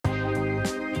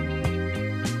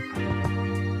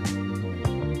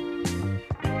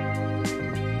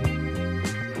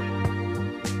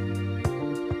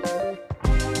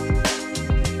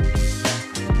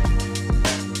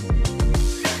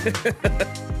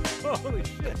Holy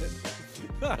shit.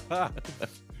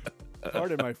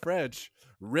 Pardon my French.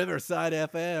 Riverside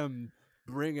FM,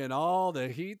 bringing all the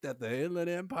heat that the Inland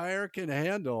Empire can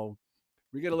handle.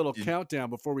 We get a little countdown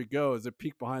before we go as a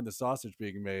peek behind the sausage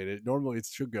being made. It normally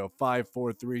should go 5,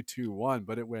 4, 3, 2, 1,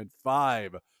 but it went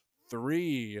 5,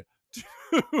 3,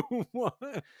 2, 1.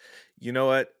 You know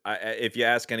what? If you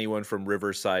ask anyone from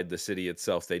Riverside, the city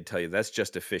itself, they'd tell you that's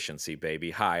just efficiency,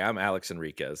 baby. Hi, I'm Alex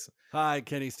Enriquez. Hi,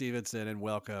 Kenny Stevenson, and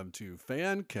welcome to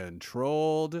Fan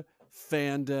Controlled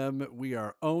Fandom. We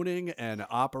are owning and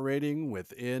operating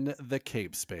within the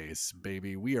cape space,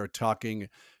 baby. We are talking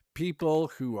people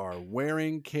who are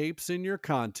wearing capes in your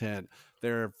content.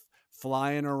 They're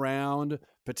flying around,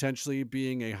 potentially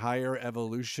being a higher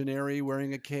evolutionary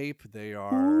wearing a cape. They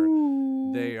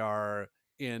are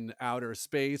in outer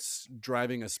space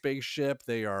driving a spaceship.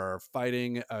 They are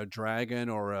fighting a dragon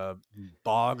or a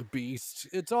bog beast.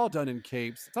 It's all done in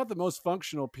capes. It's not the most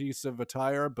functional piece of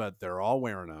attire, but they're all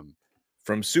wearing them.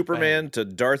 From Superman to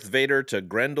Darth Vader to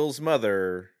Grendel's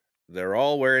mother, they're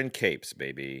all wearing capes,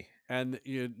 baby. And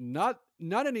not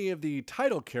any of the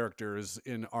title characters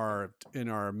in our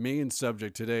main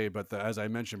subject today, but as I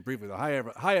mentioned briefly, the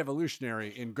high evolutionary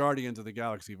in Guardians of the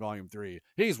Galaxy Volume 3.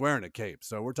 He's wearing a cape.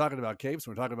 So we're talking about capes.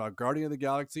 We're talking about Guardian of the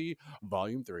Galaxy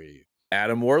Volume 3.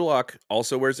 Adam Warlock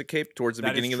also wears a cape towards the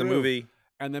beginning of the movie.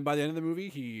 And then by the end of the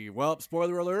movie,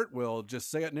 spoiler alert, we'll just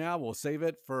say it now. We'll save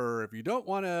it for if you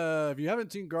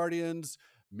haven't seen Guardians,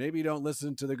 maybe don't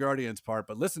listen to the Guardians part,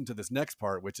 but listen to this next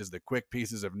part, which is the quick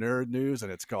pieces of nerd news,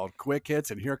 and it's called Quick Hits.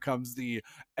 And here comes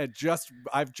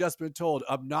I've just been told,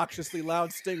 obnoxiously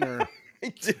loud stinger.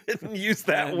 I didn't use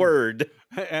that word.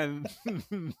 And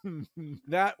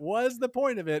that was the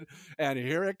point of it. And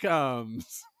here it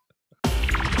comes.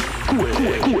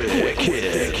 Quick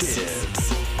Hits.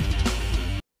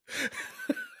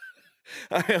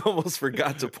 I almost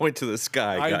forgot to point to the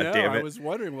sky. God damn it. I was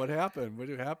wondering what happened. What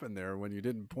happened there when you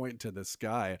didn't point to the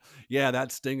sky? Yeah,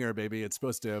 that stinger, baby. It's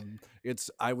supposed to.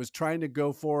 I was trying to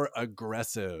go for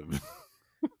aggressive.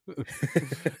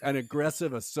 An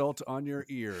aggressive assault on your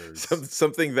ears.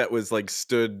 Something that was like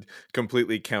stood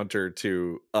completely counter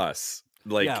to us.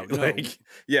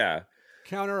 Yeah.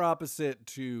 Counter opposite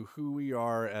to who we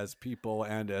are as people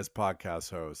and as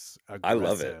podcast hosts. I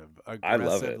love it.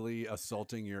 Aggressively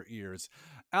assaulting your ears.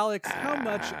 Alex, how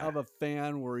much of a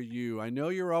fan were you? I know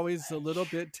you're always a little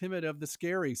bit timid of the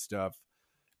scary stuff.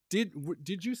 Did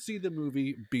you see the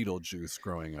movie Beetlejuice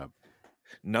growing up?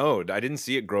 No, I didn't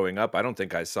see it growing up. I don't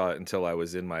think I saw it until I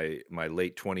was in my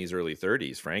late 20s, early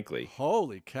 30s, frankly.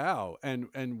 Holy cow. And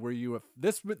were you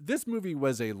this movie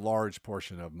was a large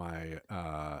portion of my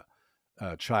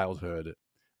childhood,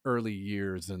 early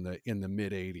years in the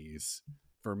mid 80s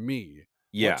for me.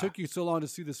 Yeah. What took you so long to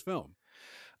see this film?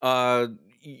 I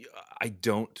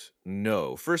don't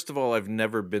know. First of all, I've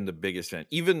never been the biggest fan,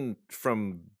 even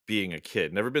from being a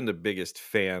kid, never been the biggest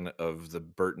fan of the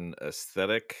Burton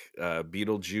aesthetic.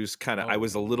 Beetlejuice I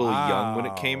was a little young when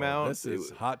it came out. This is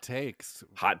hot takes.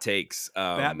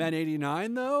 Batman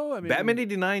 89 though? I mean, Batman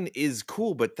 89 is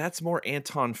cool, but that's more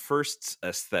Anton Furst's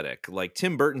aesthetic. Like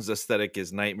Tim Burton's aesthetic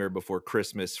is Nightmare Before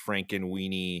Christmas,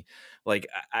 Frankenweenie. Like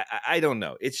I don't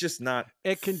know. It's just not.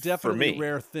 It can definitely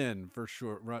wear thin for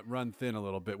sure. Run thin a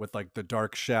little bit with like the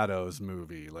Dark Shadows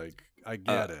movie. Like I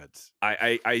get it.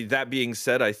 I that being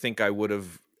said, I think I would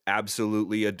have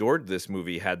absolutely adored this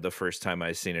movie had the first time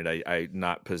I seen it. I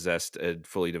not possessed a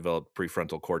fully developed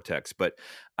prefrontal cortex, but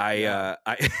I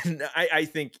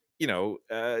think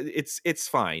it's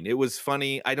fine. It was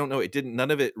funny. I don't know.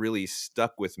 None of it really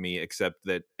stuck with me except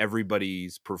that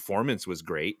everybody's performance was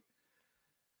great.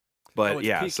 But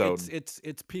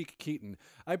it's peak Keaton.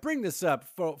 I bring this up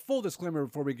for full disclaimer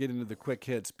before we get into the quick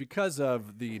hits because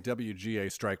of the WGA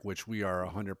strike, which we are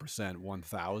 100%,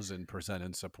 1000%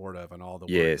 in support of, and all the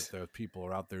work that those people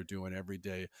are out there doing every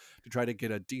day to try to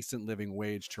get a decent living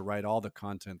wage to write all the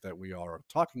content that we are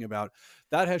talking about.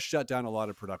 That has shut down a lot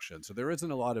of production, so there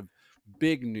isn't a lot of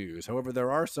big news. However,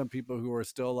 there are some people who are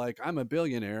still like, I'm a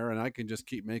billionaire and I can just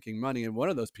keep making money, and one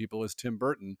of those people is Tim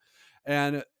Burton.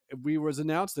 And we was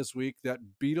announced this week that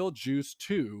Beetlejuice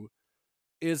 2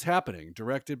 is happening,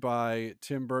 directed by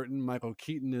Tim Burton. Michael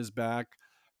Keaton is back.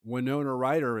 Winona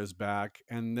Ryder is back.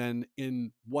 And then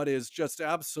in what is just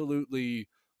absolutely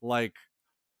there's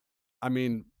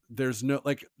no,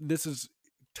 this is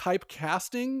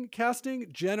casting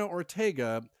Jenna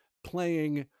Ortega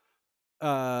playing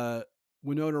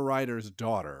Winona Ryder's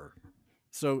daughter.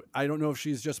 So I don't know if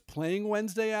she's just playing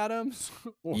Wednesday Addams,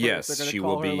 or yes, if they're she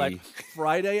call will her be like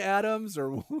Friday Addams,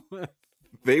 or what.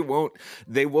 They won't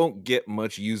they won't get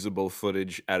much usable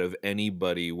footage out of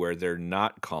anybody where they're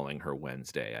not calling her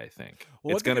Wednesday, I think.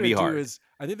 Well, It's what they're gonna gonna be do hard. is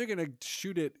I think they're gonna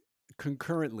shoot it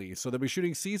concurrently. So they'll be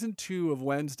shooting season 2 of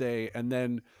Wednesday, and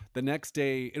then the next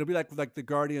day it'll be like the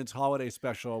Guardians holiday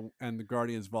special and the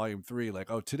Guardians Volume 3.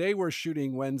 Like, oh, today we're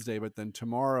shooting Wednesday, but then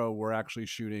tomorrow we're actually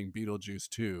shooting Beetlejuice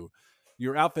 2.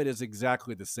 Your outfit is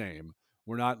exactly the same.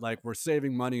 We're not like we're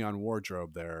saving money on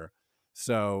wardrobe there.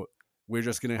 So we're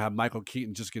just going to have Michael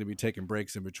Keaton just going to be taking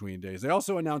breaks in between days. They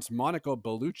also announced Monica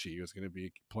Bellucci was going to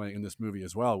be playing in this movie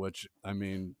as well, which I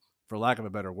mean, for lack of a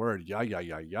better word, yeah, yeah,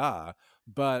 yeah, yeah.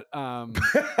 But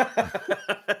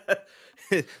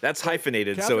That's but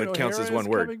hyphenated, so Catherine it counts as O'Hara is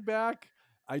one word. coming back.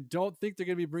 I don't think they're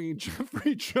going to be bringing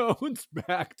Jeffrey Jones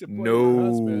back to play her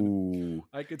husband. No.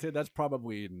 I could say that's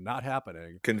probably not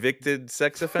happening. Convicted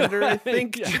sex offender, I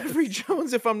think, Jeffrey Yes.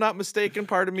 Jones, if I'm not mistaken.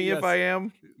 Pardon me if I Yes.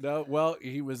 am. No, well,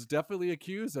 he was definitely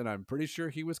accused, and I'm pretty sure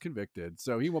he was convicted,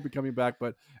 so he won't be coming back.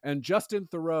 And Justin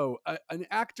Theroux, an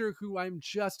actor who I'm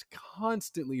just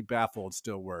constantly baffled,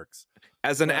 still works.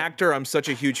 As an But actor, I'm such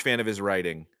a huge fan of his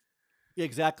writing.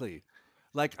 exactly,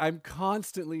 like I'm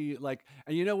constantly like,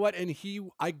 and you know what? And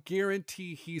I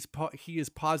guarantee he is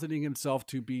positing himself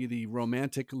to be the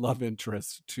romantic love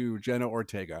interest to Jenna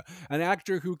Ortega, an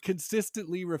actor who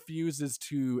consistently refuses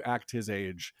to act his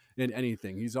age in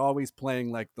anything. He's always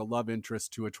playing like the love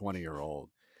interest to a 20-year-old.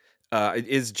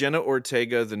 Is Jenna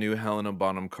Ortega the new Helena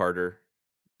Bonham Carter?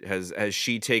 Has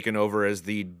she taken over as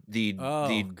the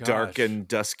Oh dark gosh. and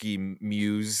dusky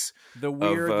muse The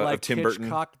weird of like Tim Burton?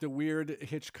 The weird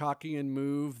Hitchcockian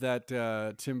move that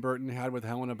Tim Burton had with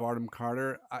Helena Bonham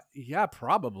Carter. Yeah,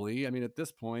 probably. I mean, at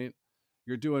this point,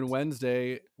 you're doing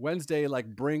Wednesday. Wednesday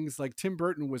like brings like Tim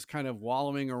Burton was kind of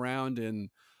wallowing around in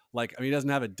like I mean he doesn't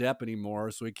have a Depp anymore,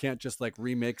 so he can't just like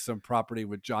remake some property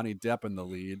with Johnny Depp in the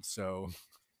lead. So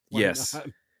why Yes. not?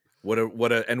 What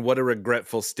a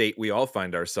regretful state we all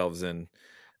find ourselves in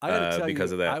I got to tell because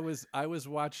you, of that. I was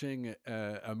watching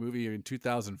a movie in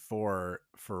 2004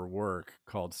 for work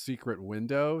called Secret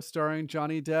Window, starring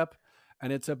Johnny Depp,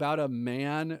 and it's about a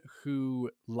man who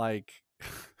like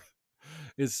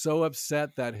is so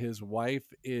upset that his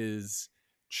wife is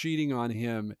cheating on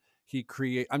him.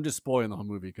 I'm just spoiling the whole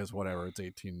movie because whatever, it's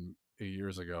 18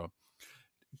 years ago.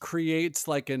 Creates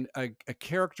like a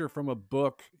character from a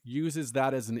book, uses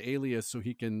that as an alias so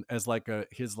he can as like a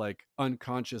his like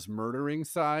unconscious murdering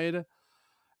side,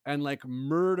 and like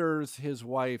murders his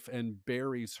wife and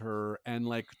buries her and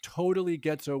like totally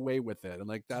gets away with it. And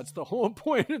like that's the whole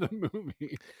point of the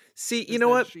movie See, you is know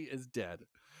that what? she is dead.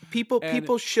 And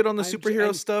People shit on the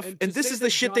superhero stuff, and to and this say is the that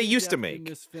shit they Johnny used to Depp in make.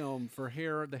 this film for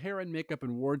the hair and makeup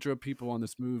and wardrobe people on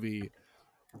this movie,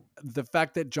 the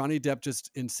fact that Johnny Depp just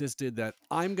insisted that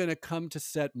I'm going to come to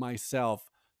set myself,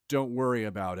 don't worry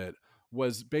about it,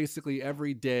 was basically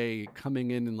every day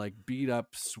coming in like beat up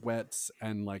sweats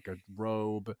and like a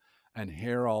robe and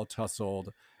hair all tousled.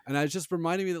 And I was just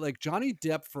reminding me that like Johnny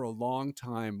Depp for a long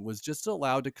time was just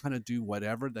allowed to kind of do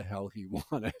whatever the hell he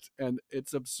wanted. And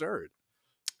it's absurd.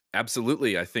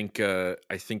 Absolutely. I think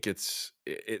it's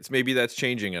maybe that's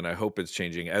changing, and I hope it's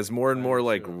changing as more and I do more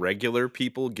like too. regular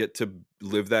people get to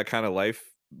live that kind of life,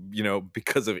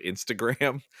 because of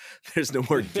Instagram. There's no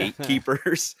more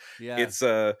gatekeepers. Yeah. It's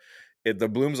the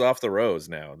bloom's off the rose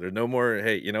now. There's no more,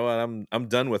 hey, you know what? I'm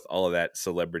done with all of that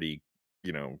celebrity,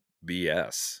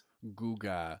 BS.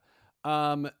 Guga.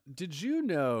 Did you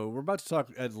know we're about to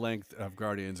talk at length of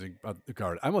Guardians and I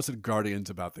almost said Guardians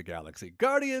about the Galaxy.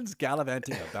 Guardians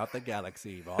gallivanting about the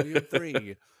Galaxy, Volume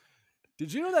 3.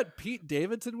 Did you know that Pete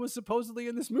Davidson was supposedly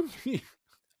in this movie?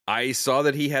 I saw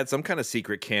that he had some kind of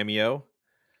secret cameo.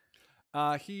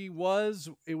 It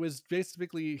was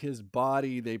basically his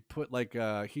body. They put like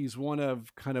he's one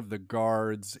of kind of the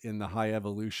guards in the High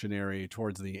Evolutionary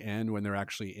towards the end when they're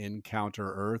actually in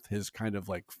Counter Earth, his kind of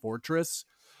like fortress.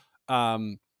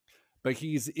 Um, but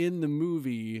he's in the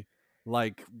movie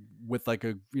like with like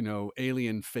a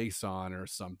alien face on or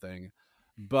something.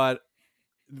 But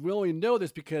we only know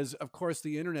this because of course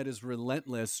the internet is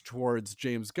relentless towards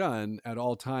James Gunn at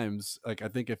all times. Like I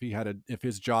think if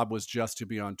his job was just to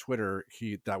be on Twitter,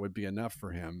 that would be enough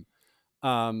for him.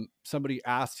 Somebody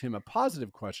asked him a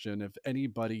positive question if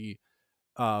he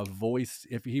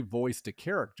voiced a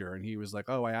character, and he was like,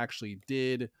 oh, I actually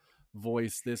did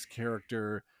voice this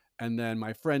character. And then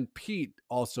my friend Pete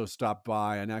also stopped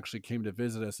by and actually came to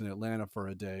visit us in Atlanta for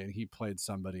a day, and he played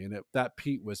somebody, and that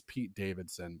Pete was Pete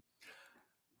Davidson.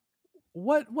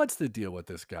 What's the deal with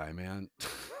this guy, man?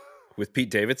 With Pete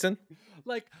Davidson?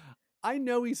 Like, I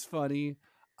know he's funny.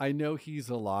 I know he's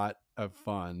a lot of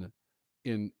fun.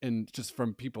 in just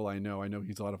from people I know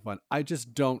he's a lot of fun. I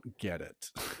just don't get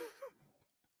it.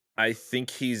 I think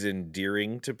he's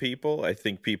endearing to people. I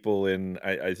think people,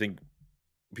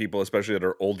 especially that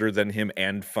are older than him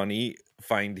and funny,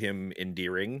 find him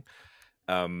endearing.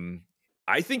 Um,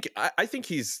 I think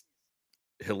he's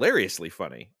hilariously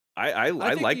funny. I I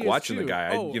think like he is watching the too. guy.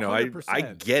 Oh, I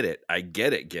 100%. get it.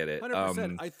 Get it.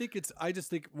 100%. I just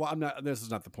think, well, I'm not, this is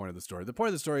not the point of the story. The point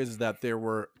of the story is that there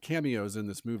were cameos in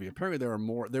this movie. Apparently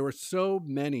there were so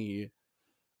many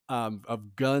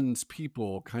of Gunn's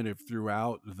people kind of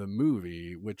throughout the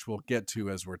movie, which we'll get to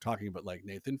as we're talking about. Like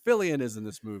Nathan Fillion is in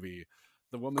this movie.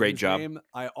 The woman Great whose job. name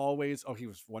I always, oh, he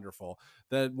was wonderful.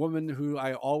 The woman who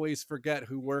I always forget,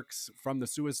 who works from the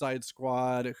Suicide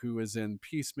Squad, who is in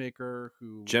Peacemaker,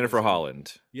 who was Jennifer in,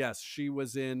 Holland. yes, she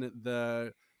was in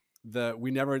the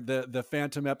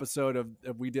Phantom episode of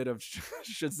we did of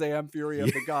Shazam Fury Yeah.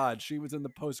 of the Gods. She was in the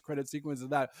post credit sequence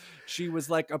of that. She was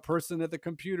like a person at the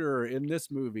computer in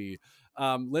this movie.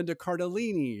 Linda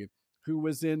Cardellini, who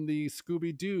was in the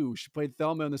Scooby Doo, she played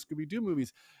Thelma in the Scooby Doo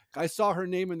movies. I saw her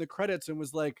name in the credits and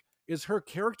was like, is her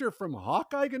character from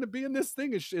Hawkeye going to be in this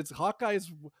thing? It's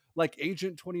Hawkeye's like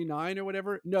Agent 29 or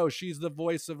whatever. No, she's the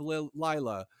voice of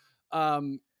Lila.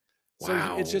 So it's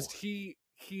Wow. just he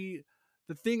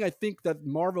the thing I think that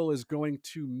Marvel is going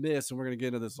to miss, and we're going to get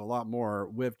into this a lot more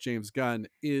with James Gunn,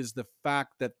 is the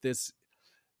fact that this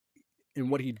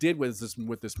and what he did with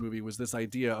this movie was this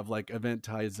idea of like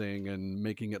eventizing and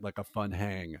making it like a fun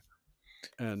hang.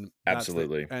 And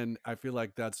Absolutely. and I feel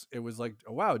like it was like,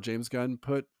 oh, wow, James Gunn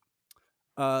put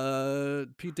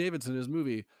Pete Davidson in his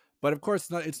movie. But of course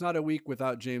it's not a week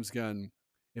without James Gunn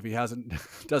if he hasn't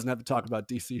doesn't have to talk about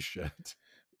DC shit.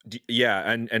 Yeah,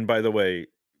 and by the way,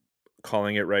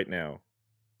 calling it right now,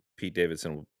 Pete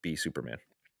Davidson will be Superman.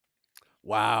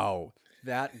 Wow.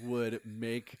 That would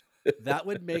make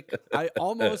I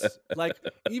almost like,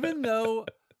 even though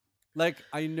like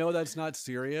I know that's not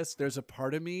serious, there's a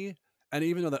part of me, and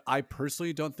even though that I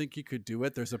personally don't think he could do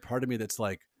it, there's a part of me that's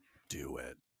like, do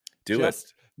it. Do it.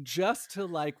 Just to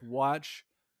like watch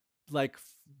like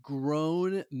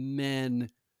grown men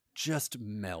just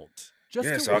melt. Just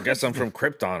Yeah, to so I guess watch I'm them.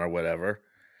 from Krypton or whatever.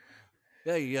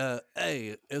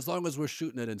 Hey, as long as we're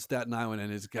shooting it in Staten Island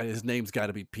and his name's got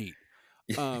to be Pete.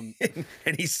 And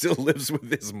he still lives with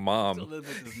his Still mom. live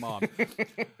with his mom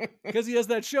because he has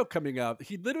that show coming up.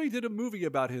 He literally did a movie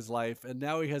about his life, and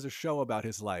now he has a show about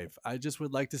his life. I just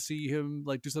would like to see him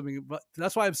like do something. But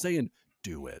that's why I'm saying,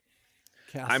 do it.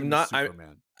 Cast I'm him as not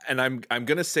Superman. I'm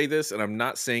going to say this, and I'm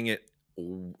not saying it,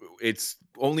 it's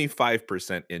only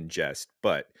 5% in jest,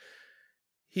 but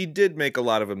he did make a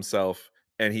lot of himself,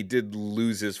 and he did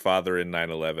lose his father in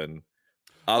 9/11.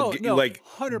 I'll Oh get no, like,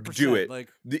 do 100%. it. Like,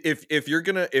 If you're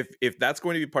gonna, if that's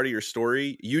going to be part of your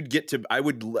story, you'd get to. I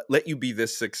would let you be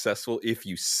this successful if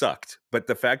you sucked. But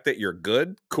the fact that you're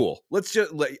good, cool. Let's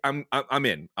just. I'm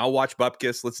in. I'll watch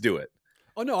Bupkis. Let's do it.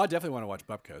 oh no, I definitely want to watch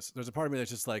Bupkis. There's a part of me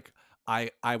that's just like, I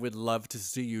would love to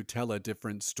see you tell a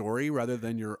different story rather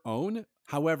than your own.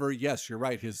 However, yes, you're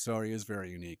right. His story is very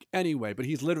unique. Anyway, but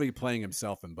he's literally playing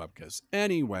himself in Bupkis.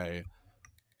 Anyway,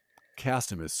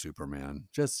 cast him as Superman.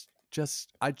 Just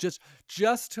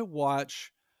to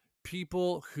watch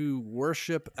people who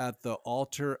worship at the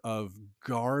altar of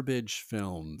garbage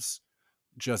films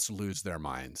just lose their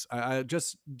minds. I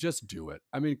just do it.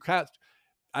 I mean,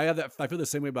 I have that. I feel the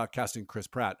same way about casting Chris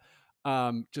Pratt.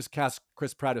 Just cast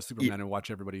Chris Pratt as Y- Superman and watch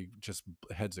everybody just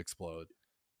heads explode.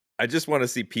 I just want to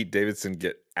see Pete Davidson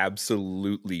get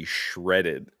absolutely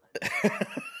shredded,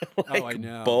 Oh, like I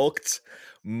know. bulked,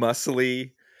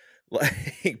 muscly,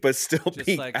 like, but still Just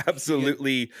being like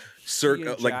absolutely he and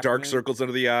like dark Jackman. circles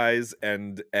under the eyes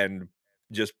and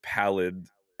just pallid,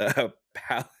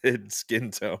 pallid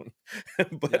skin tone,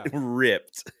 but Yeah.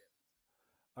 ripped.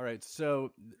 All right.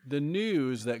 So the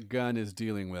news that Gunn is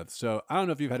dealing with. So I don't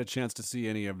know if you've had a chance to see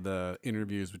any of the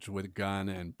interviews with Gunn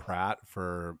and Pratt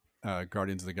for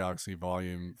Guardians of the Galaxy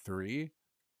Volume 3.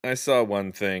 I saw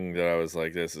one thing that I was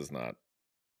like, "This is not."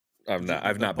 I've The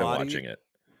not been body? watching it.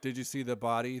 Did you see the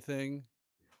body thing?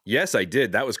 Yes, I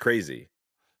did. That was crazy.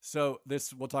 So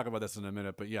we'll talk about this in a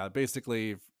minute, but yeah,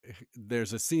 basically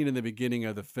there's a scene in the beginning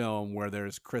of the film where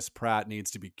there's Chris Pratt needs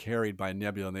to be carried by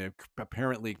Nebula, and they have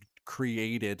apparently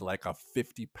created like a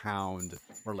 50-pound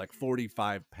or like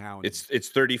 45-pound It's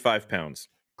 35 pounds.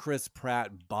 Chris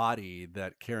Pratt body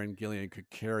that Karen Gillian could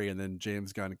carry, and then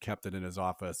James Gunn kept it in his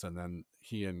office, and then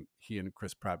he and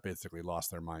Chris Pratt basically lost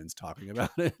their minds talking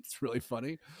about it. It's really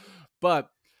funny, but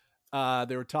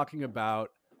they were talking about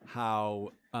how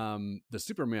the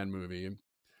Superman movie,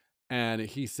 and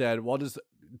he said, "Well, just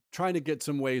trying to get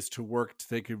some ways to work.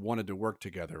 They could wanted to work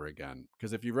together again.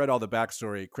 Because if you read all the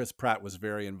backstory, Chris Pratt was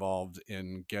very involved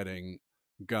in getting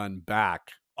Gunn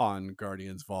back on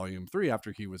Guardians Volume 3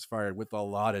 after he was fired with a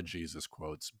lot of Jesus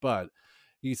quotes. But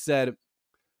he said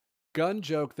Gunn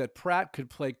joked that Pratt could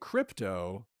play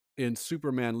Crypto in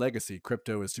Superman Legacy.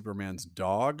 Crypto is Superman's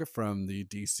dog from the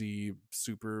DC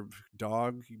Super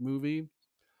Dog movie.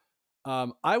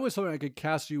 I was hoping I could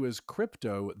cast you as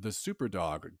Crypto, the super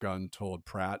dog, Gunn told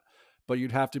Pratt, but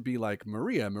you'd have to be like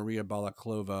Maria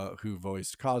Balaklava, who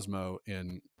voiced Cosmo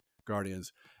in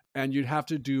Guardians, and you'd have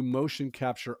to do motion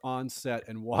capture on set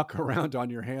and walk around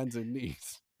on your hands and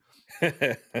knees.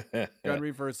 Gunn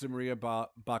refers to Maria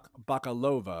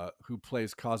Bakalova, who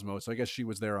plays Cosmo, so I guess she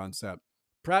was there on set.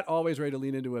 Pratt, always ready to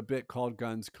lean into a bit, called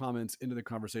Gunn's comments into the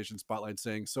conversation spotlight,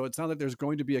 saying, "So it sounds like there's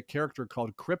going to be a character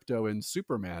called Crypto in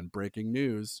Superman. Breaking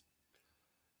news."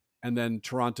 And then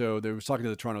Toronto, they were talking to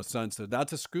the Toronto Sun, said,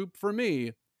 "That's a scoop for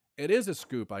me. It is a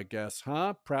scoop, I guess,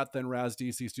 huh?" Pratt then razzed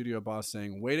DC studio boss,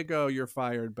 saying, "Way to go, you're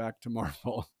fired, back to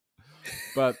Marvel."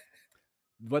 But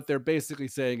what they're basically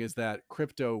saying is that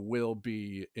Crypto will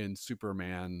be in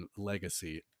Superman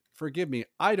Legacy. Forgive me,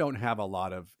 I don't have a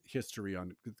lot of history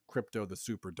on Crypto the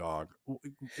super dog.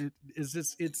 Is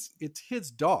this it's his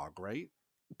dog, right?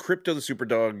 Crypto the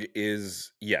Superdog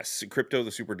is, yes, Crypto the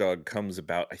Superdog comes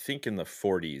about, I think, in the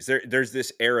 40s. There's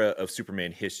this era of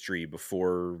Superman history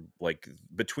before, like,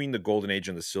 between the Golden Age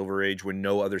and the Silver Age, when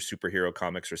no other superhero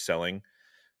comics are selling.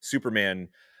 Superman,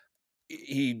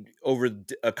 he over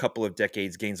a couple of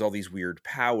decades gains all these weird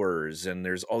powers, and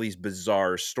there's all these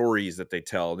bizarre stories that they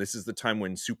tell. This is the time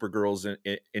when Supergirl's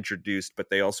introduced, but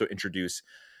they also introduce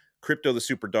Crypto the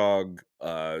Super Dog,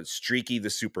 Streaky the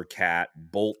Super Cat,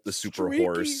 Bolt the Super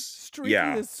Horse. Streaky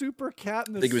Yeah. the super cat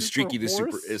and I the think it was super Streaky the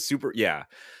horse. super, yeah.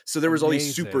 So there was all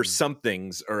these super Amazing.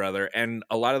 somethings or other, and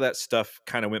a lot of that stuff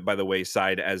kind of went by the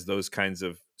wayside as those kinds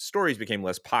of stories became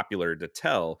less popular to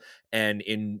tell. And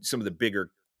in some of the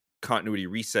bigger continuity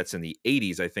resets in the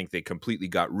 80s, I think they completely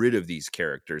got rid of these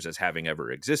characters as having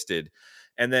ever existed.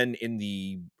 And then in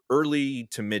the early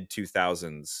to mid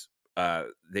 2000s,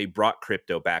 they brought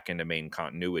Crypto back into main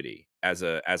continuity as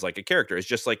like a character. It's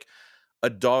just like a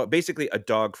dog, basically a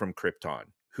dog from Krypton,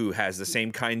 who has the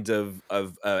same kind of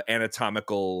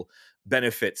anatomical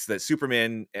benefits that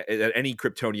Superman, that any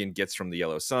Kryptonian gets from the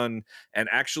Yellow Sun, and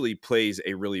actually plays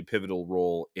a really pivotal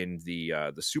role in the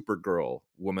Supergirl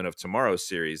Woman of Tomorrow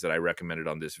series that I recommended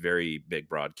on this very big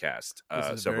broadcast This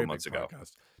is a several very big months ago.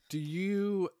 podcast. Do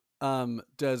you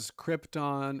does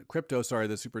Crypto, sorry,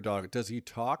 the super dog, does he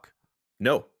talk?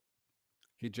 No,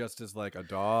 He just is like a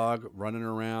dog running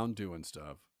around doing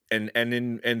stuff. and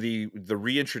the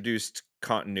reintroduced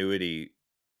continuity,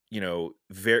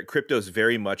 Crypto's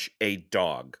very much a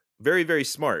dog, very very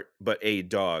smart, but a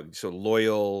dog, so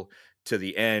loyal to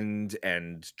the end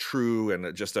and true,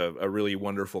 and just a really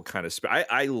wonderful kind of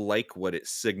I like what it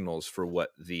signals for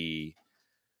what the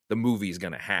movie's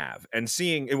going to have. And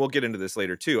we'll get into this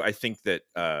later too, I think that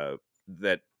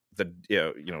that the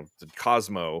the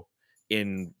Cosmo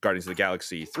in Guardians of the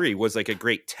Galaxy 3 was like a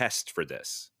great test for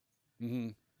this.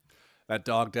 Mm-hmm. That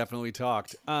dog definitely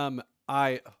talked.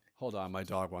 I hold on. My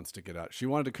dog wants to get out. She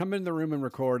wanted to come in the room and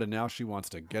record, and now she wants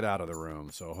to get out of the room.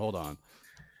 So hold on.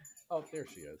 Oh, there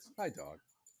she is. Hi, dog.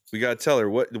 We got to tell her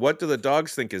what do the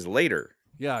dogs think is later.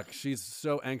 Yeah, she's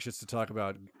so anxious to talk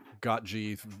about Got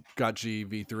G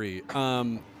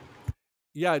V3.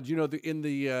 Yeah, in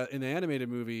the animated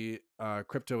movie,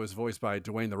 Crypto is voiced by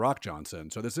Dwayne the Rock Johnson.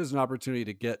 So this is an opportunity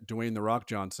to get Dwayne the Rock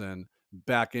Johnson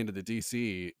back into the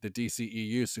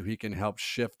DCEU, so he can help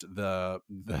shift the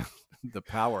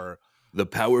power. The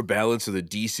power balance of the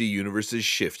DC universe is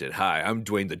shifted. Hi, I'm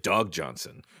Dwayne the Dog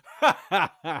Johnson.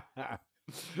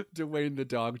 Dwayne the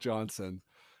Dog Johnson.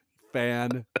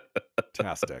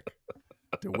 Fantastic.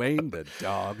 Dwayne the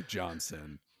Dog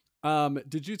Johnson.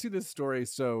 Did you see this story?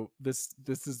 So this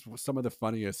is some of the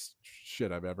funniest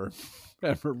shit I've ever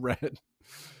read.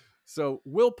 So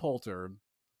Will Poulter,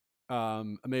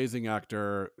 amazing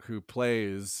actor who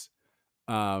plays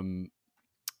Adam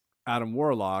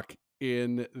Warlock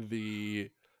in the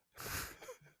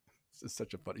this is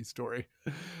such a funny story.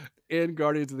 In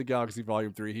Guardians of the Galaxy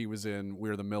Volume 3, he was in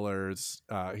We're the Millers.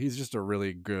 He's just a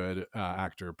really good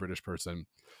actor, British person.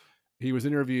 He was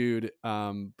interviewed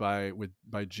by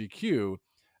GQ,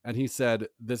 and he said,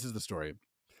 this is the story.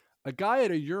 A guy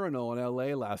at a urinal in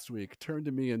LA last week turned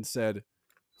to me and said,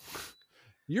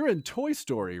 "You're in Toy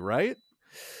Story, right?"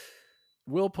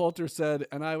 Will Poulter said,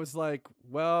 and I was like,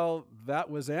 "Well, that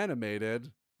was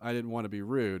animated." I didn't want to be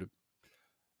rude.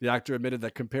 The actor admitted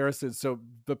that comparison. So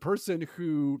the person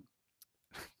who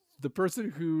the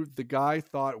person who the guy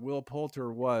thought Will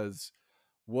Poulter was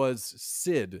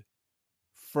Sid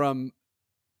from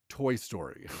Toy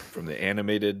Story. From the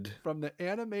animated. From the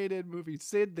animated movie.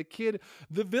 Sid, the kid,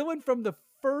 the villain from the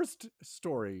first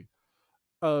story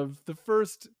of the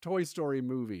first Toy Story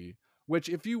movie, which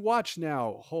if you watch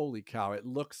now, holy cow, it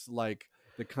looks like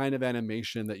the kind of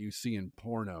animation that you see in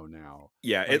porno now.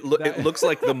 Yeah, Like it looks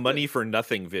like the Money for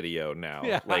Nothing video now.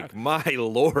 Yeah. Like, my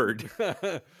lord.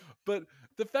 But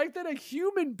the fact that a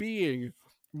human being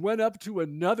went up to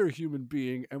another human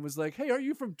being and was like, "Hey, are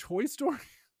you from Toy Story?"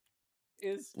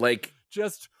 is Like,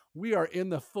 just, we are in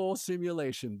the full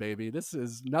simulation, baby. This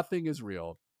is, nothing is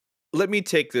real. let me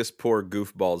take this poor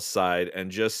goofball's side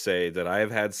and just say that I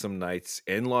have had some nights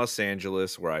in Los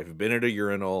Angeles where I've been at a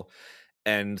urinal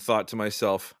and thought to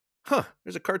myself, huh,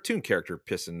 there's a cartoon character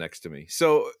pissing next to me.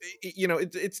 So, you know,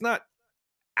 it's not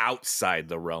outside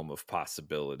the realm of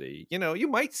possibility. You know, you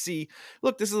might see,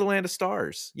 look, this is the land of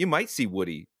stars. You might see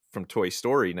Woody from Toy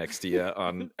Story next to you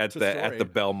on at the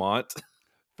Belmont.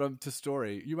 From To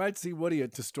Story. You might see Woody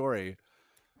at To Story.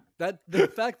 That the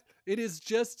fact, it is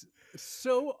just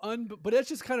so but that's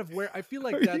just kind of where I feel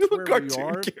like Are that's you a where we cartoon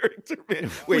are. character, man?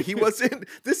 Wait, he wasn't.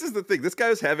 This is the thing. This guy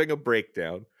was having a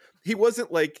breakdown. He wasn't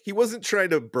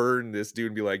trying to burn this dude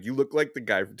and be like, "You look like the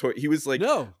guy from Toy." He was like,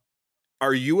 No.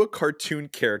 Are you a cartoon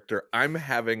character? I'm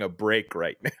having a break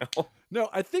right now. No,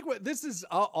 I think what this is,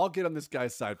 I'll get on this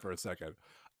guy's side for a second.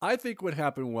 I think what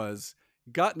happened was,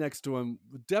 got next to him,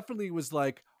 definitely was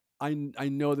like, I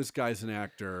know this guy's an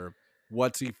actor.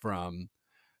 What's he from?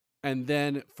 And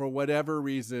then for whatever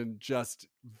reason, just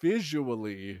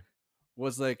visually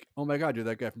was like, oh my God, you're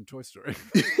that guy from Toy Story.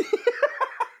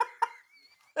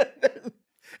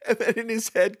 And then in his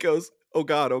head goes, oh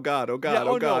God, oh God, oh God,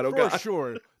 Yeah, oh God, no, oh for God.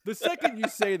 sure. The second you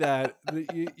say that,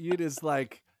 it is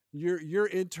like your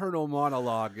internal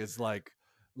monologue is like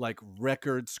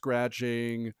record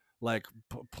scratching, like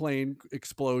plane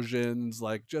explosions,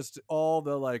 like just all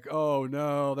the like, oh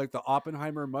no, like the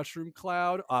Oppenheimer mushroom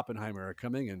cloud. Oppenheimer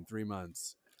coming in 3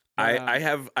 months. But I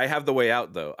have the way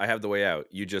out though. I have the way out.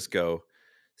 You just go,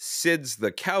 Sid's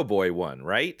the cowboy one,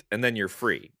 right? And then you're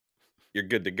free. You're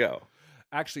good to go.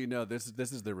 actually, no. This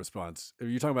is the response. Are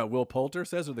you talking about Will Poulter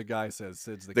says, or the guy says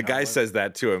Sid's the The cowboy? guy says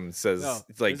that to him. Says No,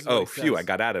 it's like, this is what oh, he phew, I says.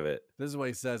 got out of it. This is what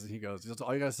he says, and he goes, "That's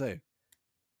all you gotta say."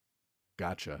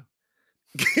 Gotcha.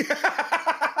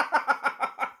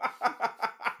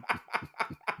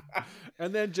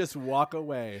 And then just walk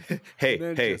away. Hey, and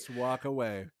then hey, just walk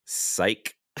away.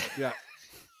 psych. Yeah.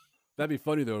 That'd be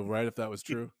funny though, right? If that was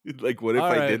true. Like, what if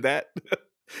All I right. did that?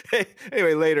 Hey,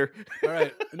 anyway, later. All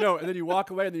right. No, and then you walk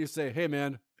away and then you say, "Hey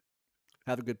man,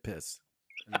 have a good piss."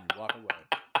 And then you walk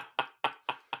away.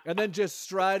 And then just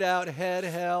stride out, head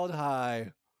held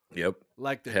high. Yep.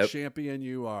 Like the champion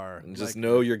you are. And just like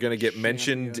know you're going to get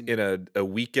mentioned in a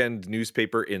weekend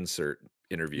newspaper insert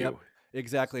interview. Yep,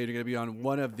 exactly. You're going to be on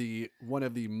one of the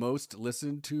most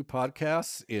listened to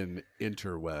podcasts in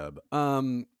interweb.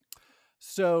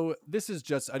 So this is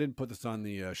just, I didn't put this on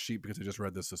the sheet because I just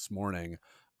read this morning.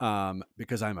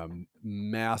 Because I'm a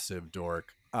massive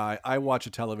dork. I watch a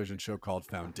television show called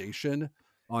Foundation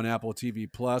on Apple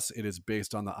TV Plus. It is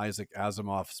based on the Isaac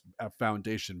Asimov's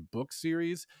Foundation book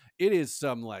series. It is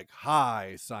some like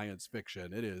high science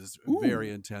fiction. It is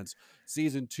very intense.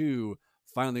 Season 2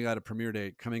 finally got a premiere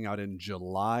date coming out in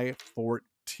July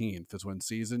 14th is when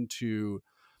season 2.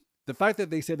 The fact that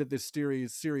they say that this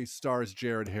series stars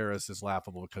Jared Harris is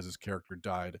laughable because his character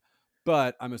died.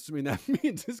 But I'm assuming that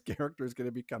means his character is going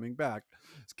to be coming back.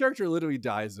 His character literally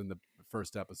dies in the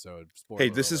first episode. Spoiler Hey,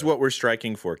 this is alert. what we're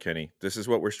striking for, Kenny. This is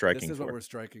what we're striking for. This is what we're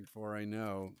striking for. I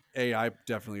know. I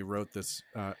definitely wrote this.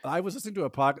 I was listening to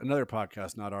another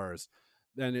podcast, not ours,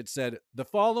 and it said the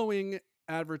following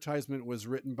advertisement was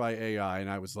written by AI, and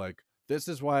I was like, this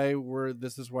is why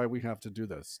we have to do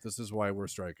this. This is why we're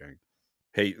striking.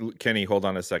 Hey, Kenny, hold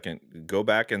on a second. Go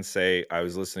back and say, I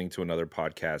was listening to another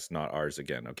podcast, not ours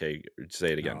again. Okay.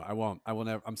 Say it again. No, I won't. I will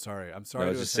never. I'm sorry.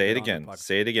 No, just say it again.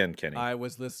 Say it again, Kenny. I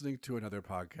was listening to another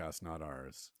podcast, not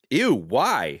ours. Ew,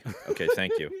 why? Okay,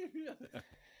 thank you.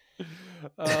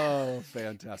 Oh,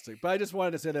 fantastic. But I just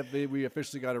wanted to say that we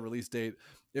officially got a release date.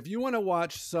 If you want to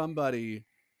watch somebody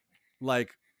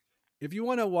like, if you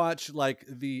want to watch like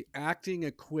the acting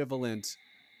equivalent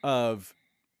of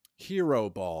Hero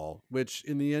Ball, which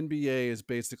in the NBA is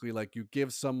basically like you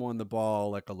give someone the ball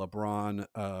like a LeBron,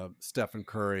 Stephen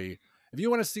Curry. If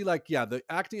you want to see like, the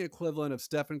acting equivalent of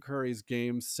Stephen Curry's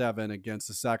Game 7 against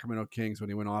the Sacramento Kings when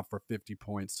he went off for 50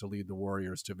 points to lead the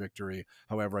Warriors to victory.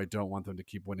 However, I don't want them to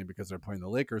keep winning because they're playing the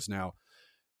Lakers now.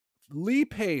 Lee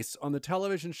Pace on the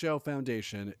television show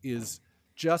Foundation is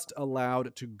just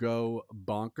allowed to go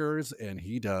bonkers, and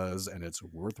he does, and it's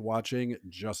worth watching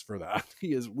just for that.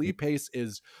 Lee Pace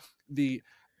is the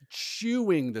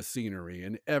chewing the scenery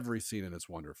in every scene, and it's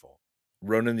wonderful.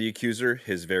 Ronan the Accuser,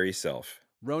 his very self.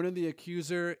 Ronan the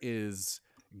Accuser is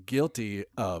guilty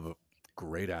of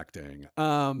great acting.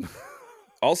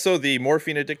 Also, the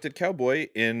morphine addicted cowboy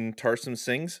in Tarsem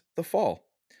Singh's The Fall.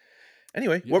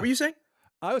 Anyway, what Yeah, were you saying?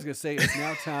 I was gonna say it's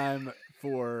now time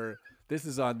for this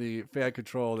is on the fan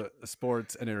controlled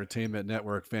sports and entertainment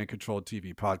network, fan controlled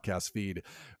TV podcast feed.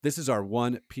 This is our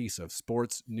one piece of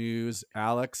sports news.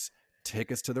 Alex,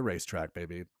 take us to the racetrack,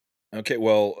 baby. Okay,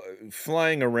 well,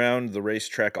 flying around the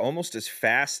racetrack almost as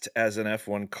fast as an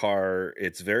F1 car,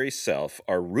 its very self,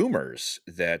 are rumors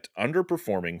that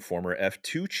underperforming former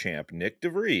F2 champ Nick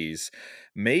DeVries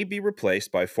may be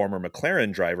replaced by former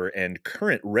McLaren driver and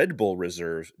current Red Bull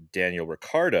reserve Daniel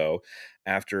Ricciardo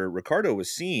after Ricciardo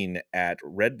was seen at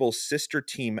Red Bull's sister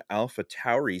team Alpha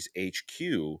Tauri's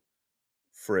HQ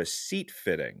for a seat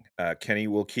fitting. Kenny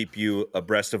will keep you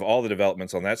abreast of all the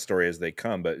developments on that story as they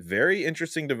come, but very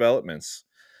interesting developments.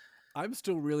 I'm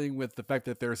still reeling with the fact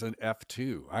that there's an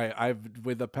F2. I've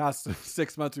with the past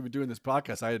 6 months we've been doing this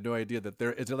podcast, I had no idea that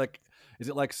there is it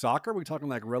like soccer? Are we talking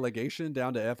like relegation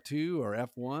down to F2 or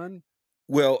F1?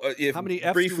 Well, if How many Fs do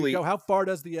we go? briefly, How far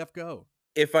does the F go?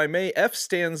 if I may, F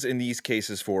stands in these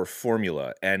cases for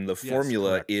formula, and the Yes, formula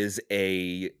correct. is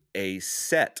a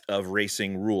set of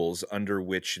racing rules under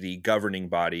which the governing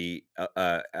body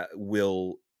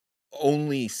will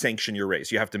only sanction your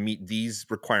race. You have to meet these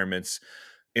requirements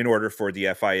in order for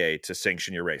the FIA to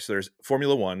sanction your race. So there's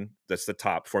Formula One, that's the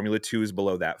top. Formula Two is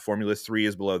below that. Formula Three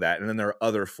is below that. And then there are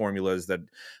other formulas that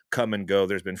come and go.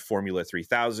 There's been Formula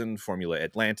 3000, Formula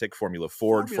Atlantic, Formula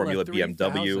Ford, Formula Formula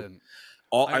BMW. 3000.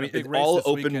 All, I I had a mean, it's big race all this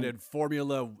weekend open. in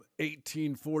Formula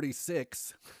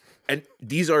 1846. And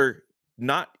these are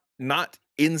not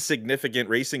insignificant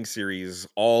racing series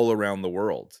all around the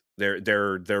world.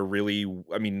 They're really,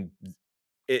 I mean,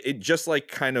 it just like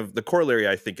kind of the corollary,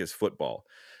 I think, is football.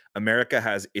 America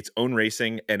has its own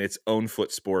racing and its own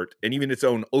foot sport and even its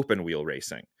own open wheel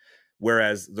racing,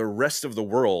 whereas the rest of the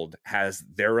world has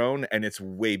their own, and it's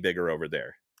way bigger over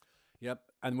there. Yep.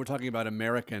 And we're talking about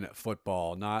American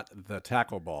football, not the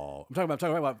tackle ball. I'm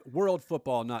talking about world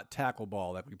football, not tackle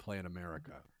ball that we play in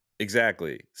America.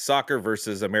 Exactly. Soccer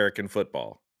versus American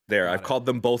football. There, I've Got it. called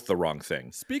them both the wrong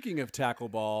thing. Speaking of tackle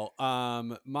ball,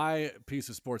 my piece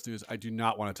of sports news, I do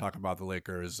not want to talk about the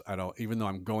Lakers. I don't, even though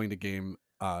I'm going to game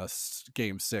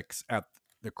 6 at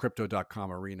the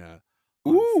crypto.com arena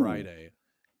on Ooh. Friday.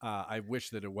 I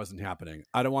wish that it wasn't happening.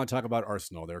 I don't want to talk about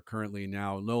Arsenal. They're currently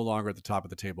now no longer at the top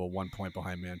of the table, 1 point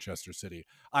behind Manchester City.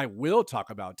 I will talk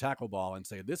about tackle ball and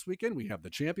say this weekend we have the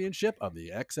championship of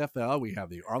the XFL. We have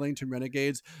the Arlington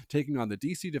Renegades taking on the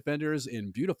DC Defenders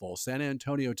in beautiful San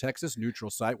Antonio, Texas,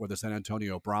 neutral site where the San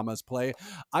Antonio Brahmas play.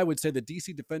 I would say the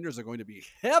DC Defenders are going to be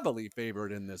heavily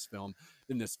favored in this film.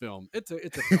 It's a film.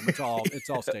 It's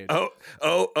all staged.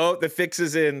 Oh, the fix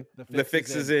is in. The fix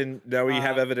fix is in. Now we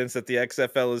have evidence that the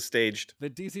XFL is staged. The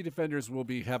DC Defenders will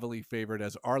be heavily favored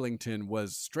as Arlington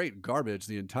was straight garbage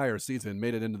the entire season,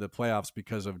 made it into the playoffs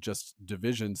because of just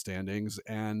division standings,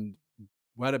 and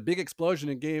we had a big explosion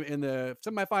in the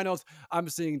semifinals. I'm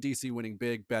seeing DC winning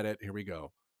big. Bet it. Here we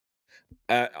go.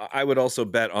 I would also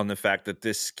bet on the fact that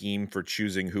this scheme for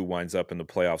choosing who winds up in the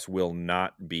playoffs will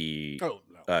not be Oh,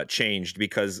 no. changed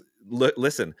because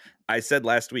listen, I said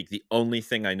last week the only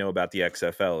thing I know about the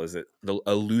XFL is that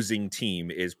a losing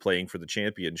team is playing for the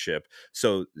championship,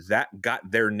 so that got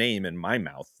their name in my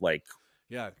mouth. Like,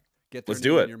 Yeah, get their let's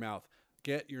name do in it. your mouth.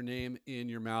 Get your name in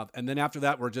your mouth. And then after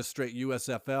that, we're just straight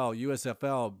USFL.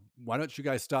 USFL, why don't you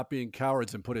guys stop being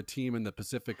cowards and put a team in the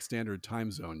Pacific Standard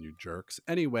Time Zone, you jerks?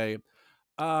 Anyway,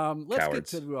 let's get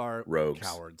Cowards, to our rogues.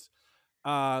 cowards.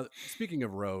 Speaking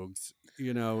of rogues,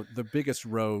 the biggest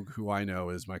rogue who I know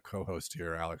is my co-host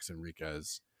here, Alex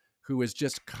Enriquez, who is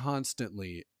just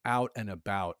constantly out and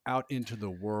about, out into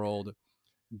the world,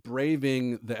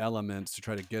 braving the elements to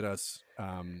try to get us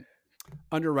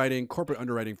corporate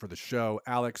underwriting for the show.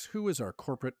 Alex, who is our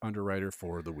corporate underwriter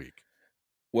for the week?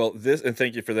 Well, and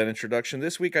thank you for that introduction.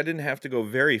 This week, I didn't have to go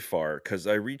very far because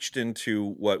I reached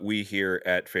into what we here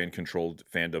at Fan Controlled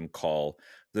Fandom call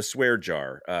the swear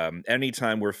jar.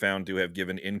 Anytime we're found to have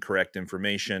given incorrect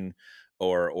information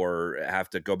or have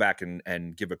to go back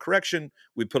and give a correction,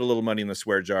 we put a little money in the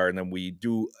swear jar, and then we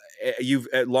do.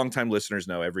 Longtime listeners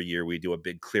know every year we do a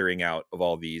big clearing out of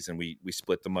all these, and we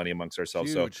split the money amongst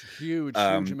ourselves. Huge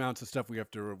amounts of stuff we have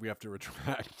to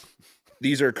retract.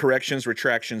 These are corrections,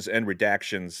 retractions, and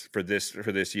redactions for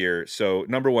this year. So,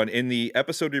 number one, in the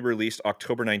episode we released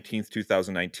October 19th,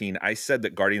 2019, I said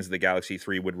that Guardians of the Galaxy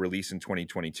 3 would release in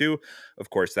 2022.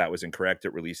 Of course, that was incorrect.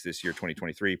 It released this year,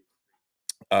 2023.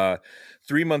 Uh,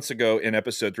 3 months ago in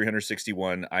episode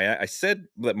 361, I said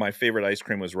that my favorite ice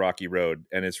cream was Rocky Road,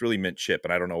 and it's really mint chip.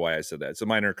 And I don't know why I said that. It's a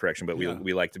minor correction, but we Yeah.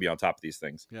 we like to be on top of these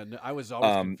things. Yeah. I was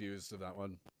always Um, confused with that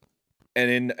one.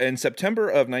 and in September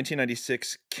of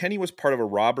 1996, Kenny was part of a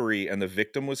robbery and the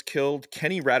victim was killed.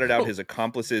 Kenny ratted out Oh, his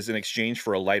accomplices in exchange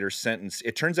for a lighter sentence.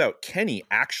 It turns out Kenny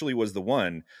actually was the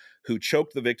one who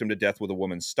choked the victim to death with a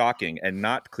woman's stocking and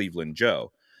not Cleveland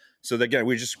Joe. So again,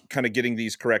 we're just kind of getting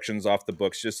these corrections off the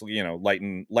books, just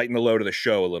lighten the load of the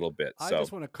show a little bit. I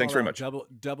just So want to thanks call very out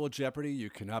much. double jeopardy.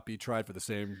 You cannot be tried for the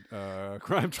same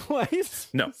crime twice.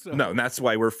 No, no, and So that's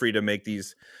why we're free to make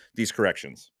these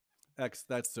corrections.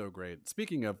 That's so great.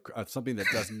 Speaking of something that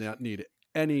does not need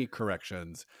any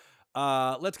corrections,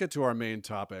 let's get to our main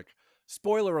topic.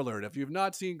 Spoiler alert: if you've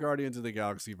not seen Guardians of the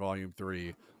Galaxy Volume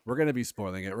 3, we're going to be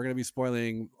spoiling it. We're going to be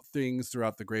spoiling things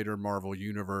throughout the greater Marvel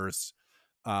universe,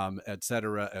 et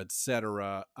cetera, et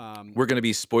cetera. We're going to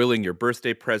be spoiling your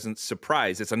birthday present.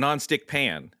 Surprise! It's a nonstick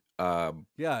pan.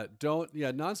 Yeah, don't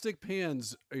nonstick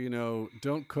pans,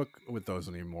 don't cook with those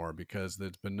anymore because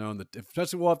it's been known that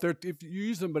especially if you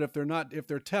use them, but if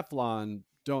they're Teflon,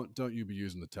 don't you be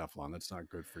using the Teflon. That's not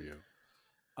good for you.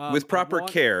 With I proper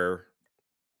want care,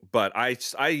 but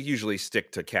I usually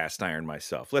stick to cast iron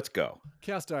myself. Let's go.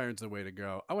 Cast iron's the way to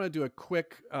go. I want to do a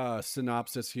quick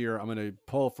synopsis here. I'm going to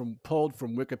pulled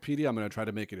from Wikipedia. I'm going to try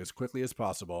to make it as quickly as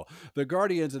possible. The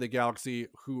Guardians of the Galaxy,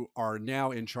 who are now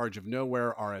in charge of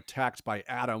nowhere, are attacked by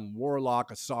Adam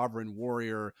Warlock, a sovereign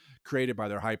warrior created by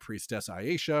their high priestess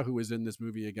Aisha, who is in this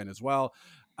movie again as well.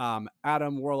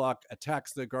 Adam Warlock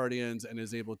attacks the Guardians and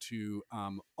is able to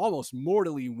almost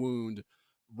mortally wound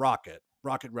Rocket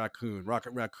Raccoon.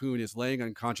 Rocket Raccoon is laying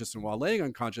unconscious, and while laying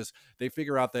unconscious, they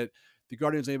figure out that the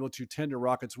Guardian is able to tend to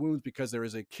Rocket's wounds because there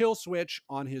is a kill switch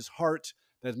on his heart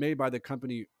that's made by the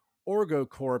company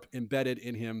OrgoCorp embedded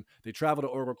in him. They travel to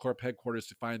OrgoCorp headquarters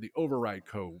to find the override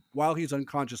code. While he's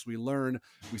unconscious, we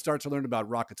start to learn about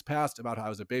Rocket's past, about how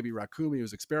as a baby raccoon he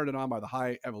was experimented on by the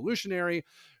High Evolutionary,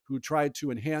 who tried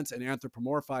to enhance and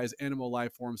anthropomorphize animal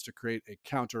life forms to create a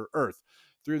counter Earth.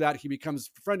 Through that, he becomes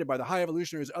befriended by the High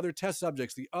Evolutionary's other test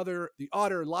subjects: the otter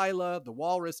Lila, the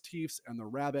walrus Teefs, and the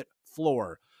rabbit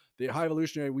Floor. The High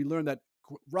Evolutionary, we learned that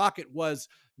Rocket was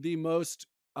the most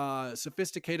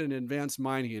sophisticated and advanced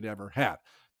mind he had ever had.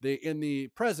 In the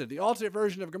present, the alternate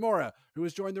version of Gamora, who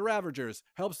has joined the Ravagers,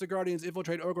 helps the Guardians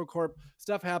infiltrate OrgoCorp.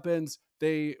 Stuff happens.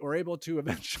 They were able to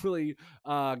eventually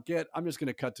get. I'm just going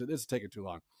to cut to this. Is taking too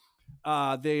long.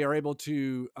 They are able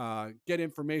to get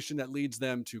information that leads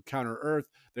them to counter Earth.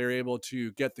 They're able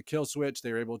to get the kill switch.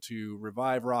 They're able to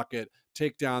revive Rocket,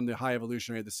 take down the High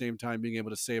Evolutionary at the same time, being able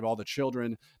to save all the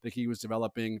children that he was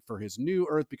developing for his new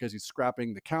Earth because he's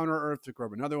scrapping the counter Earth to grow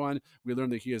another one. We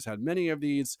learned that he has had many of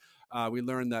these. We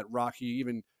learned that Rocky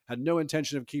even had no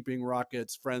intention of keeping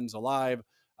Rocket's friends alive.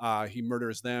 He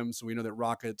murders them. So we know that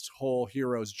Rocket's whole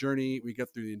hero's journey, we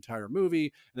get through the entire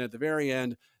movie. And at the very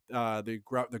end,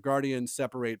 the Guardians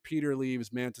separate. Peter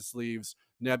leaves, Mantis leaves,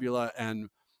 Nebula and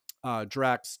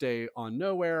Drax stay on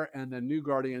Nowhere, and then New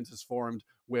Guardians is formed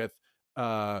with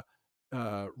uh,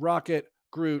 Rocket,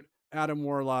 Groot, Adam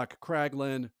Warlock,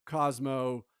 Kraglin,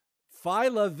 Cosmo,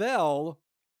 Phyla Vel,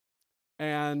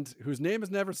 and whose name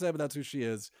is never said, but that's who she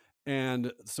is,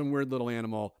 and some weird little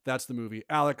animal. That's the movie.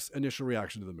 Alex, initial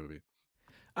reaction to the movie.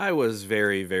 I was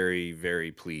very, very,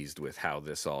 very pleased with how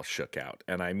this all shook out,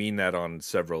 and I mean that on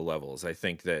several levels. I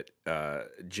think that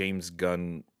James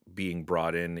Gunn being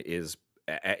brought in is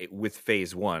with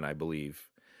Phase One, I believe.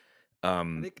 I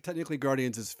Um, think technically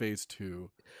Guardians is phase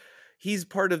two. he's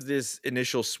part of this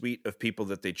initial suite of people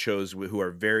that they chose who are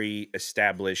very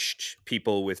established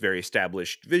people with very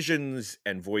established visions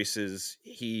and voices.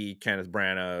 He, Kenneth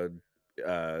Branagh,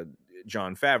 uh,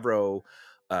 John Favreau,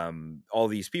 all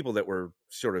these people that were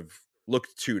sort of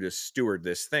looked to steward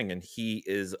this thing. And he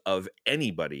is, of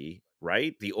anybody,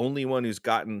 right, the only one who's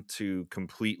gotten to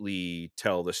completely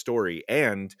tell the story,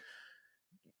 and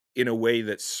in a way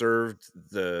that served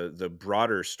the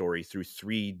broader story through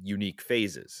three unique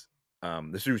phases.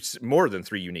 Through more than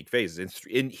three unique phases.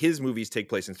 In his movies take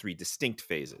place in three distinct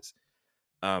phases.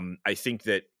 I think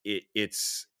that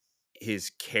it's his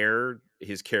care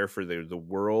for the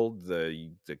world,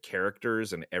 the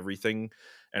characters, and everything,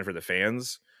 and for the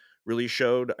fans really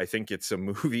showed. I think it's a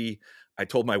movie. I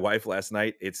told my wife last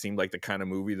night it seemed like the kind of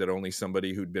movie that only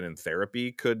somebody who'd been in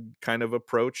therapy could kind of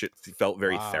approach. It felt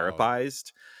very Wow.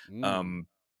 therapized. Mm. Um,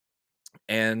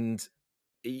 and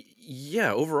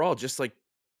Yeah, overall, just like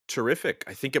terrific.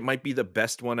 I think it might be the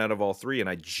best one out of all three, and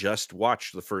I just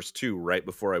watched the first two right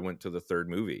before I went to the third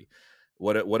movie.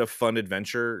 What a fun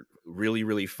adventure! Really,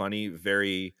 really funny.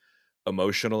 Very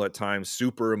emotional at times.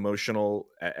 Super emotional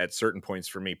at certain points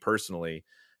for me personally.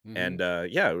 Hmm. And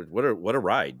yeah, what a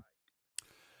ride!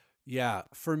 Yeah,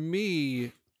 for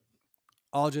me,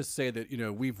 I'll just say that,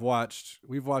 we've watched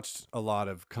a lot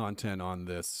of content on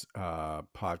this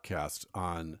podcast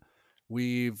on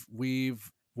we've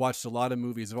watched a lot of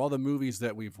movies. Of all the movies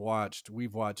that we've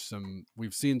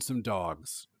seen some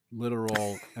dogs,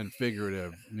 literal and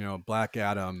figurative, Black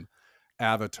Adam,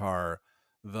 Avatar,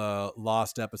 the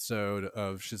lost episode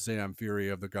of Shazam Fury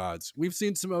of the Gods. We've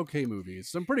seen some okay movies,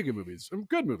 some pretty good movies, some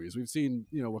good movies. We've seen,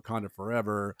 Wakanda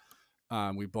Forever.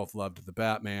 We both loved the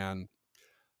Batman.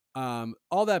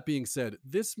 All that being said,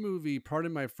 this movie,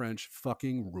 pardon my French,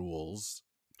 fucking rules.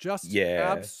 Just Yeah,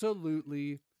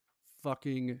 absolutely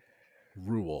fucking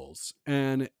rules.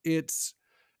 And it's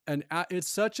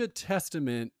such a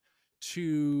testament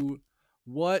to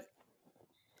what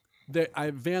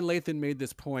Van Lathan made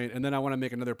this point, and then I want to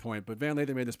make another point. But Van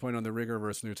Lathan made this point on the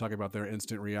Rigorverse, and they were talking about their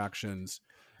instant reactions.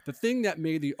 The thing that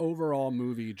made the overall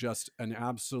movie just an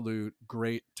absolute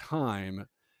great time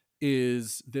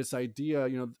is this idea.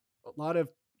 A lot of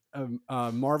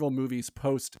Marvel movies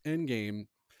post Endgame,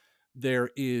 there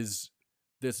is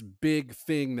this big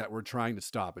thing that we're trying to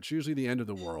stop. It's usually the end of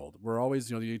the world. We're always,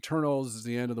 the Eternals is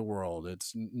the end of the world.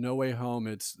 It's No Way Home.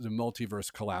 It's the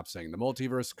multiverse collapsing. The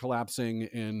multiverse collapsing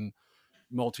in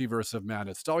Multiverse of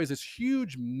Madness. It's always this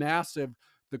huge, massive,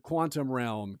 the quantum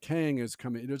realm. Kang is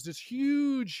coming. There's this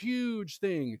huge, huge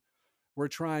thing we're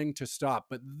trying to stop.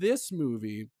 But this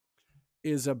movie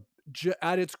is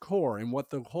at its core, and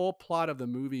what the whole plot of the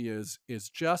movie is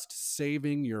just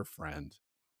saving your friend.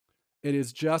 It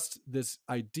is just this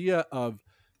idea of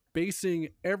basing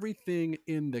everything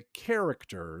in the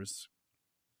characters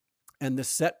and the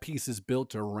set pieces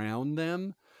built around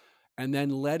them, and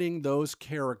then letting those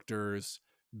characters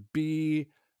be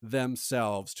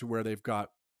themselves to where they've got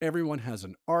everyone has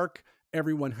an arc,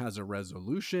 everyone has a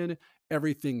resolution,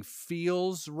 everything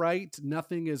feels right.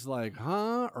 Nothing is like,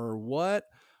 huh, or what,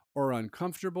 or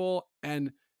uncomfortable,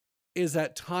 and is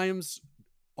at times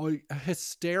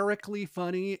hysterically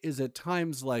funny, is at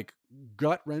times like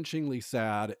gut wrenchingly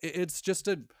sad. It's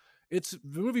the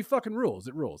movie fucking rules.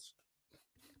 It rules.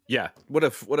 yeah. What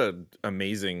a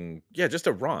amazing, yeah, just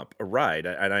a romp, a ride.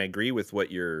 And I agree with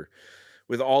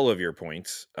with all of your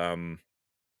points. Yeah,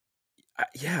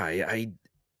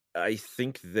 I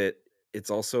think that it's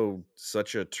also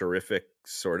such a terrific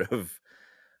sort of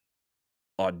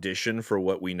audition for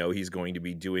what we know he's going to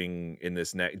be doing in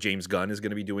this next James Gunn is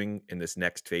going to be doing in this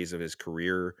next phase of his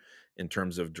career in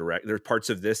terms of direct. There's parts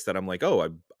of this that I'm like,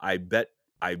 "Oh, I bet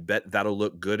that'll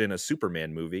look good in a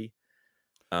Superman movie."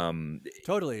 Um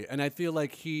Totally. And I feel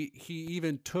like he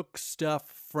even took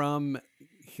stuff from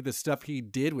the stuff he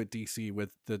did with DC,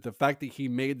 with the fact that he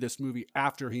made this movie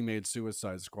after he made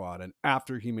Suicide Squad and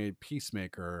after he made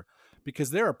Peacemaker,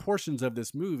 because there are portions of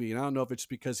this movie, and I don't know if it's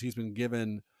because he's been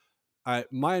given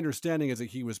my understanding is that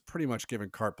he was pretty much given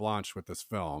carte blanche with this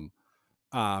film.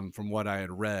 From what I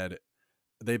had read,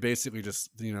 they basically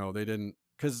just, they didn't,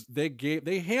 because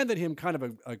they handed him kind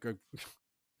of a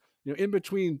in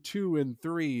between 2 and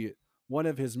 3, one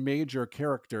of his major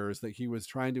characters that he was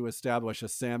trying to establish a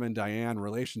Sam and Diane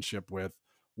relationship with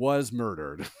was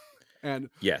murdered. And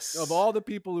of yes. all the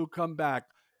people who come back,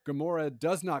 Gamora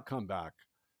does not come back.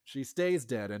 She stays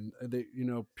dead. And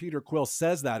Peter Quill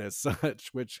says that as such,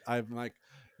 which I'm like,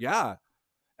 yeah.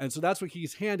 And so that's what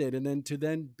he's handed. And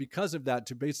then because of that,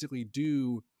 to basically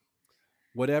do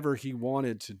whatever he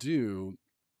wanted to do.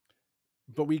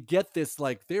 But we get this,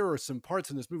 like, there are some parts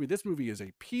in this movie. This movie is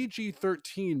a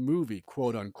PG-13 movie,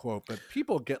 quote unquote, but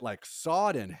people get like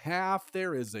sawed in half.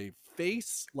 There is a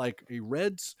face, like a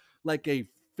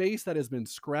face that has been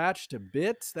scratched to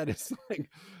bits. That is like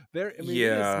there. I mean, it is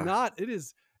Yeah. not, it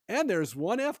is, and there's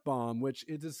one F bomb, which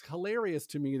it is hilarious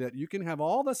to me that you can have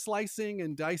all the slicing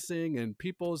and dicing and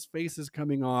people's faces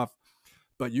coming off,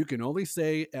 but you can only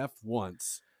say F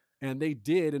once. And they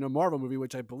did in a Marvel movie,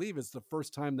 which I believe is the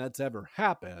first time that's ever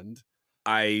happened.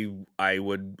 I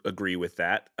would agree with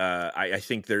that. I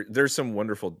think there's a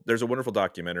wonderful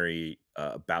documentary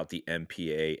about the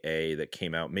MPAA that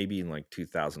came out maybe in like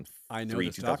I know 2003,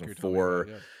 this doc you're telling me about, 2004.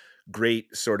 yeah.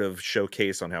 Great sort of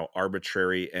showcase on how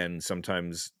arbitrary and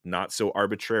sometimes not so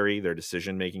arbitrary their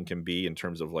decision making can be in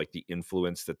terms of like the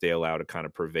influence that they allow to kind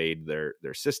of pervade their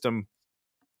system.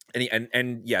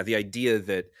 And yeah, the idea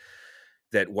that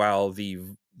while the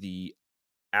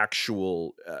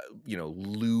actual,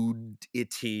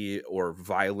 nudity or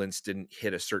violence didn't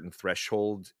hit a certain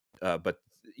threshold, but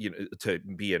to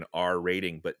be an R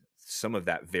rating, but some of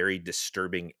that very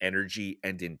disturbing energy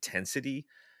and intensity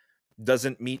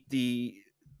doesn't meet the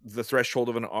threshold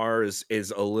of an R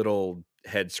is a little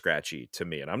head scratchy to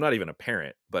me. And I'm not even a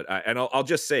parent, but I'll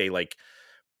just say, like,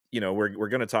 we're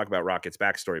going to talk about Rocket's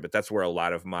backstory, but that's where a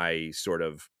lot of my sort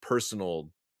of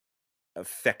personal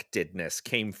affectedness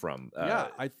came from. Yeah,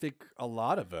 I think a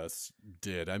lot of us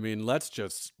did. I mean, let's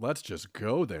just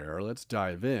go there. Let's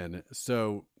dive in.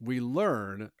 So we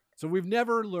learn. So we've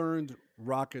never learned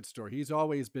Rocket's story. He's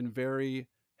always been very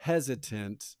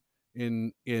hesitant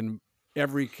in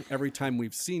every time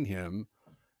we've seen him.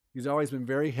 He's always been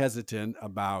very hesitant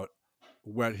about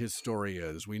what his story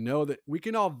is. We know that we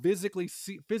can all physically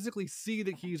see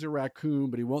that he's a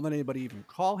raccoon, but he won't let anybody even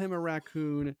call him a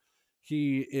raccoon.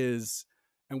 He is,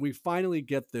 and we finally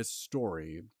get this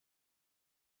story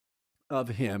of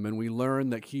him, and we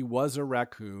learn that he was a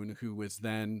raccoon who was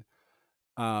then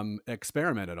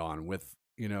experimented on with,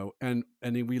 and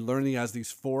then we learn he had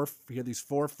these four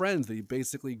friends that he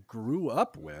basically grew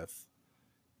up with,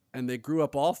 and they grew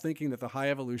up all thinking that the High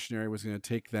Evolutionary was going to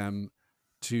take them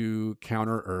to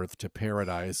counter Earth, to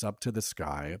paradise, up to the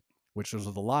sky, which was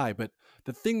the lie. But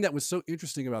the thing that was so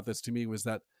interesting about this to me was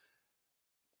that,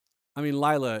 I mean,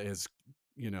 Lila is,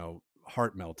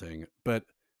 heart melting, but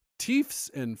Teefs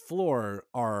and Floor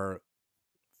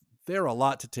they're a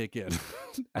lot to take in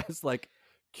as like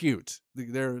cute.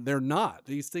 They're not.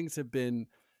 These things have been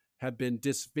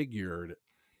disfigured,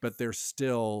 but they're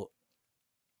still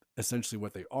essentially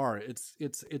what they are.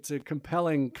 It's a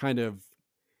compelling kind of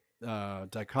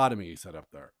dichotomy set up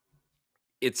there.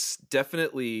 It's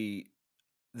definitely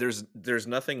there's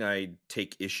nothing I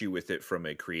take issue with it from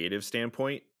a creative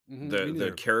standpoint. Me The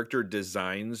neither. character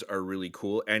designs are really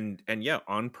cool, and yeah,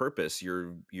 on purpose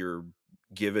you're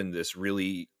given this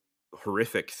really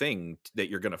horrific thing that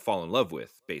you're going to fall in love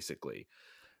with, basically.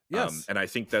 Yes. And I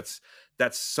think that's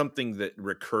something that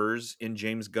recurs in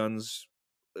James Gunn's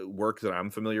work that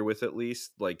I'm familiar with, at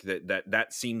least. Like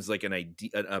that seems like an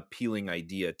appealing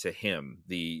idea to him,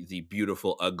 the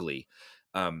beautiful ugly.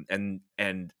 And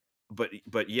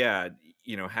but yeah,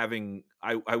 having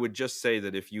I would just say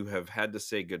that if you have had to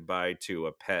say goodbye to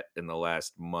a pet in the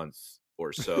last month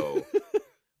or so,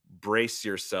 brace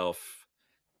yourself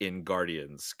in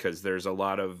Guardians, because there's a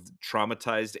lot of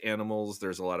traumatized animals.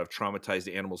 There's a lot of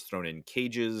traumatized animals thrown in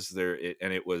cages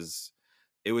and it was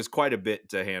quite a bit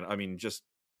to handle. I mean, just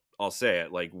I'll say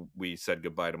it, like, we said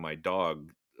goodbye to my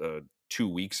dog 2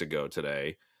 weeks ago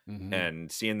today, Hmm.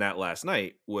 and seeing that last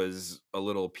night was a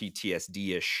little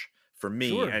PTSD ish for me,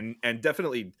 Sure. and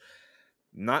definitely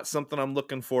not something I'm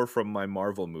looking for from my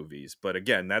Marvel movies. But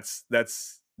again, that's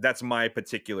my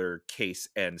particular case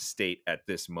and state at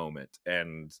this moment.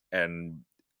 And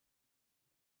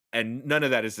none of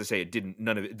that is to say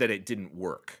none of it that it didn't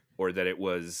work, or that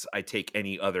I take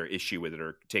any other issue with it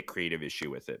or take creative issue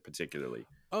with it particularly.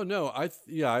 Oh no,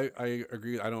 yeah, I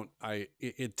agree. I don't I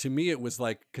it to me it was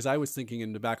like, cuz I was thinking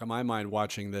in the back of my mind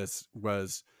watching this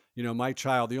was, my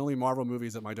child, the only Marvel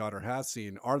movies that my daughter has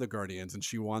seen are the Guardians, and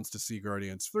she wants to see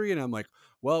Guardians 3, and I'm like,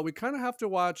 well, we kind of have to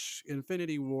watch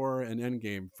Infinity War and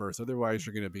Endgame first, otherwise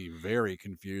you're going to be very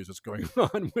confused what's going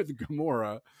on with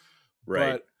Gamora.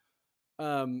 Right. But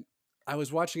um I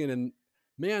was watching it, and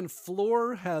man,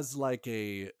 Floor has like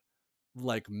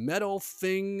metal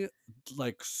thing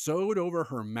like sewed over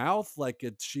her mouth like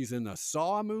she's in a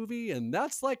Saw movie, and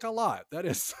that's like a lot. That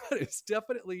is that is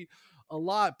definitely a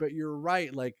lot. But you're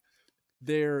right, like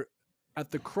they're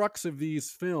at the crux of these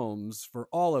films for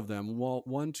all of them, well,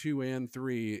 1, 2, and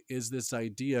 3, is this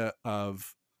idea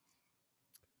of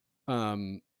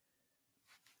um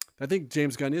I think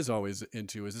James Gunn is always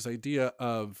into, is this idea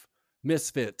of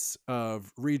misfits,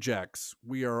 of rejects.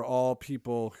 We are all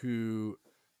people who,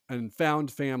 and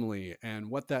found family, and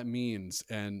what that means,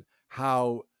 and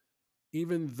how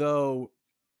even though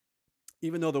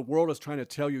even though the world is trying to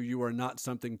tell you you are not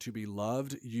something to be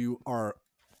loved, you are,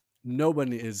 no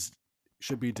one is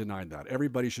should be denied that.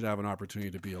 Everybody should have an opportunity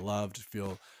to be loved,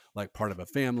 feel like part of a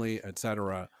family,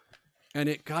 etc. And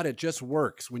it just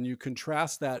works when you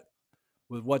contrast that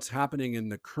with what's happening in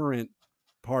the current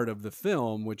part of the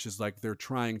film, which is like they're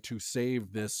trying to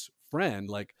save this friend.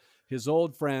 Like his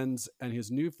old friends and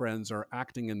his new friends are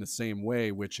acting in the same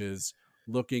way, which is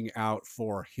looking out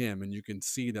for him. And you can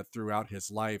see that throughout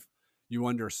his life, you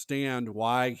understand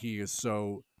why he is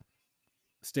so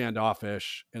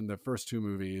standoffish in the first two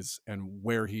movies and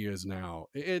where he is now.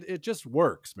 It just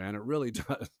works, man. It really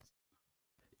does.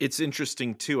 It's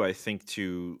interesting too, I think,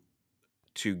 to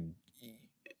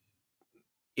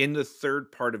in the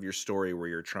third part of your story where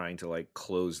you're trying to like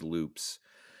close loops,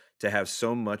 to have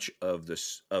so much of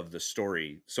the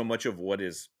story, so much of what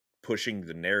is pushing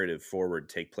the narrative forward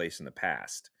take place in the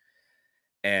past.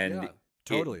 And Yeah,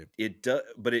 totally. it does,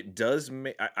 but it does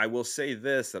make, I will say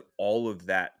this, that all of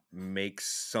that makes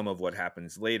some of what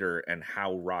happens later and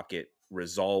how Rocket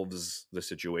resolves the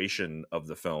situation of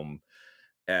the film,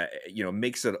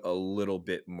 makes it a little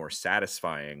bit more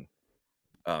satisfying.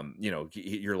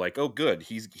 You're like, oh good,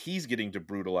 he's getting to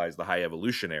brutalize the high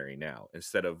evolutionary now,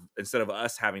 instead of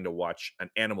us having to watch an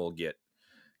animal get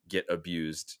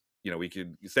abused. We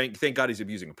could thank God he's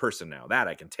abusing a person now, that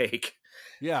I can take.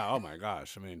 Yeah, oh my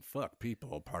gosh. I mean, fuck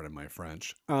people, pardon my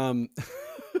French.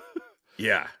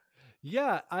 Yeah.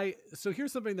 Yeah, I so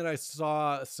here's something that I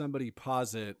saw somebody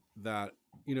posit that,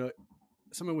 you know,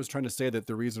 someone was trying to say that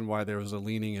the reason why there was a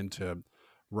leaning into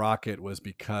Rocket was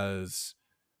because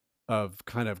of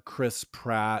kind of Chris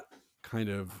Pratt kind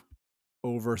of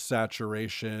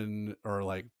oversaturation, or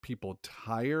like people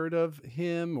tired of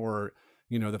him, or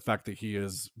the fact that he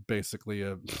is basically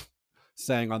a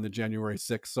sang on the January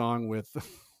 6th song with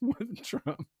with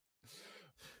Trump.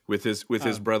 With his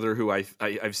Um, brother, who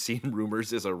I've seen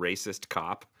rumors is a racist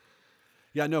cop.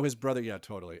 yeah, no, his brother. Yeah,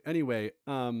 totally. Anyway,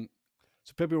 so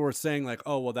people were saying like,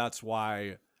 oh, well, that's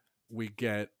why we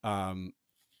get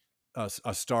a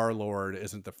Star Lord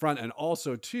isn't the front, and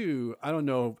also too, I don't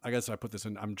know. I guess I put this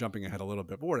in. I'm jumping ahead a little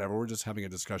bit, but whatever. We're just having a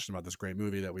discussion about this great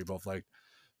movie that we both liked.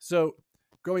 So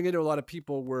going into, a lot of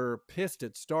people were pissed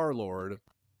at Star Lord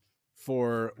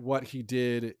for what he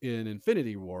did in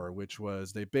Infinity War, which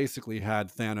was they basically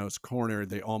had Thanos cornered.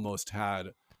 They almost had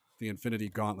the Infinity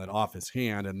Gauntlet off his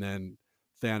hand, and then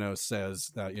Thanos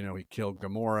says that he killed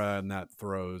Gamora, and that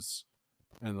throws,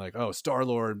 and like, oh, Star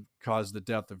Lord caused the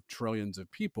death of trillions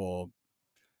of people.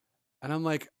 And I'm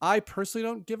like, I personally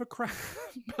don't give a crap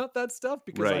about that stuff,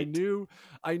 because I Right.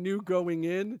 knew going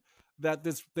in that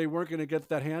they weren't going to get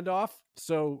that handoff.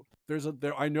 So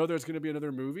I know there's going to be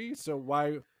another movie. So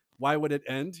why would it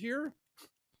end here?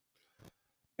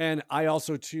 And I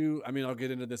also too, I mean, I'll get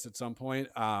into this at some point.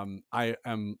 I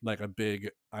am like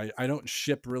I don't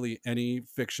ship really any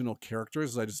fictional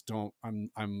characters. I just don't.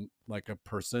 I'm like a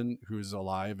person who's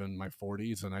alive in my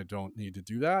 40s, and I don't need to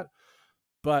do that.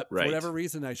 But for Right. whatever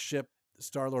reason, I ship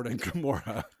Star Lord and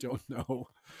Gamora. I don't know.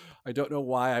 I don't know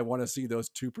why I want to see those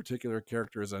two particular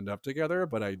characters end up together,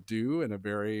 but I do, in a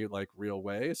very like real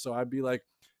way. So I'd be like,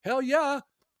 hell yeah,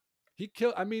 he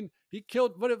killed. I mean, he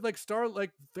killed. What if like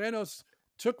Thanos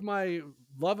took my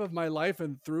love of my life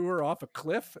and threw her off a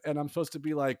cliff, and I'm supposed to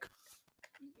be like,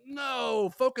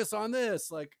 no, focus on this.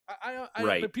 Like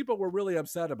Right. but people were really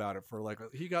upset about it, for like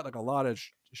he got like a lot of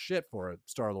shit for it.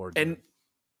 Star Lord did.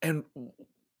 And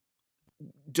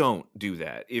don't do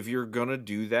that. If you're gonna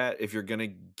do that, if you're gonna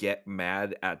get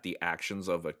mad at the actions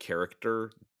of a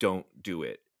character, don't do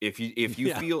it. If you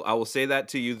Yeah, feel, I will say that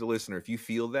to you, the listener, if you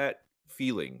feel that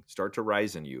feeling start to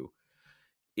rise in you,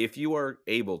 if you are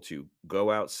able to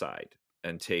go outside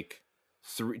and take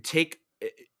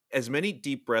as many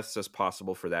deep breaths as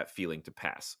possible for that feeling to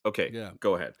pass. Okay, yeah.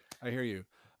 go ahead. I hear you.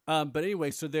 But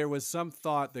anyway, so there was some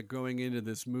thought that going into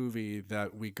this movie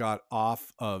that we got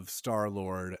off of Star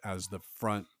Lord as the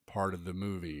front part of the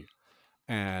movie.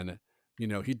 And,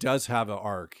 he does have an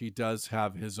arc. He does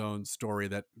have his own story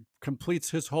that completes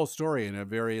his whole story in a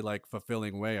very like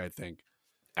fulfilling way, I think.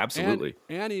 And Absolutely.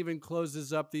 even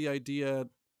closes up the idea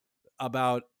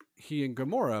about he and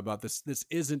Gamora, about this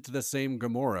isn't the same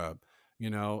Gamora, you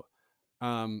know.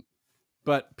 Um,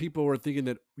 but people were thinking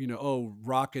that, oh,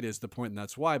 Rocket is the point, and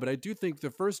that's why. But I do think the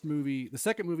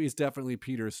second movie is definitely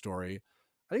Peter's story.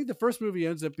 I think the first movie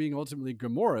ends up being ultimately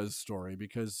Gamora's story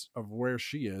because of where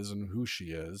she is and who she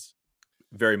is.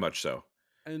 Very much so.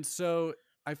 And so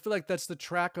I feel like that's the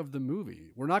track of the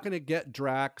movie. We're not going to get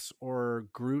Drax or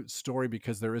Groot's story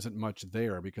because there isn't much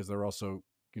there, because they're also,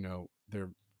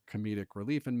 they're comedic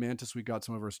relief. And Mantis, we got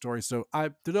some of her stories. So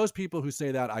to those people who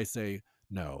say that, I say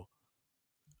no.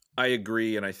 I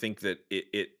agree, and I think that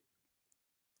it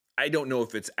I don't know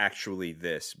if it's actually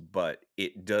this, but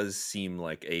it does seem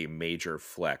like a major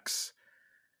flex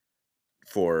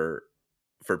for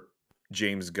for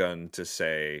James Gunn to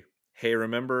say, "Hey,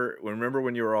 remember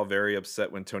when you were all very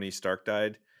upset when Tony Stark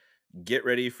died? Get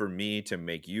ready for me to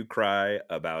make you cry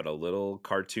about a little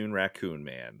cartoon raccoon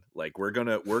man. Like we're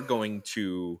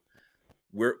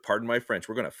pardon my French,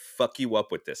 we're gonna fuck you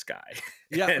up with this guy."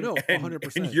 Yeah, and no, and and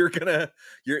 100%.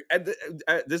 you're and this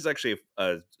is actually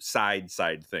a side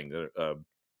thing.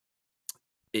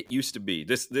 It used to be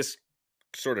this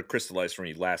sort of crystallized for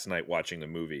me last night watching the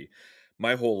movie.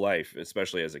 My whole life,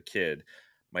 especially as a kid,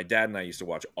 my dad and I used to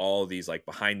watch all these like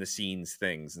behind the scenes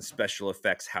things and special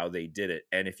effects, how they did it.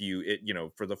 And if you,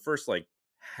 for the first like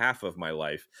half of my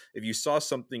life, if you saw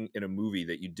something in a movie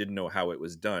that you didn't know how it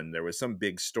was done, there was some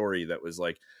big story that was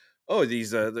like, oh,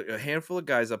 these a handful of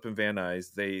guys up in Van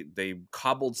Nuys, they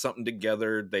cobbled something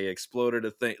together, they exploded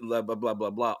a thing, blah blah blah blah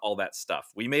blah, all that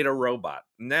stuff. We made a robot.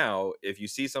 Now, if you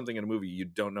see something in a movie, you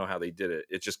don't know how they did it.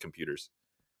 It's just computers.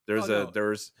 Oh no.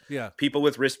 There's Yeah. people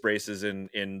with wrist braces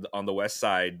in on the West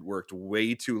Side worked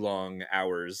way too long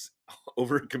hours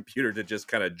over a computer to just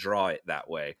kind of draw it that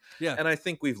way. Yeah. And I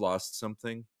think we've lost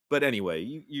something. But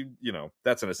anyway,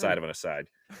 that's an aside of an aside.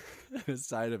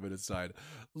 Aside of an aside.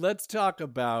 Let's talk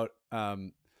about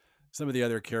some of the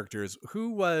other characters. Who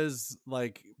was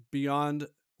like beyond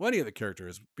any of the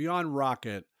characters beyond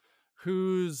Rocket?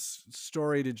 Whose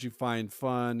story did you find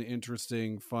fun,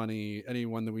 interesting, funny?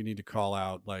 Anyone that we need to call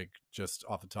out, like just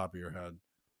off the top of your head?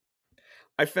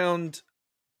 I found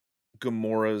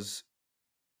Gamora's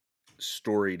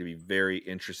story to be very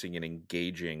interesting and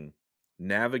engaging,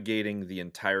 navigating the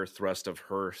entire thrust of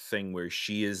her thing where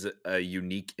she is a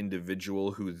unique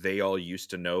individual who they all used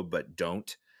to know but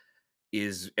don't,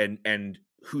 is and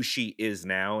who she is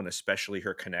now, and especially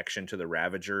her connection to the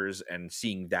Ravagers, and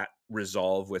seeing that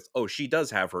resolve with, oh, she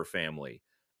does have her family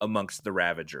amongst the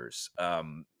Ravagers.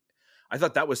 I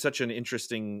thought that was such an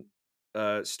interesting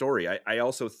story. I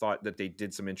also thought that they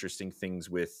did some interesting things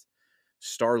with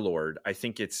Star-Lord. I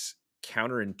think it's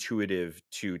counterintuitive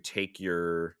to take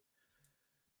your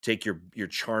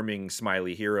charming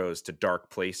smiley heroes to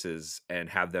dark places and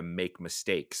have them make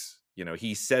mistakes.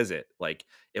 He says it like,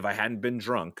 if I hadn't been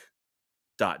drunk,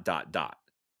 dot dot dot.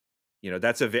 And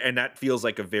that feels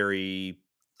like a very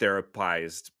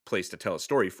therapized place to tell a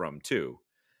story from too.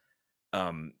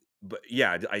 But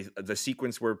yeah, the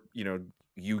sequence where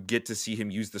you get to see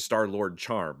him use the Star-Lord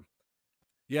charm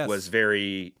was Yes.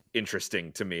 very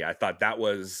interesting to me. I thought that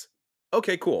was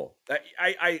okay, cool.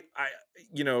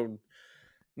 You know,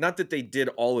 not that they did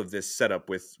all of this setup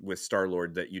with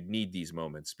Star-Lord that you'd need these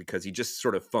moments, because he just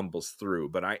sort of fumbles through.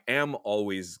 But I am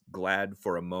always glad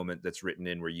for a moment that's written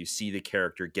in where you see the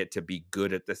character get to be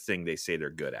good at the thing they say they're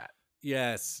good at.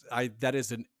 Yes, I that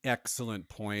is an excellent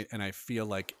point, and I feel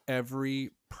like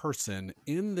every person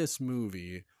in this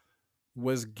movie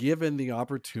was given the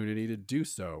opportunity to do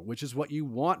so, which is what you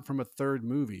want from a third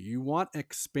movie. You want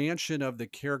expansion of the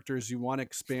characters, you want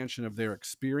expansion of their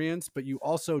experience, but you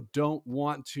also don't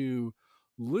want to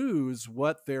lose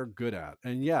what they're good at.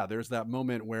 And yeah, there's that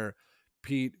moment where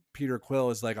Peter Quill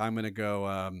is like, I'm gonna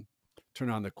go turn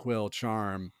on the Quill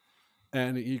charm,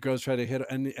 and he goes try to hit,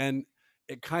 and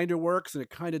it kind of works and it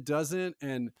kind of doesn't.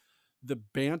 And the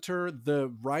banter,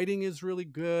 the writing is really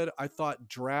good. I thought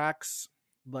Drax,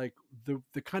 like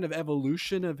the kind of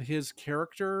evolution of his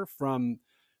character from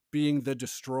being the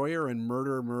destroyer and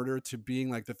murder to being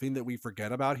like the thing that we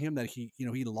forget about him, that he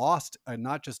lost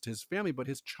not just his family but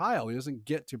his child. He doesn't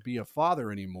get to be a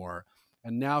father anymore,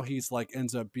 and now he's like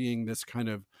ends up being this kind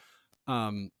of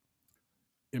um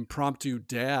impromptu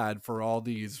dad for all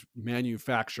these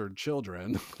manufactured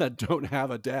children that don't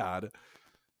have a dad.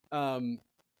 Um,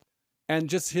 and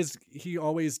just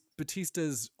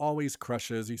Batista's always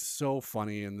crushes. He's so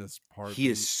funny in this part. He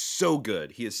is so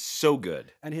good. He is so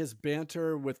good. And his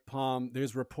banter with Palm,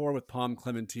 there's rapport with Palm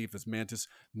Clementif as Mantis.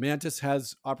 Mantis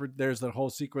has there's the whole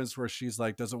sequence where she's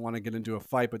like doesn't want to get into a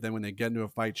fight, but then when they get into a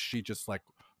fight, she just like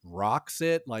rocks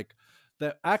it. Like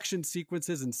the action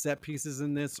sequences and set pieces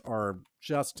in this are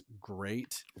just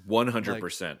great.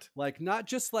 100%. Like not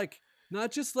just like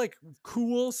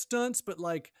cool stunts, but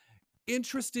like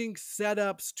interesting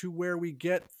setups to where we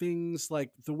get things like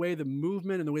the way the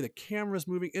movement and the way the camera's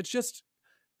moving. It just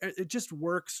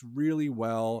works really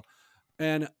well.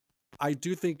 And I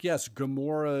do think, yes,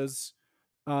 Gamora's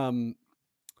the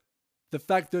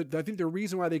fact that I think the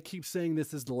reason why they keep saying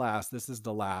this is the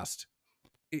last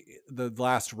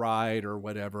ride or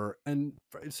whatever, and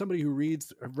somebody who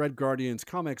read Guardians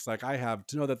comics like I have,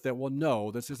 to know that well,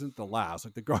 no, this isn't the last.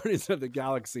 Like the Guardians of the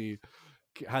Galaxy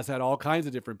has had all kinds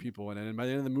of different people in it, and by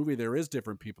the end of the movie there is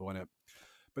different people in it.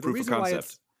 But Proof of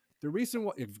concept. the reason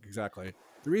why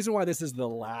this is the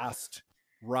last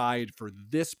ride for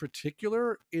this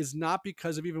particular is not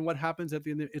because of even what happens at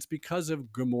the end. It's because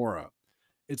of Gamora.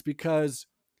 It's because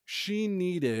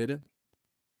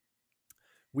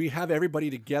we have everybody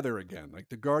together again. Like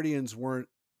the Guardians weren't,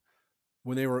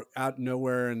 when they were out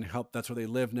nowhere and help. That's where they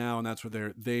live now, and that's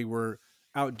where they were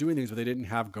out doing things, but they didn't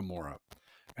have Gamora.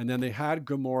 And then they had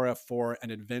Gamora for an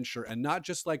adventure, and not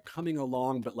just like coming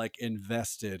along, but like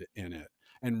invested in it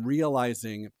and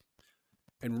realizing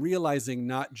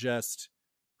not just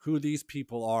who these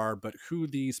people are, but who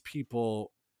these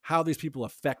people how these people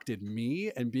affected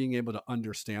me, and being able to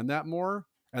understand that more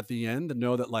at the end, and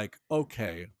know that like,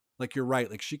 okay, like you're right,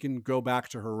 like she can go back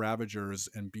to her Ravagers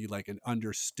and be like, and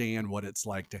understand what it's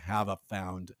like to have a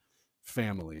found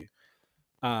family.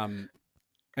 Um,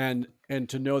 and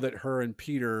to know that her and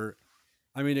Peter,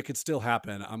 I mean, it could still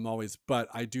happen. But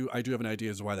I do have an idea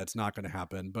as to why that's not going to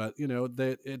happen. But you know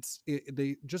that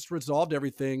they just resolved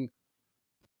everything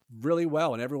really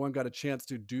well, and everyone got a chance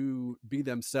to be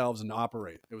themselves and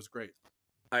operate. It was great.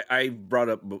 I brought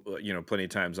up, plenty of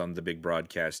times on the big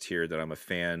broadcast here that I'm a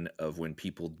fan of when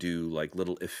people do like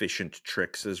little efficient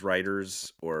tricks as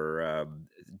writers, or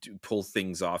pull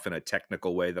things off in a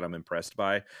technical way that I'm impressed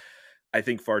by. I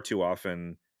think far too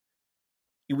often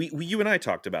you and I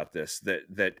talked about this,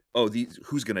 that oh, these,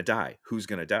 who's going to die? Who's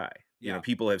going to die? Yeah.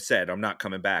 People have said, I'm not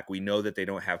coming back. We know that they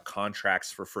don't have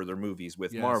contracts for further movies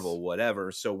with Yes. Marvel,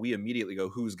 whatever. So we immediately go,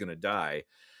 who's going to die?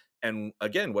 And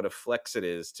again, what a flex it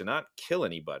is to not kill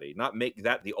anybody, not make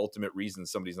that the ultimate reason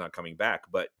somebody's not coming back,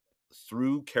 but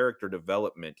through character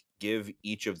development, give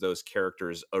each of those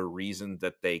characters a reason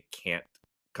that they can't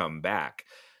come back.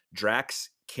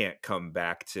 Drax can't come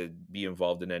back to be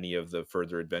involved in any of the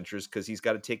further adventures because he's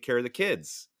got to take care of the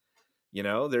kids.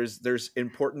 There's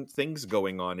important things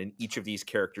going on in each of these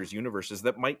characters' universes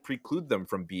that might preclude them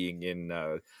from being in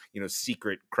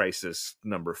Secret Crisis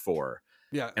number 4.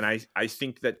 Yeah. And I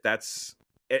think that's,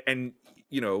 and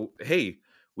hey,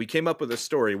 we came up with a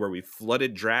story where we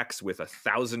flooded Drax with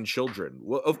 1,000 children.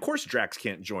 Well, of course Drax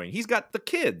can't join. He's got the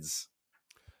kids.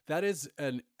 That is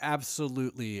an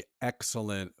absolutely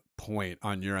excellent point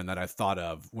on your end that I thought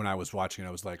of when I was watching. I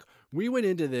was like, we went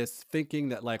into this thinking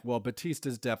that like, well,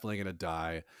 Batista's definitely going to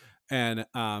die. And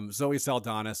Zoe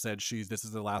Saldana said this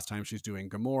is the last time she's doing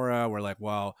Gamora. We're like,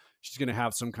 well, she's going to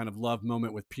have some kind of love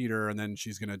moment with Peter, and then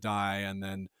she's going to die, and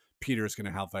then Peter's going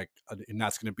to have and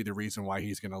that's going to be the reason why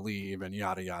he's going to leave, and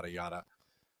yada yada yada.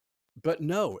 But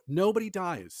no, nobody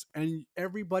dies, and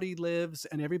everybody lives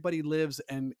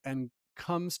and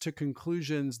comes to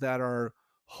conclusions that are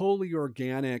wholly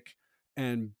organic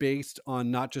and based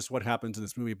on not just what happens in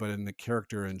this movie, but in the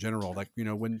character in general. Like,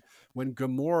 when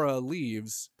Gamora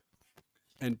leaves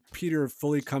and Peter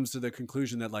fully comes to the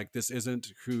conclusion that like, this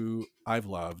isn't who I've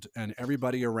loved, and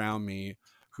everybody around me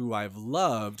who I've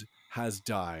loved has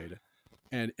died,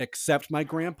 and except my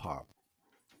grandpa,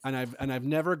 and I've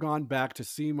never gone back to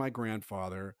see my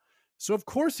grandfather. So of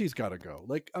course he's got to go.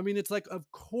 Like, I mean, it's like,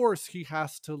 of course he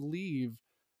has to leave,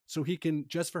 so he can,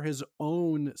 just for his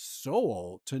own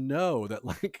soul, to know that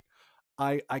like,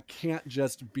 I can't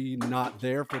just be not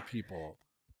there for people.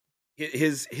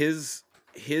 His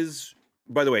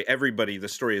by the way, everybody, the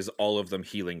story is all of them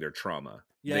healing their trauma.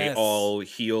 They Yes. all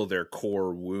heal their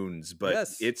core wounds, but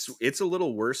Yes. it's a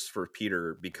little worse for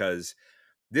Peter because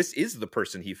this is the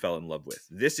person he fell in love with.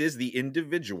 This is the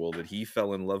individual that he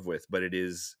fell in love with, but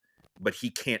he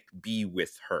can't be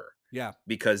with her Yeah.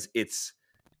 because it's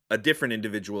a different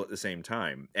individual at the same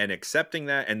time. And accepting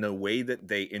that, and the way that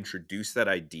they introduce that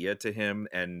idea to him,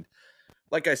 and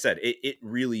like I said, it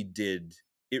really did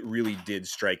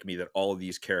strike me that all of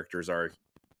these characters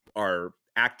are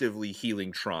actively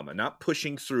healing trauma, not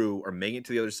pushing through or making it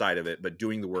to the other side of it, but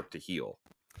doing the work to heal.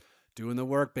 Doing the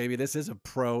work, baby. This is a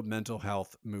pro mental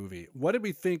health movie. What did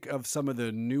we think of some of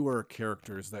the newer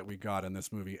characters that we got in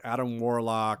this movie? Adam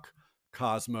Warlock,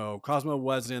 Cosmo. Cosmo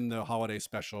was in the holiday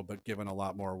special, but given a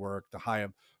lot more work. The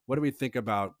Hive. What do we think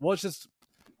about? Well, it's just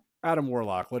Adam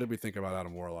Warlock. What did we think about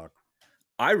Adam Warlock?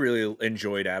 I really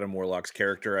enjoyed Adam Warlock's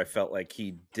character. I felt like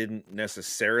he didn't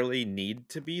necessarily need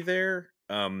to be there.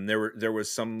 There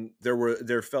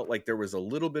felt like there was a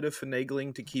little bit of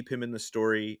finagling to keep him in the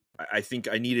story. I think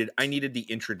I needed the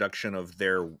introduction of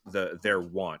their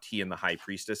want. He and the High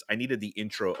Priestess. I needed the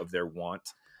intro of their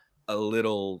want a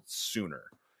little sooner.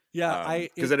 Yeah,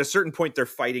 because at a certain point they're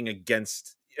fighting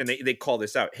against, and they call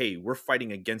this out. Hey, we're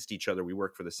fighting against each other. We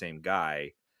work for the same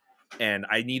guy. And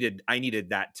I needed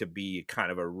that to be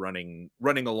kind of a running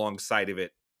alongside of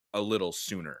it a little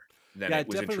sooner than yeah, it it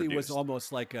was definitely was introduced.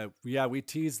 almost like we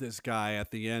teased this guy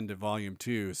at the end of volume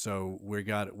 2, so we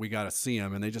got to see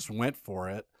him, and they just went for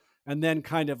it, and then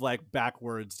kind of like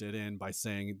backwards it in by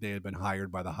saying they had been hired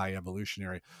by the High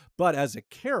Evolutionary. But as a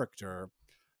character,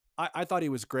 I thought he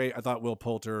was great. I thought Will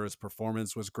Poulter's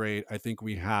performance was great. I think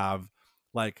we have,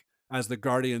 like, as the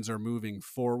Guardians are moving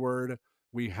forward,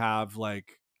 we have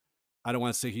like, I don't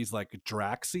want to say he's like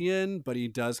Draxian, but he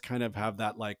does kind of have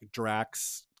that like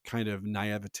Drax kind of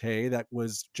naivete that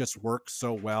was just works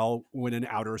so well when in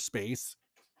outer space.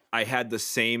 I had the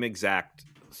same exact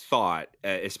thought,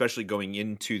 especially going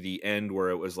into the end where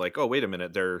it was like, oh, wait a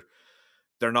minute, they're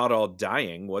not all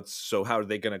dying. How are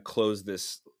they going to close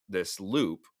this this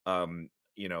loop,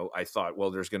 I thought, well,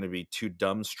 there's going to be two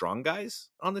dumb strong guys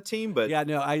on the team, but Yeah,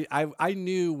 no, I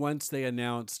knew once they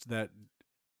announced that.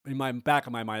 In my back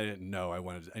of my mind, I didn't know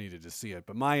I needed to see it,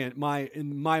 but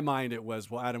in my mind, it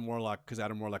was, well, Adam Warlock, because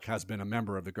Adam Warlock has been a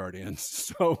member of the Guardians,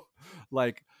 so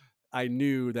like I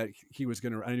knew that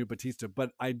I knew Batista,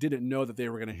 but I didn't know that they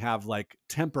were gonna have like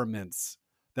temperaments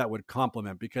that would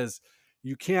complement, because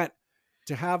you can't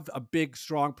to have a big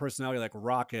strong personality like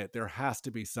Rocket, there has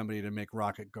to be somebody to make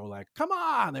Rocket go like, come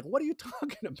on, like what are you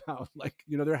talking about? Like,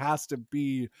 there has to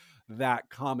be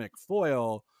that comic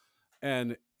foil.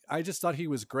 And I just thought he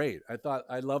was great.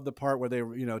 I love the part where they,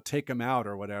 take him out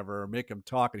or whatever, or make him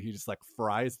talk, and he just like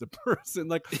fries the person.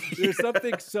 Like there's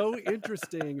something so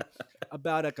interesting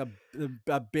about like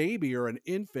a baby or an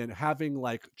infant having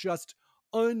like just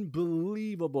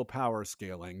unbelievable power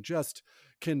scaling. Just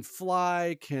can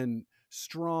fly, can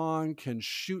strong, can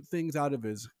shoot things out of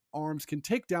his arms, can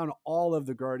take down all of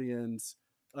the Guardians.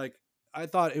 Like I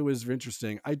thought it was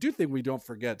interesting. I do think we don't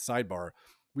forget, sidebar,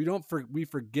 we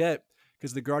forget,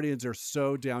 because the Guardians are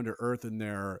so down to earth in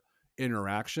their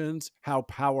interactions, how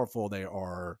powerful they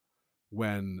are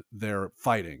when they're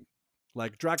fighting.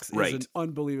 Like Drax is an right,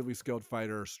 unbelievably skilled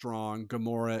fighter, strong.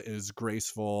 Gamora is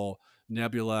graceful.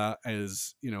 Nebula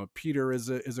is, Peter is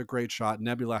a great shot.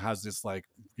 Nebula has this like,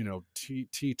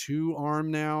 T2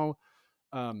 arm now.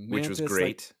 which was Mantis, like,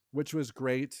 great. which was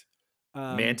great.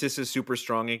 Um, Mantis is super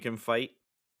strong and can fight.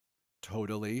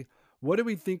 Totally. What do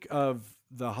we think of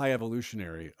the High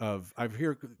Evolutionary? I've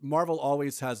heard Marvel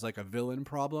always has like a villain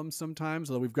problem sometimes,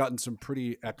 although we've gotten some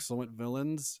pretty excellent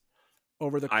villains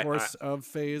over the I course of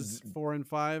phase 4 and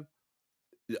 5.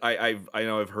 I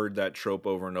know I've heard that trope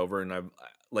over and over, and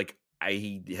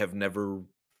I have never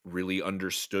really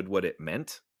understood what it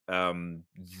meant.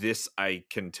 This I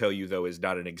can tell you though is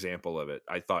not an example of it.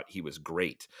 I thought he was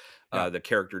great. Yeah. The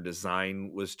character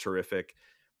design was terrific.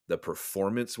 The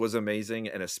performance was amazing,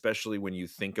 and especially when you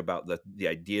think about the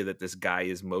idea that this guy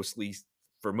is mostly,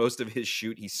 for most of his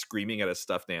shoot, he's screaming at a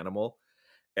stuffed animal,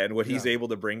 and what he's Yeah. able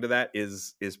to bring to that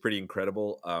is pretty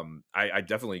incredible. I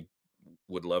definitely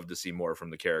would love to see more from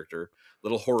the character.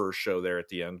 Little horror show there at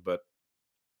the end, but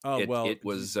Oh, it well, it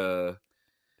was do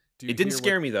you it didn't hear what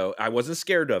scare me though. I wasn't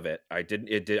scared of it. I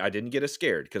didn't get as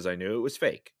scared because I knew it was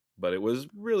fake, but it was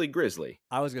really grisly.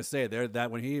 I was gonna say there, that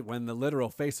when the literal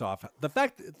face off, the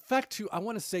fact too, I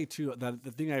want to say too, that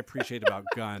the thing I appreciate about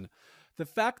Gunn, the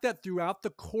fact that throughout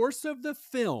the course of the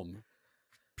film,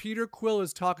 Peter Quill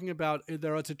is talking about,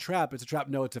 there, it's a trap. It's a trap.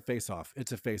 No, it's a face off.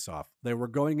 It's a face off. They were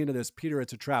going into this. Peter,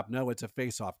 it's a trap. No, it's a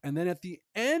face off. And then at the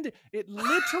end, it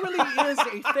literally is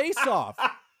a face off.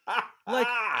 Like,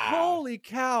 holy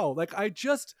cow. Like, I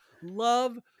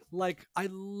love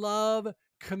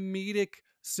comedic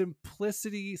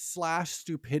simplicity /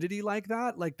 stupidity like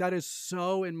that. Like, that is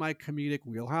so in my comedic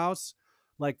wheelhouse.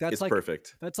 Like, It's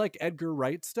perfect. that's like Edgar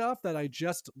Wright stuff that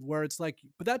where it's like,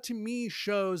 but that to me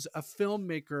shows a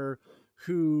filmmaker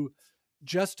who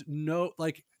just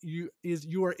like you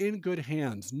are in good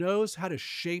hands, knows how to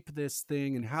shape this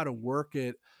thing and how to work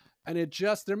it. And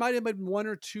there might have been one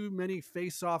or two many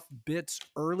face off bits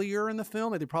earlier in the film.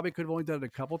 Like they probably could have only done it a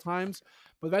couple times,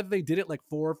 but the fact that they did it like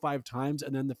 4 or 5 times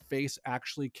and then the face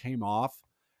actually came off,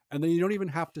 and then you don't even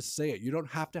have to say it. You don't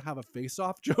have to have a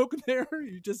face-off joke there.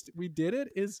 We did it,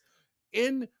 is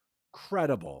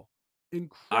incredible. I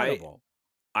Incredible.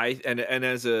 and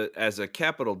as a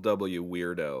capital W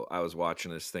weirdo, I was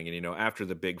watching this thing, and after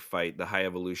the big fight, the High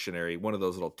Evolutionary, one of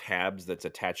those little tabs that's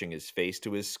attaching his face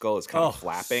to his skull is kind of Oh,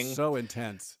 flapping. so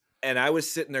intense. And I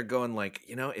was sitting there going like,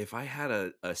 if I had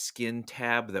a skin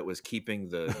tab that was keeping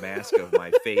the mask of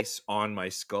my face on my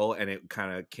skull and it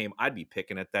kind of came, I'd be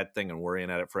picking at that thing and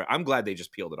worrying at it I'm glad they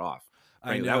just peeled it off. I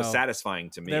Frankly, that was know. satisfying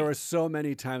to There were me. so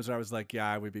many times where I was like,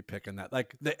 yeah, I would be picking that.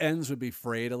 Like the ends would be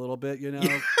frayed a little bit, you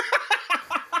know?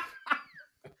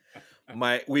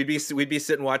 We'd be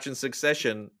sitting watching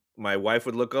Succession. My wife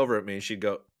would look over at me and she'd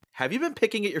go, "Have you been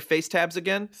picking at your face tabs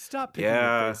again?" Stop picking your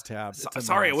Yeah. face tab. It's a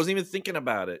Sorry, I mess. wasn't even thinking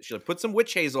about it. She'll put some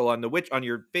witch hazel on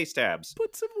your face tabs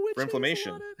Put some witch for hazel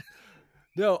inflammation. on it.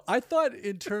 No, I thought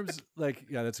in terms like,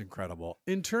 yeah, that's incredible.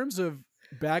 In terms of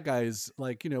bad guys,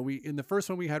 like, we in the first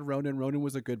one we had Ronan. Ronan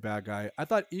was a good bad guy. I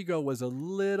thought Ego was a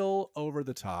little over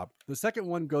the top. The second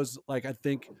one goes like, I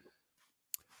think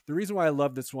the reason why I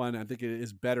love this one, I think it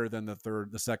is better than the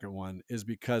second one, is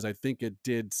because I think it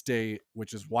did stay,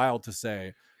 which is wild to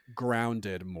say,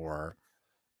 grounded more.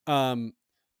 Um,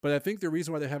 but I think the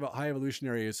reason why they have a High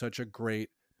Evolutionary is such a great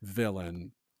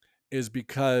villain is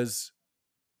because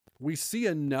we see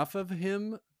enough of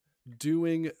him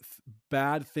doing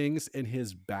bad things in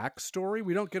his backstory.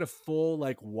 We don't get a full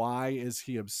like why is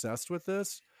he obsessed with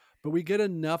this, but we get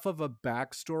enough of a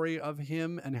backstory of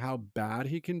him and how bad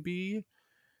he can be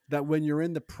that when you're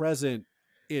in the present,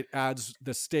 it adds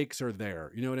the stakes are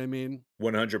there. You know what I mean?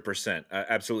 100%.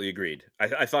 Absolutely agreed.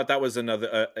 I thought that was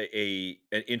another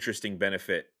an interesting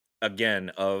benefit again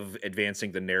of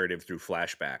advancing the narrative through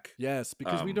flashback. Yes,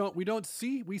 because Um, we don't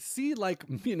see we see like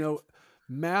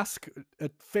mask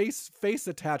face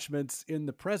attachments in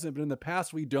the present, but in the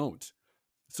past we don't.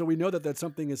 So we know that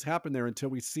something has happened there until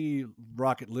we see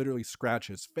Rocket literally scratch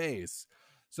his face.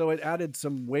 So it added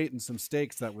some weight and some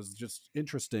stakes that was just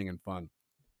interesting and fun.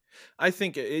 I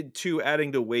think too,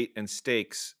 adding to weight and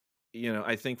stakes.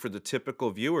 I think for the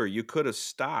typical viewer, you could have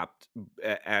stopped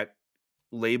at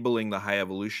labeling the High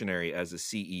Evolutionary as a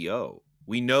CEO.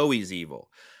 We know he's evil.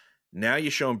 Now you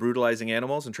show him brutalizing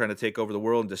animals and trying to take over the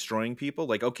world and destroying people.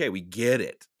 Like, okay, we get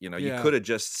it. You Yeah, could have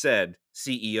just said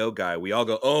CEO guy. We all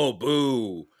go, oh,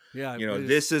 boo. yeah, but it's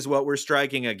This is what we're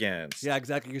striking against. yeah,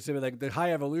 exactly. You say like the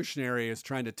high evolutionary is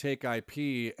trying to take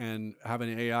IP and have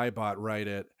an AI bot write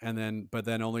it, and then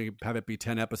only have it be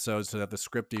 10 episodes, so that the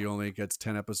scripty only gets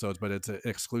 10 episodes, but it's an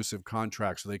exclusive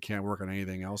contract, so they can't work on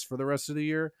anything else for the rest of the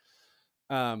year.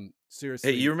 Hey, you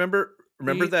Seriously, remember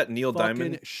eat that Neil fucking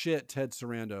Diamond? shit, Ted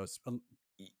Sarandos.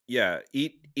 Yeah,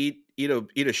 eat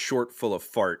a short full of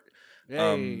fart.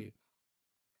 Um, Hey.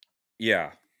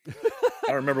 yeah, I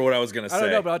don't remember what I was gonna I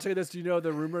don't know, say. but I'll tell you this. Do you know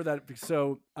the rumor that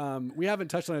we haven't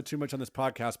touched on it too much on this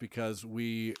podcast because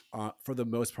we, for the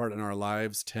most part in our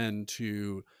lives, tend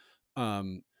to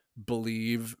um,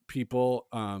 believe people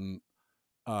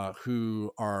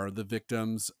who are the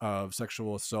victims of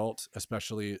sexual assault,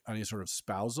 especially any sort of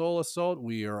spousal assault.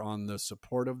 We are on the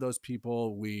support of those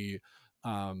people. We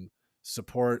um,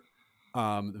 support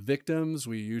victims.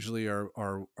 We usually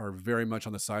are very much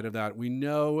on the side of that. We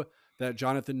know that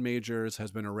Jonathan Majors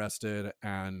has been arrested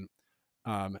and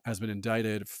has been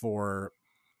indicted for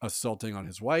assaulting on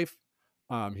his wife.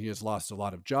 He has lost a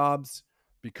lot of jobs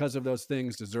because of those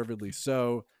things, deservedly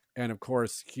so. And of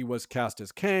course, he was cast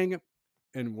as Kang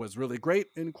and was really great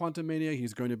in Quantum Mania.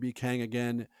 He's going to be Kang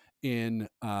again in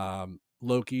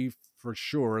Loki for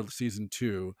sure, season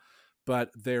 2.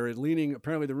 But they're leaning.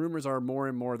 Apparently, the rumors are more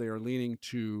and more they are leaning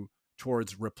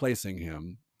towards replacing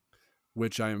him,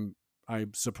 which I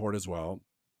support as well.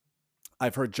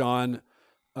 I've heard John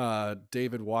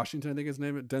David Washington, I think his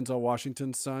name is Denzel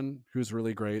Washington's son, who's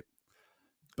really great.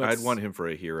 But I'd want him for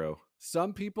a hero.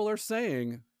 some people are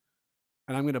saying,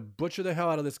 and I'm going to butcher the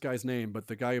hell out of this guy's name, but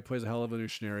the guy who plays a hell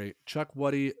evolutionary,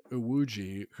 Chukwudi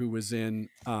Iwuji, who was in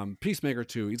Peacemaker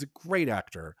 2, he's a great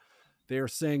actor. They are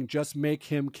saying just make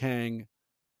him Kang,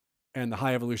 and the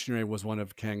High Evolutionary was one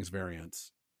of Kang's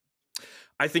variants.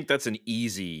 I think that's an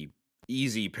easy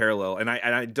parallel, and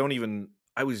I don't even.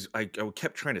 I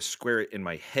kept trying to square it in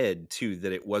my head too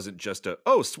that it wasn't just a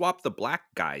swap the black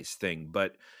guys thing,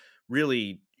 but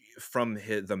really from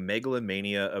the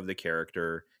megalomania of the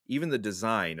character, even the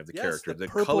design of the Yes, character, the the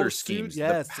purple color suit. schemes, the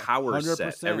Yes, power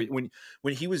set, 100%.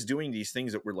 when he was doing these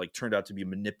things that were like turned out to be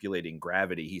manipulating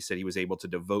gravity, he said he was able to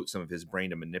devote some of his brain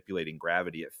to manipulating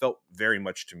gravity. It felt very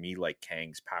much to me like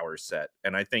Kang's power set,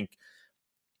 and I think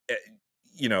eh,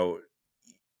 you know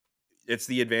it's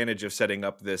the advantage of setting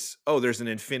up this there's an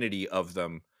infinity of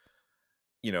them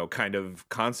kind of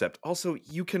concept. Also,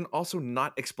 you can also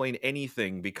not explain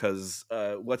anything because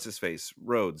what's his face,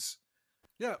 Rhodes,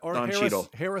 Yeah, or Don Cheadle,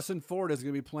 Harrison Ford is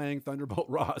going to be playing Thunderbolt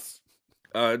Ross.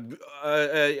 uh,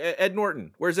 Ed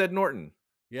Norton, where's Ed Norton?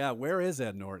 Yeah, where is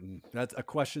Ed Norton? That's a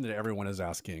question that everyone is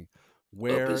asking. Up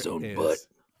Where his own butt. is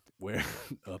where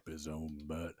up his own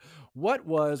butt? What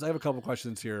was I have a couple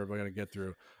questions here we're gonna get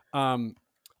through. Um,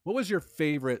 what was your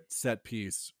favorite set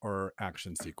piece or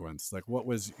action sequence? Like, what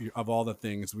was of all the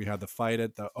things we had the fight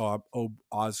at the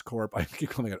Oscorp? I keep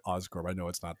calling it Oscorp. I know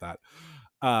it's not that.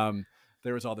 Um,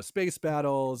 there was all the space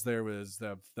battles. There was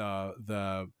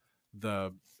the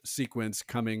sequence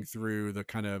coming through the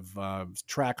kind of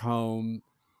track home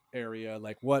area.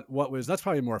 Like, what was that's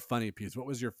probably a more funny piece. What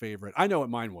was your favorite? I know what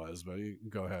mine was, but you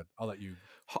go ahead. I'll let you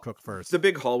cook The first.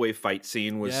 big hallway fight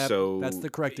scene was Yep, that's so the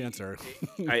correct answer.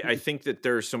 I think that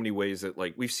there are so many ways that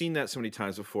like we've seen that so many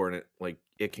times before, and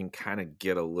it can kind of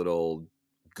get a little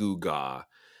goo gaga.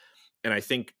 And I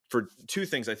think for two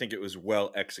things, I think it was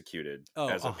well executed Oh,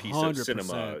 as a piece of 100%.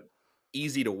 cinema,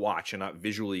 easy to watch and not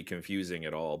visually confusing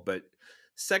at all. But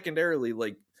secondarily,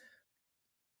 like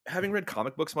having read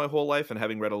comic books my whole life and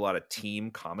having read a lot of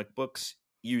team comic books,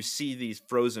 you see these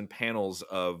frozen panels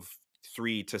of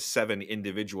 3 to 7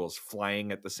 individuals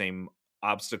flying at the same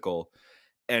obstacle.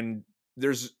 And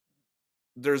there's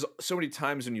there's so many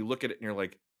times when you look at it and you're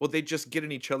like, well, they just get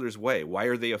in each other's way. Why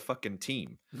are they a fucking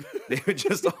team? They would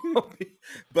just all be,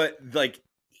 but like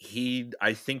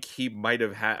I think he might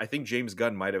have had, I think James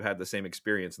Gunn might have had the same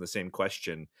experience and the same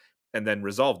question and then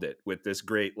resolved it with this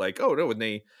great, like, oh no,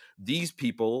 when these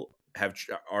people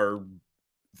are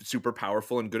super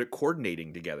powerful and good at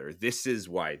coordinating together. This is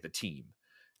why the team.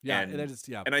 Yeah, that And is,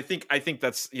 yeah. I think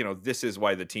that's, this is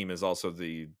why the team is also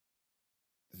the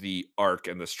arc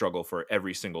and the struggle for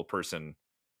every single person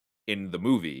in the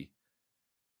movie,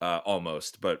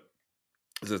 almost. But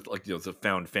it's like, the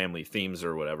found family themes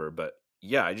or whatever. But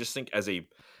yeah, I just think as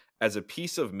a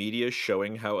piece of media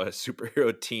showing how a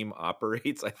superhero team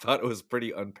operates, I thought it was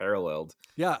pretty unparalleled.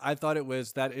 Yeah, I thought I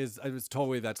was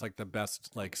totally, that's like the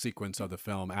best like sequence of the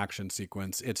film, action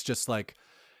sequence. It's just like,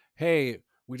 hey,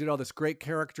 we did all this great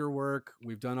character work.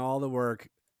 We've done all the work.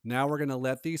 Now we're going to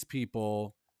let these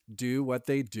people do what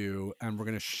they do and we're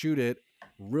going to shoot it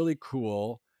really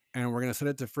cool. And we're going to send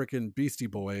it to freaking Beastie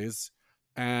Boys.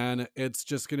 And it's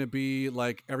just going to be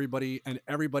like everybody,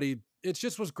 it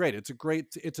just was great.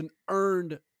 It's an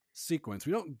earned sequence.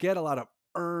 We don't get a lot of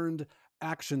earned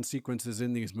action sequences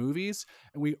in these movies.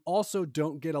 And we also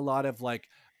don't get a lot of like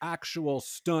actual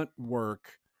stunt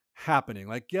work happening.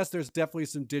 Like, yes, there's definitely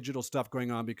some digital stuff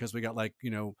going on because we got like,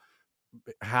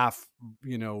 half,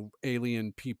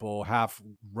 alien people, half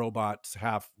robots,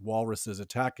 half walruses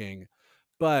attacking.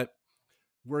 But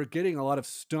we're getting a lot of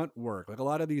stunt work. Like a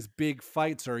lot of these big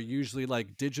fights are usually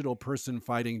like digital person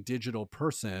fighting digital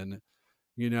person,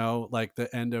 like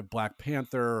the end of Black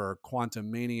Panther or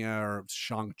Quantum Mania or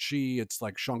Shang-Chi. It's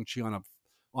like Shang-Chi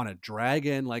on a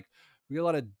dragon. Like we get a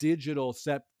lot of digital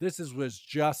set. Was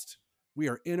just, we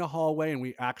are in a hallway and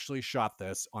we actually shot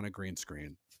this on a green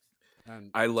screen. And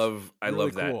it's I really love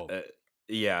that. cool.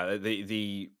 Yeah,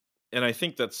 and I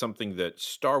think that's something that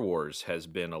Star Wars has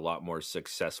been a lot more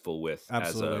successful with as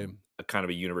Absolutely. a kind of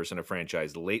a universe and a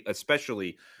franchise late,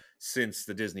 especially since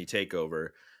the Disney takeover.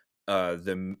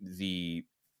 The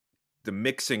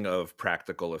mixing of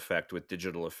practical effect with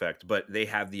digital effect, but they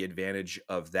have the advantage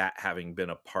of that having been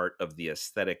a part of the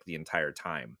aesthetic the entire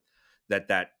time. That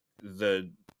the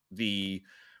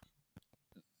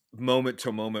moment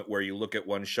to moment where you look at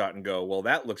one shot and go, well,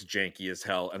 that looks janky as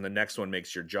hell, and the next one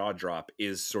makes your jaw drop,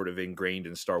 is sort of ingrained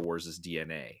in Star Wars's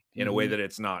DNA in a way Hmm. that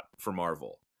it's not for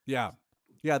Marvel. Yeah.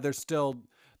 Yeah. There's still,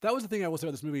 that was the thing I will say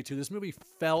about this movie too. This movie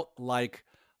felt like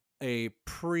a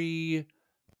pre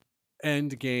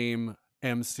Endgame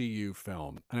MCU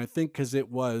film. And I think because Yeah,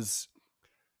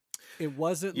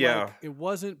 it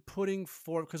wasn't putting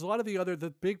forth, because a lot of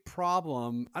the big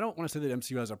problem, I don't want to say that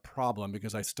MCU has a problem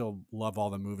because I still love all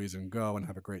the movies and go and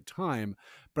have a great time,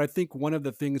 but I think one of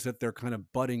the things that they're kind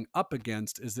of butting up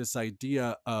against is this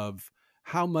idea of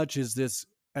how much is this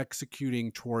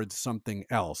executing towards something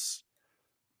else.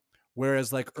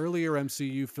 Whereas like earlier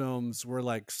MCU films were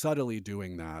like subtly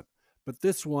doing that. But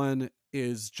this one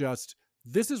is just,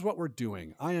 this is what we're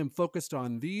doing. I am focused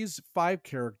on these five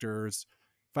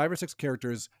or six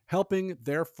characters helping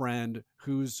their friend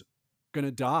who's going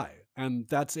to die. And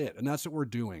that's it. And that's what we're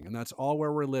doing. And that's all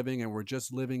where we're living. And we're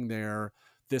just living there.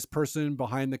 This person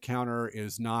behind the counter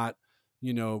is not,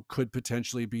 could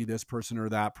potentially be this person or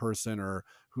that person, or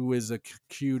who is a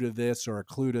cue to this or a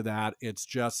clue to that. It's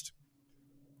just,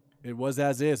 it was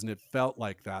as is, and it felt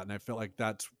like that, and I felt like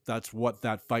that's what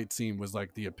that fight scene was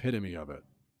like, the epitome of it.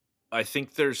 I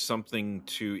think there's something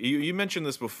to you mentioned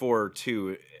this before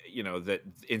too, that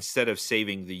instead of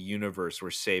saving the universe, we're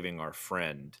saving our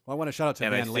friend. Well, I want to shout out to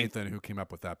And I Van think Lathan who came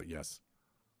up with that, but yes.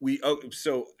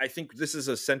 so I think this is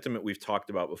a sentiment we've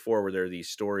talked about before, where there are these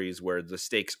stories where the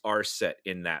stakes are set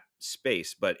in that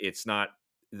space, but it's not.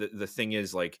 The thing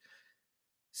is, like,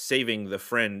 saving the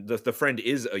friend, the friend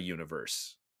is a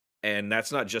universe, and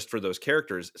that's not just for those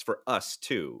characters, it's for us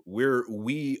too.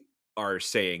 We are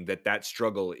saying that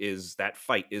struggle, is that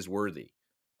fight, is worthy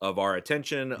of our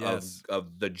attention, Yes.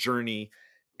 of the journey.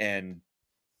 And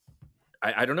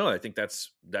I don't know, I think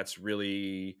that's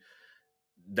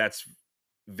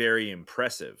very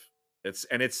impressive. It's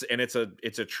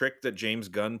a trick that James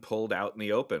Gunn pulled out in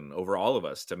the open over all of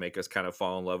us to make us kind of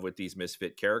fall in love with these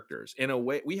misfit characters. In a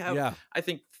way, Yeah. I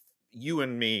think you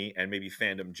and me, and maybe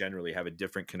fandom generally, have a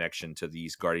different connection to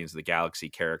these Guardians of the Galaxy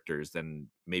characters than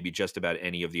maybe just about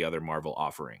any of the other Marvel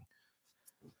offering.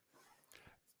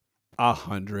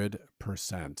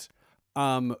 100%.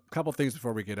 Couple things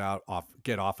before we get off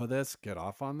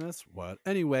on this. What?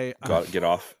 Anyway, Get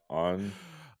off on.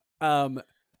 um,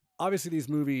 obviously these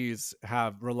movies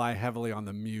rely heavily on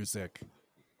the music.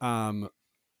 Um,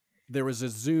 there was a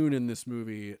Zune in this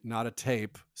movie, not a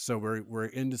tape. So we're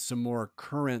into some more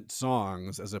current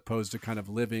songs as opposed to kind of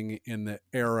living in the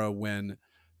era when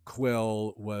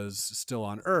Quill was still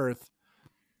on Earth.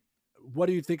 What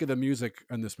do you think of the music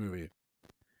in this movie?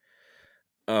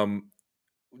 Um,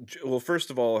 well, first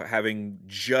of all, having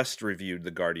just reviewed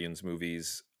the Guardians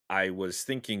movies, I was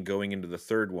thinking going into the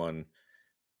third one,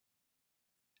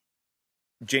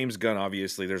 James Gunn,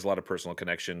 obviously, there's a lot of personal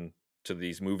connection to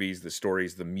these movies, the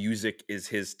stories, the music is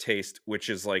his taste, which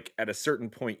is like at a certain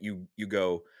point you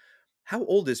go, how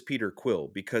old is Peter Quill?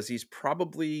 Because he's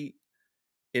probably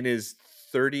in his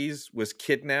 30s, was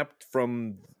kidnapped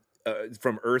from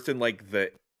Earth in like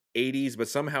the 80s, but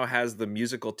somehow has the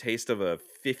musical taste of a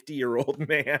 50-year-old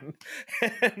man.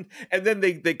 And then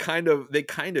they kind of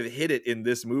hit it in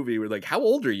this movie. We're like, how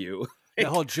old are you? That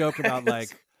whole Like, joke about like,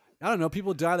 I don't know,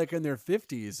 people die like in their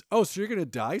 50s. Oh, so you're gonna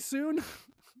die soon?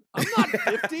 I'm not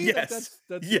 50. Like yes.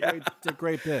 that's Yeah. a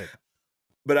great bit.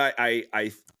 But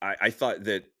I thought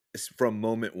that from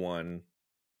moment one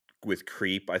with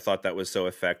Creep, I thought that was so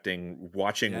affecting.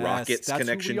 Watching Yes, Rocket's that's who we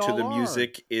connection to all the are.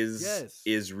 music is Yes.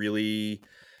 is really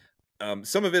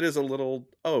some of it is a little,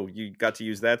 oh, you got to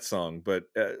use that song, but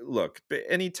look,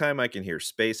 anytime I can hear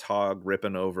Space Hog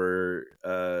ripping over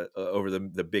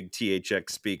the big THX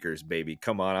speakers, baby,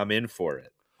 come on, I'm in for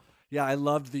it. Yeah, I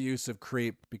loved the use of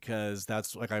creep because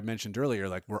that's like I mentioned earlier,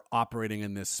 like we're operating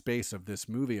in this space of this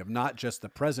movie of not just the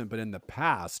present, but in the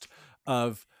past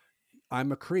of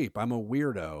I'm a creep, I'm a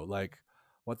weirdo. Like,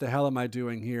 what the hell am I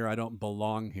doing here? I don't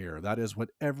belong here. That is what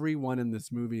everyone in this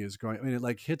movie is going. I mean, it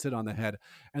like hits it on the head.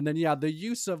 And then yeah, the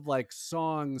use of like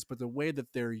songs, but the way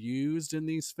that they're used in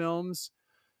these films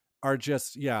are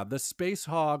just yeah the space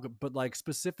hog, but like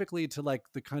specifically to like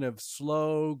the kind of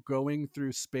slow going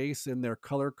through space in their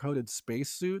color coded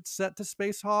spacesuits set to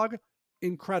space hog.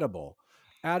 Incredible.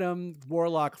 Adam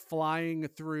Warlock flying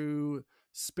through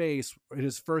space in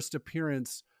his first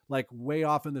appearance, like way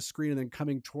off in the screen and then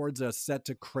coming towards us set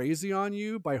to Crazy on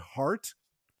You by Heart.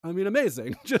 I mean,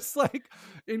 amazing. Just like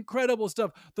incredible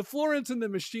stuff. The Florence and the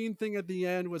Machine thing at the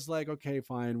end was like, okay,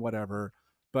 fine, whatever.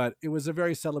 But it was a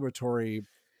very celebratory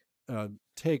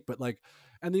take. But like,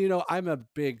 and then, I'm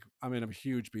a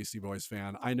huge Beastie Boys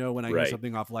fan. I know when I hear Right.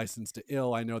 something off License to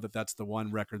Ill, I know that that's the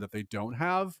one record that they don't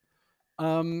have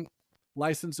um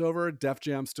license over. Def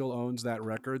Jam still owns that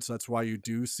record, so that's why you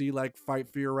do see like Fight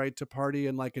for Your Right to Party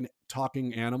and like an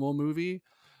talking animal movie.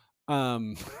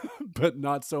 um but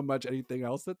not so much anything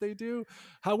else that they do.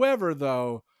 However,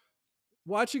 though,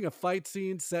 watching a fight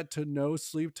scene set to No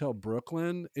Sleep Till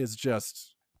Brooklyn is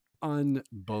just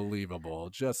unbelievable.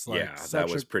 Just like Yeah, that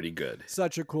was pretty good.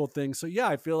 such a cool thing. So yeah,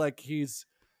 I feel like he's,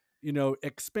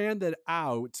 expanded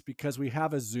out because we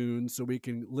have a Zune, so we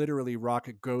can literally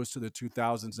Rocket goes to the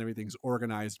 2000s and everything's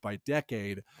organized by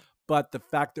decade. But the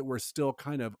fact that we're still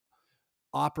kind of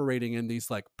operating in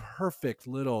these like perfect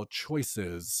little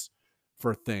choices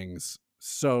for things,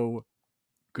 so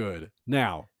good.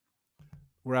 Now,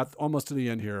 we're at almost to the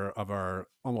end here of our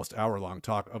almost hour long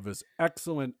talk of this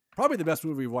excellent, probably the best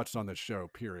movie we've watched on this show,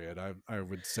 period. I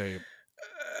would say.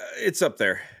 It's up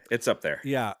there. It's up there.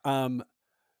 Yeah.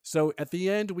 So at the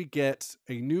end, we get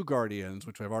a new Guardians,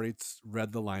 which I've already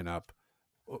read the lineup.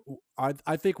 I think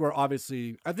I think we're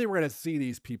going to see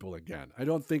these people again. I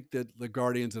don't think that the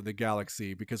Guardians of the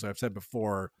Galaxy, because I've said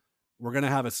before, we're going to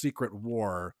have a secret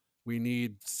war. We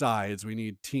need sides, we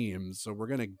need teams, so we're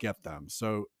going to get them.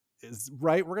 So is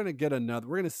right. We're going to get another.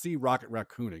 We're going to see Rocket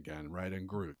Raccoon again, right? And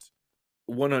Groot.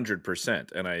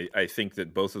 100%. And I think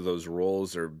that both of those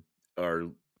roles are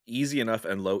easy enough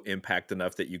and low impact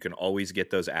enough that you can always get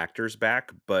those actors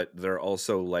back, but they're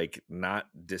also like not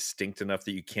distinct enough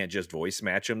that you can't just voice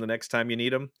match them the next time you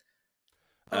need them.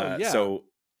 Oh Uh, yeah. so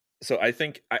so I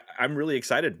think I'm really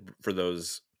excited for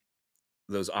those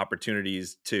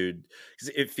opportunities to, 'cause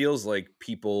it feels like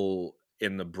people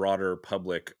in the broader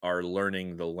public are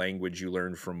learning the language you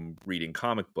learn from reading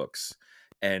comic books,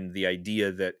 and the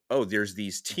idea that, oh, there's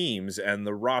these teams and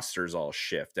the rosters all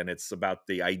shift, and it's about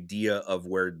the idea of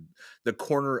where the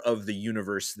corner of the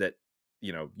universe that,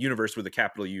 universe with a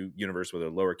capital U, universe with a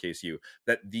lowercase u,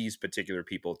 that these particular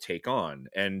people take on.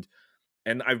 And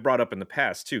I've brought up in the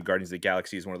past too, Guardians of the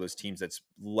Galaxy is one of those teams that's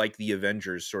like the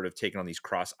Avengers, sort of taken on these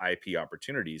cross IP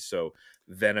opportunities. So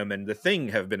Venom and the Thing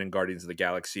have been in Guardians of the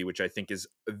Galaxy, which I think is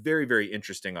a very, very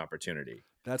interesting opportunity.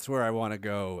 That's where I want to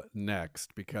go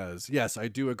next because, yes, I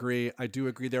do agree. I do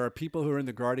agree. There are people who are in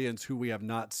the Guardians who we have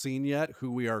not seen yet,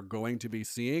 who we are going to be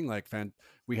seeing. Like,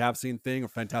 we have seen Thing or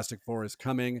Fantastic Four is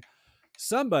coming.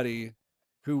 Somebody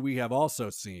who we have also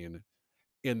seen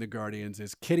in the Guardians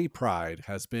is Kitty Pryde,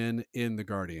 has been in the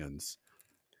Guardians.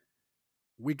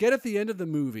 we get at the end of the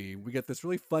movie, we get this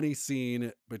really funny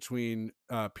scene between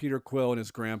Peter Quill and his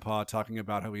grandpa talking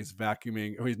about how he's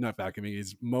vacuuming, or he's not vacuuming,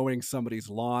 he's mowing somebody's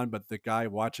lawn, but the guy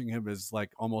watching him is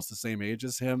like almost the same age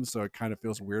as him. So it kind of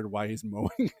feels weird why he's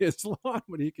mowing his lawn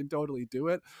when he can totally do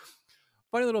it.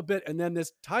 Funny little bit. And then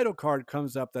this title card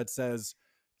comes up that says,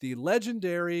 "The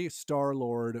legendary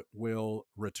Star-Lord will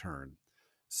return."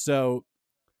 So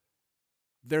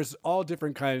there's all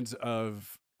different kinds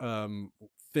of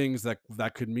things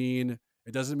that could mean.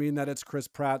 It doesn't mean that it's Chris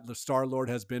Pratt. The Star Lord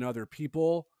has been other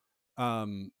people.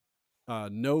 Um,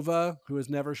 Nova, who has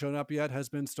never shown up yet, has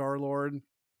been Star Lord.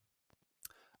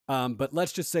 But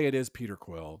let's just say it is Peter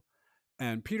Quill.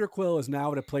 And Peter Quill is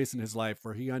now at a place in his life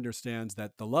where he understands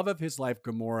that the love of his life,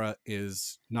 Gamora,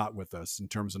 is not with us in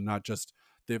terms of not just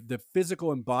the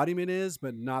physical embodiment is,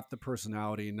 but not the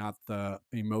personality, not the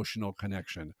emotional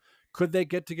connection. Could they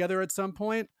get together at some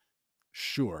point?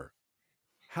 Sure.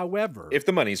 However, If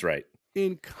the money's right.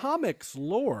 in comics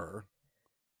lore,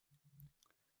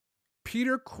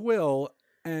 Peter Quill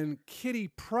and Kitty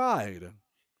Pryde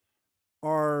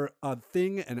are a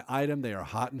thing, an item. They are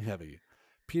hot and heavy.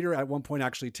 Peter at one point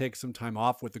actually takes some time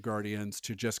off with the Guardians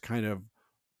to just kind of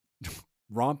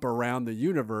romp around the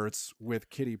universe with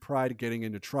Kitty Pryde getting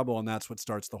into trouble. And that's what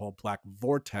starts the whole Black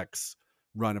Vortex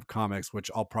run of comics, which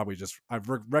I'll probably I've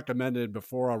recommended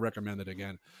before. I'll recommend it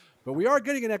again. But we are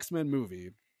getting an X-Men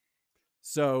movie.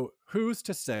 So who's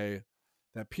to say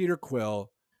that Peter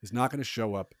Quill is not going to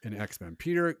show up in X-Men?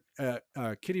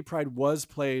 Kitty Pryde was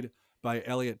played by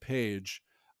Elliot Page.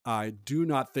 I do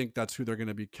not think that's who they're going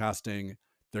to be casting.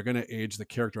 They're going to age the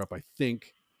character up, I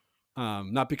think.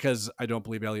 Not because I don't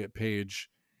believe Elliot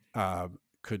Page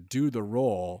could do the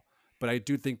role, but I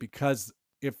do think because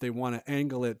if they want to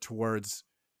angle it towards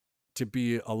to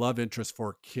be a love interest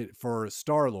for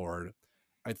Star-Lord,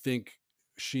 I think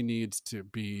she needs to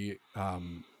be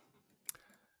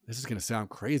this is going to sound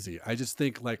crazy. I just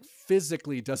think like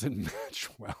physically doesn't match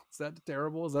well. Is that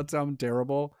terrible? Does that sound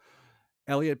terrible?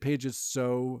 Elliot Page is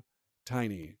so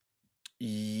tiny.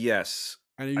 Yes.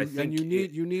 And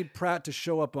you need Pratt to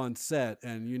show up on set,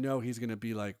 and you know he's going to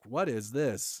be like, "What is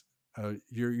this?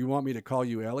 You want me to call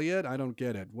you Elliot? I don't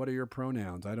get it. What are your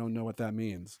pronouns? I don't know what that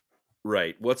means."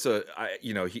 Right.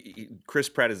 Chris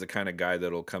Pratt is the kind of guy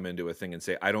that'll come into a thing and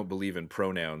say, "I don't believe in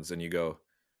pronouns," and you go,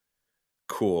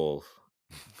 "Cool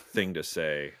thing to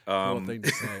say." Cool thing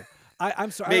to say.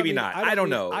 I'm sorry. Maybe not. I don't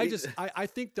know. I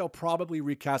think they'll probably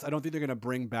recast. I don't think they're going to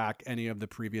bring back any of the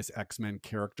previous X-Men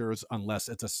characters unless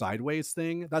it's a sideways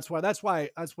thing. That's what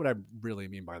I really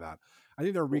mean by that. I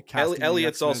think they're recasting.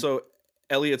 Elliot's also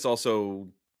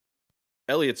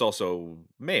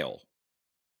male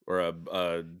or a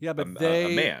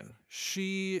man.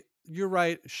 You're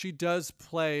right. She does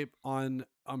play on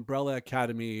Umbrella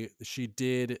Academy. He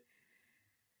did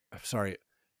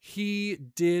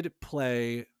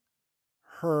play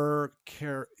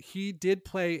he did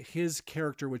play his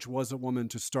character, which was a woman,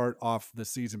 to start off the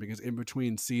season, because in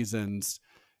between seasons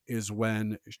is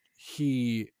when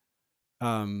he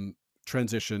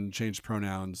transitioned, changed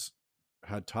pronouns,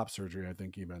 had top surgery, I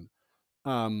think, even.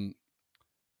 And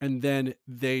then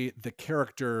the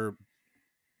character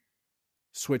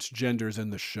switched genders in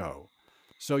the show.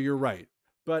 So you're right.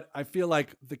 But I feel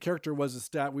like the character was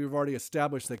we've already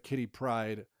established that Kitty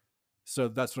Pryde. So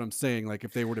that's what I'm saying. Like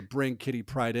if they were to bring Kitty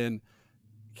Pryde in,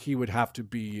 he would have to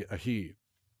be a he.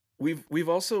 We've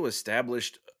also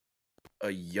established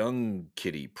a young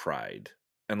Kitty Pryde,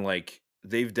 and like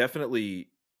they've definitely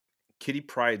Kitty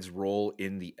Pryde's role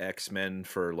in the X-Men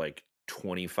for like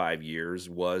 25 years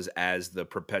was as the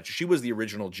perpetual. She was the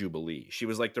original Jubilee. She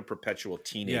was like the perpetual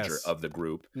teenager of the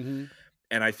group. Mm-hmm.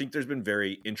 And I think there's been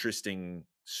very interesting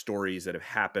stories that have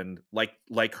happened,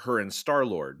 like her and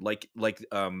Star-Lord,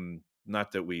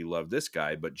 not that we love this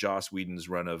guy, but Joss Whedon's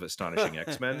run of Astonishing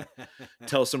X-Men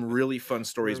tells some really fun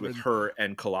stories with her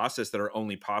and Colossus that are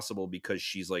only possible because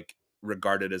she's like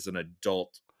regarded as an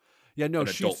adult. Yeah, no,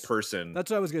 adult person.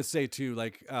 That's what I was going to say too.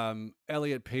 Like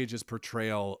Elliot Page's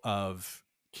portrayal of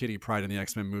Kitty Pryde in the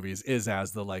X-Men movies is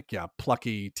as the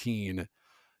plucky teen,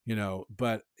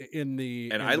 but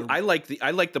I like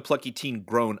the plucky teen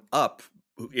grown up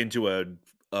into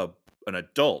an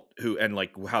adult and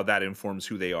like how that informs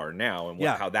who they are now and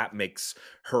how that makes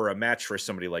her a match for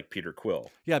somebody like Peter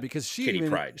Quill. Yeah, because she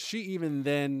even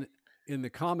then in the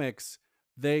comics,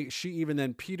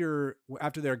 Peter,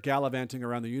 after they're gallivanting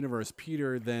around the universe,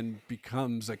 Peter then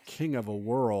becomes a king of a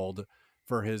world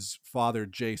for his father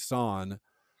Jason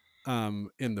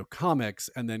in the comics,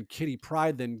 and then Kitty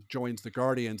Pryde then joins the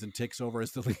Guardians and takes over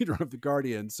as the leader of the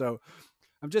Guardians. So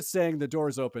I'm just saying the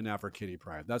door's open now for Kitty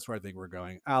Pryde. That's where I think we're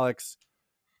going. Alex,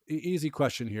 easy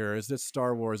question here: is this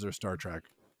Star Wars or Star Trek?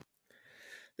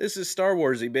 This is Star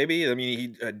Warsy, baby. I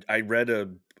mean, I read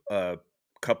a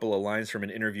couple of lines from an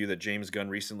interview that James Gunn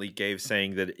recently gave,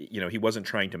 saying that he wasn't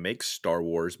trying to make Star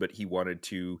Wars, but he wanted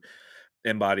to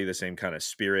embody the same kind of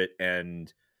spirit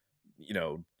and you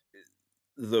know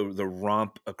the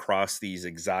romp across these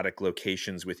exotic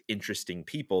locations with interesting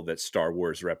people that Star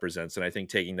Wars represents. And I think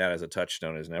taking that as a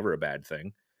touchstone is never a bad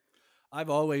thing. I've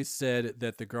always said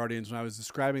that the Guardians, when I was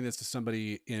describing this to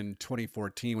somebody in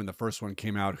 2014 when the first one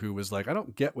came out, who was like, I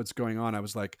don't get what's going on. I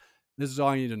was like, this is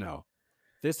all you need to know.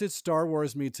 This is Star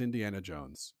Wars meets Indiana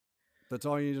Jones. That's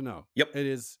all you need to know. Yep. It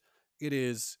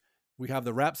is, we have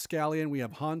the rapscallion, we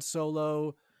have Han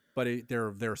Solo, but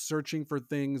they're searching for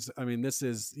things. I mean, this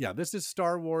is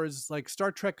Star Wars. Like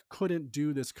Star Trek couldn't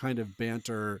do this kind of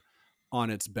banter on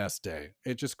its best day.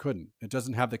 It just couldn't. It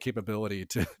doesn't have the capability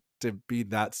to be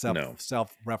that No.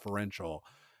 self-referential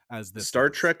as this Star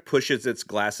does. Trek pushes its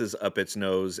glasses up its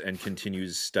nose and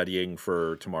continues studying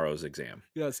for tomorrow's exam.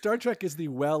 Yeah, Star Trek is the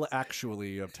well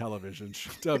actually of television,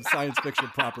 of science fiction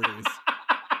properties.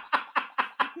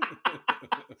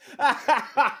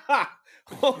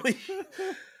 holy,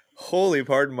 holy,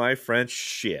 pardon my French,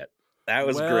 shit. That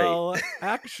was well, great.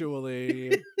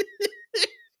 actually,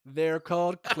 they're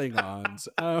called Klingons.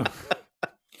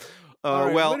 All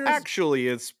right, Well, winners. actually,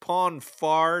 it's Pon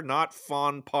Far, not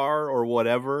Fon Par or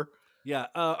whatever. Yeah.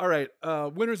 All right.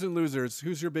 Winners and losers.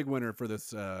 Who's your big winner for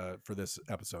this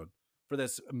episode, for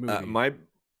this movie?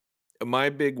 My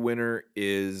big winner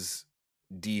is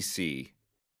DC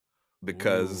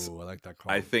because Ooh, I like that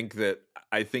call. I think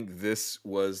this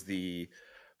was the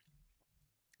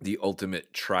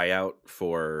ultimate tryout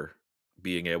for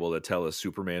being able to tell a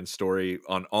Superman story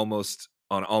on almost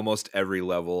every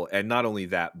level. And not only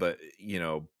that, but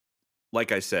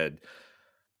like I said,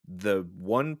 the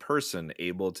one person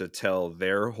able to tell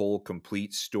their whole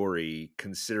complete story,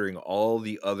 considering all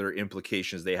the other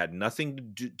implications they had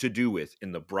nothing to do with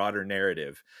in the broader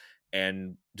narrative,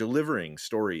 and delivering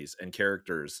stories and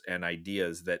characters and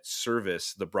ideas that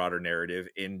service the broader narrative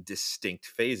in distinct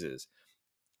phases.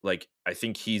 Like, I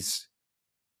think he's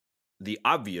the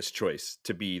obvious choice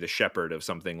to be the shepherd of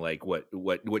something like what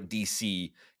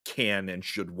DC can and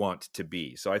should want to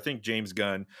be. So I think James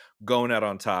Gunn going out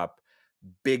on top,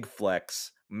 big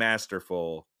flex,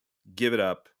 masterful, give it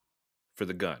up for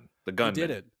the He gunman.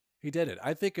 did it. He did it.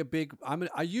 I think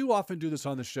you often do this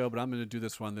on the show, but I'm going to do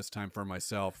this one this time for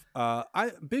myself.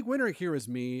 Big winner here is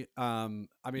me. I mean,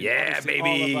 Yeah, obviously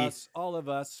baby. all of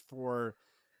us for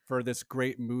this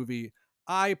great movie.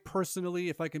 I personally,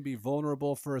 if I can be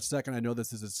vulnerable for a second, I know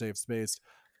this is a safe space.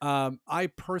 I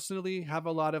personally have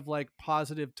a lot of like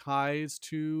positive ties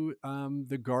to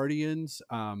the Guardians.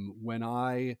 When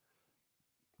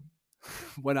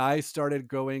I started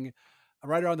going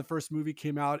right around the first movie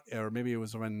came out, or maybe it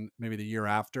was maybe the year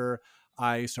after,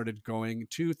 I started going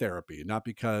to therapy, not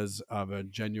because of a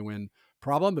genuine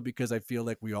problem, but because I feel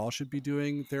like we all should be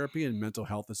doing therapy, and mental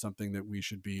health is something that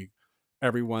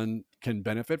everyone can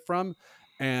benefit from.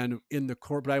 And in the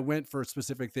core, but I went for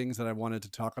specific things that I wanted to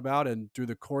talk about. And through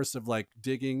the course of like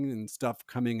digging and stuff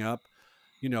coming up,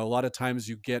 a lot of times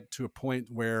you get to a point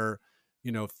where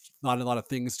not a lot of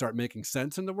things start making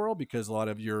sense in the world, because a lot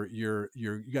of you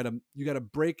gotta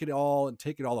break it all and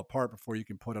take it all apart before you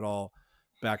can put it all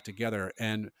back together.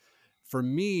 And for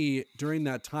me, during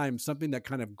that time, something that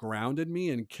kind of grounded me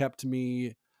and kept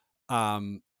me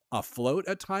afloat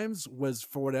at times was,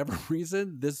 for whatever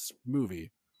reason, this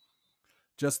movie,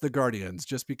 just the Guardians,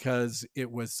 just because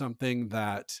it was something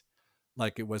that,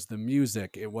 like, it was the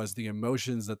music, it was the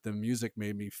emotions that the music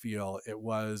made me feel, it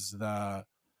was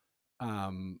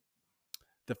um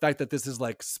the fact that this is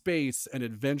like space and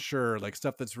adventure, like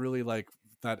stuff that's really like,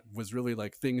 that was really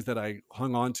like things that I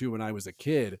hung on to when I was a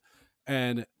kid.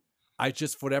 And I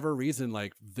just, for whatever reason,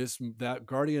 like that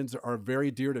Guardians are very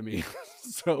dear to me.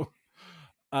 So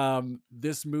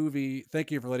this movie, thank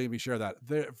you for letting me share that.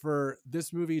 For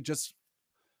this movie, just,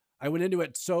 I went into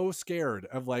it so scared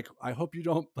of like, I hope you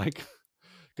don't like,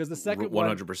 because the second one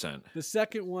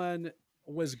 100%.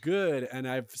 was good, and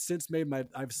I've since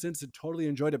totally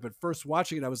enjoyed it. But first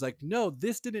watching it, I was like, no,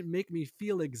 this didn't make me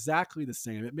feel exactly the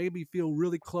same. It made me feel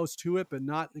really close to it, but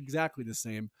not exactly the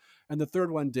same. And the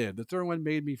third one did. The third one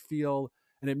made me feel,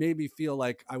 and it made me feel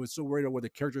like I was so worried about where the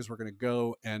characters were going to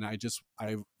go. And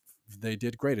they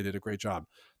did great. They did a great job.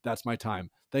 That's my time.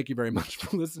 Thank you very much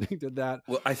for listening to that.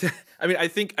 Well, I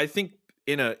think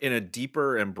in a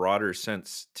deeper and broader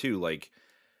sense too, like,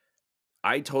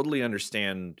 I totally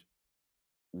understand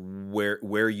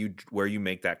where you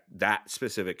make that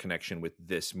specific connection with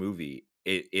this movie.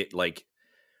 It like,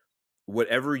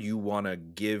 whatever you want to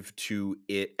give to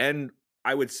it, and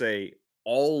I would say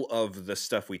all of the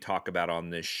stuff we talk about on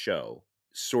this show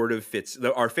sort of fits,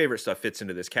 our favorite stuff fits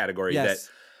into this category, that Yes.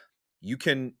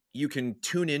 you can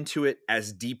tune into it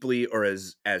as deeply or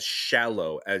as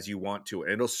shallow as you want to,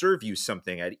 and it'll serve you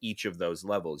something at each of those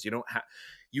levels. You don't have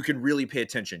You can really pay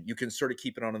attention. You can sort of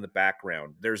keep it on in the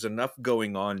background. There's enough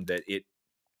going on that it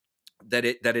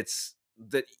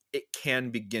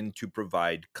can begin to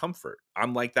provide comfort.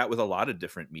 I'm like that with a lot of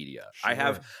different media. Sure.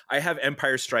 I have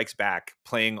Empire Strikes Back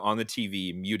playing on the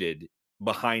TV muted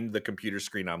behind the computer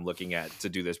screen I'm looking at to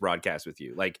do this broadcast with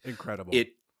you. Like, Incredible.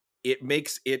 it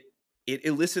makes it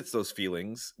elicits those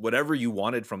feelings, whatever you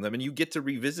wanted from them, and you get to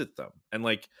revisit them. And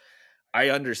like, I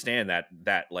understand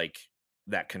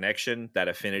that connection, that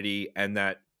affinity, and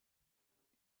that,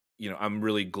 I'm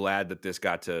really glad that this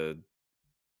got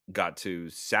to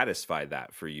satisfy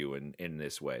that for you in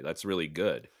this way. That's really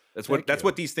good. Thank That's you.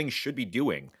 what these things should be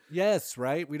doing. Yes,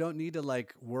 right? We don't need to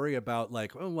like worry about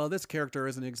like, oh, well, this character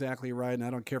isn't exactly right and I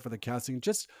don't care for the casting.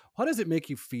 Just how does it make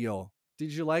you feel?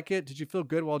 Did you like it? Did you feel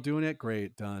good while doing it?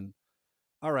 Great, done.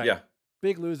 All right. Yeah.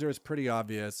 Big Loser is pretty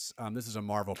obvious. This is a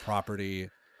Marvel property.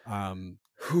 Um,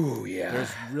 Whew, yeah.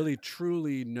 there's really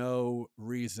truly no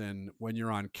reason when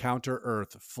you're on Counter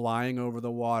Earth flying over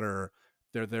the water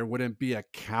there wouldn't be a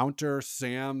counter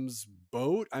Sam's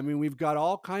boat. I mean, we've got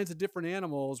all kinds of different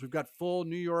animals. We've got full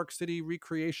New York City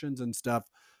recreations and stuff.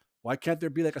 Why can't there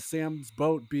be like a Sam's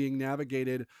boat being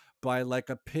navigated by like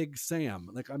a pig Sam?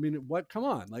 Like, I mean, what? Come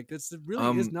on. Like, this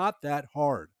really is Um, not that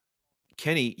hard.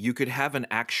 Kenny, you could have an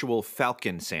actual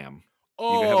Falcon Sam. You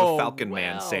could have a Oh, Falcon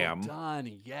Man well Sam.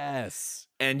 done. Yes.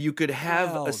 And you could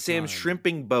have a Well Sam done.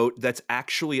 shrimping boat that's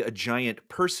actually a giant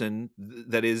person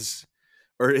that is,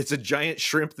 or it's a giant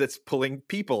shrimp that's pulling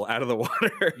people out of the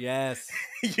water. Yes.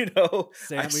 I Sam,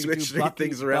 we can do switched Bucky.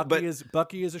 things around, but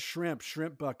Bucky is a shrimp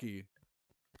Bucky.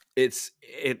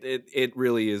 it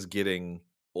really is getting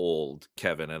old,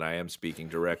 Kevin, and I am speaking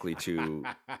directly to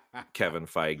Kevin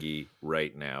Feige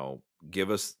right now.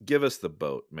 Give us the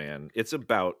boat, man. It's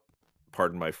about,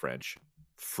 pardon my French,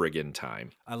 friggin' time.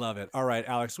 I love it. All right,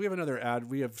 Alex, we have another ad.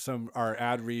 We have our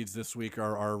ad reads this week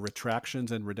are our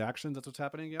retractions and redactions. That's what's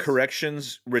happening. Yes.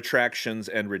 Corrections, retractions,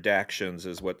 and redactions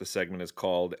is what the segment is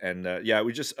called. And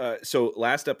we just so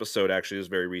last episode actually was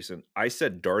very recent. I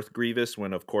said Darth Grievous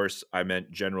when, of course, I meant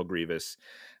General Grievous.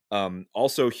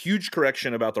 Also, huge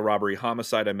correction about the robbery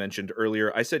homicide I mentioned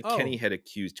earlier. I said Kenny had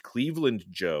accused Cleveland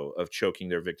Joe of choking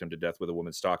their victim to death with a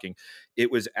woman stalking. It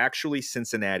was actually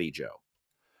Cincinnati Joe.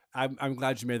 I'm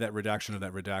glad you made that redaction of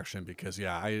that redaction because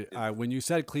I when you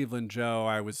said Cleveland Joe,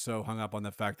 I was so hung up on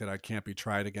the fact that I can't be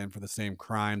tried again for the same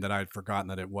crime that I'd forgotten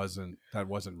that that wasn't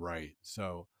right.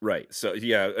 So right. So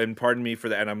yeah, and pardon me for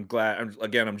that. And I'm glad.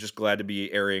 I'm just glad to be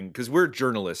airing, because we're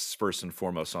journalists first and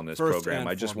foremost on this program.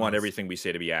 I just want everything we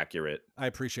say to be accurate. I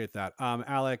appreciate that.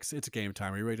 Alex, it's game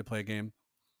time. Are you ready to play a game?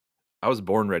 I was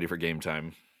born ready for game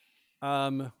time.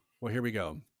 Well, here we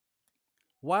go.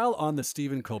 While on the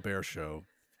Stephen Colbert Show,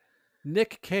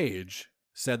 Nick Cage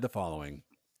said the following: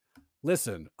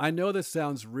 "Listen, I know this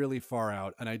sounds really far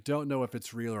out and I don't know if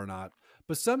it's real or not,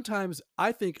 but sometimes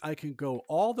I think I can go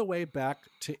all the way back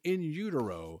to in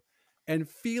utero and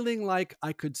feeling like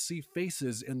I could see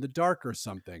faces in the dark or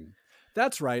something."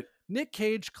 That's right. Nick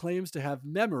Cage claims to have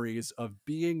memories of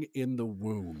being in the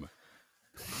womb.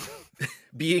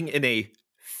 Being in a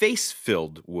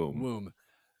face-filled womb.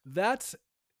 That's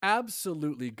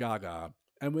absolutely gaga.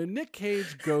 And when Nick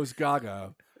Cage goes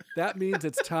gaga, that means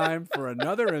it's time for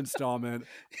another installment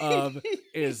of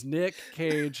Is Nick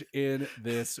Cage in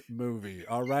This Movie?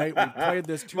 All right, we played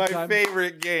this two times. My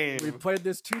favorite game. We played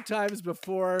this 2 times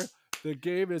before. The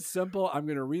game is simple. I'm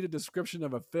going to read a description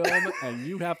of a film, and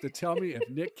you have to tell me if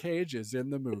Nick Cage is in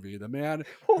the movie. The man.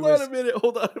 Hold on a minute.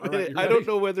 Right, I don't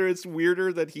know whether it's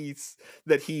weirder that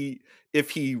if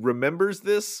he remembers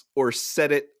this or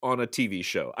said it on a TV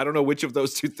show. I don't know which of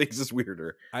those two things is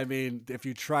weirder. I mean, if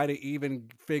you try to even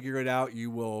figure it out, you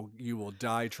will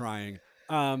die trying.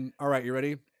 All right, you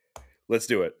ready? Let's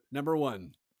do it. Number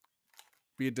 1,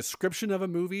 be a description of a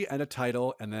movie and a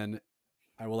title, and then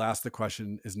I will ask the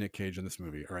question, is Nick Cage in this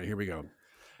movie? All right, here we go.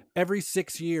 Every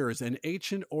 6 years, an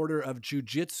ancient order of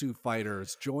jujitsu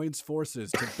fighters joins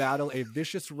forces to battle a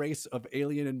vicious race of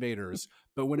alien invaders.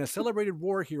 But when a celebrated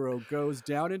war hero goes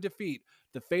down in defeat,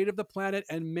 the fate of the planet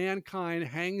and mankind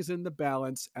hangs in the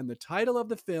balance. And the title of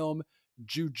the film,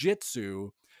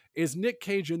 Jujitsu. Is Nick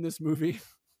Cage in this movie?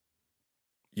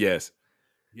 Yes.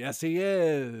 Yes, he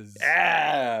is.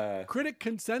 Yeah. Critic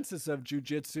consensus of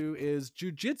Jujitsu is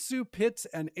Jujitsu pits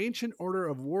an ancient order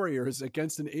of warriors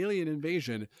against an alien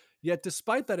invasion Yet,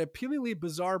 despite that appealingly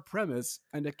bizarre premise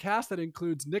and a cast that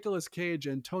includes Nicolas Cage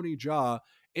and Tony Jaa,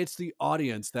 it's the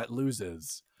audience that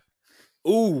loses.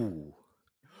 Ooh.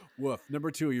 Woof. Number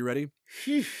 2, are you ready?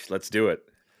 Let's do it.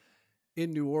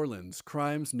 In New Orleans,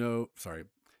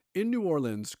 In New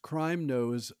Orleans, crime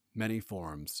knows many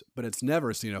forms, but it's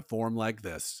never seen a form like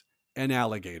this. An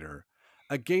alligator.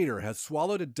 A gator has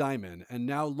swallowed a diamond, and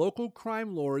now local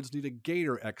crime lords need a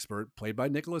gator expert, played by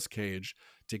Nicolas Cage,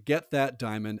 to get that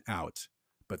diamond out.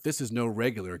 But this is no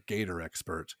regular gator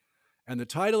expert. And the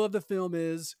title of the film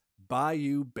is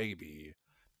Bayou Baby.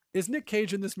 Is Nick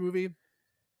Cage in this movie?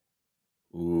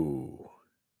 Ooh.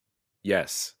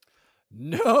 Yes.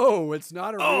 No, it's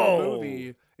not a real movie.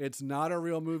 Oh, It's not a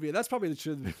real movie. That's probably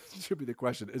should be the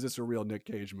question. Is this a real Nick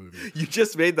Cage movie? you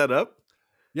just made that up?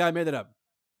 Yeah, I made that up.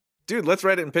 Dude, let's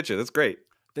write it and pitch it. That's great.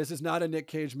 This is not a Nick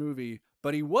Cage movie,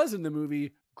 but he was in the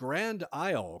movie Grand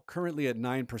Isle, currently at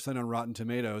 9% on Rotten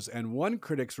Tomatoes, and one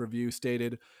critic's review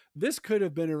stated, "This could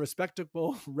have been a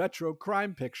respectable retro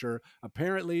crime picture.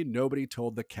 Apparently, nobody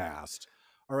told the cast."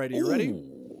 All right, are you ready?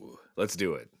 Ooh, let's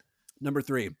do it. Number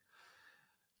 3.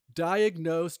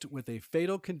 Diagnosed with a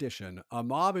fatal condition, a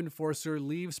mob enforcer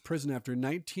leaves prison after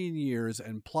 19 years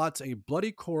and plots a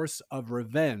bloody course of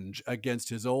revenge against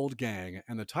his old gang.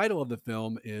 And the title of the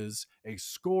film is A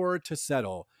Score to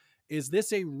Settle. Is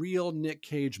this a real Nick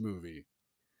Cage movie?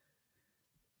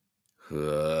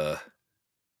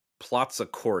 Plots a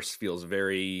course feels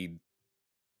very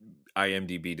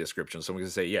IMDb description. So I'm going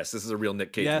to say, yes, this is a real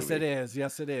Nick Cage Yes, movie. it is.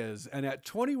 Yes, it is. And at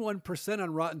 21%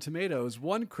 on Rotten Tomatoes,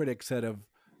 one critic said of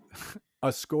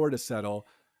A Score to Settle,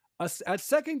 at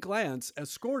second glance, A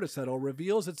Score to Settle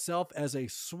reveals itself as a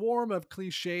swarm of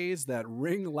cliches that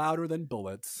ring louder than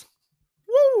bullets.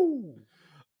 Woo!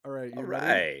 All right, you All ready?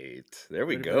 right. There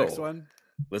we Ready for go. the next one?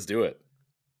 Let's do it.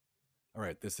 All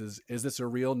right, is this a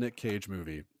real Nick Cage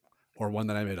movie or one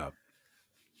that I made up?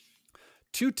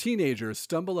 Two teenagers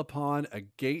stumble upon a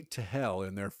gate to hell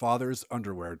in their father's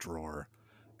underwear drawer.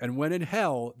 And when in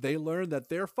hell, they learn that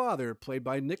their father, played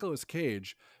by Nicolas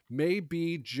Cage, may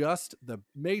just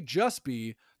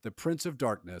be the Prince of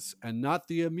Darkness and not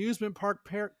the amusement park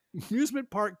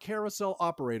carousel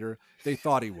operator they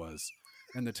thought he was.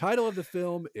 And the title of the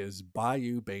film is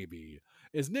Bayou Baby.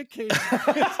 Is Nick Cage?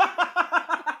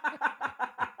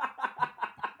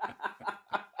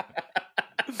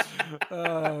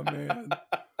 Oh man.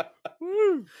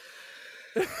 Woo.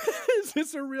 Is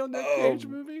this a real Nick Cage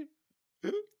movie?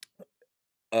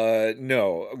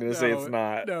 No, I'm gonna say it's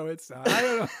not. No, it's not. I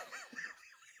don't know.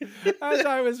 As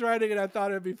I was writing it, I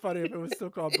thought it'd be funny if it was still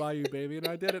called Bayou Baby, and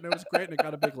I did it, and it was great, and it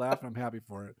got a big laugh, and I'm happy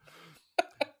for it.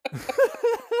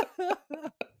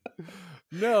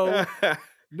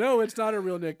 No, it's not a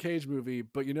real Nick Cage movie,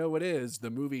 but you know what is? The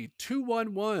movie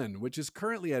 211, which is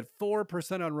currently at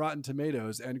 4% on Rotten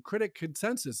Tomatoes, and critic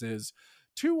consensus is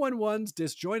 211's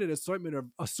disjointed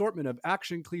assortment of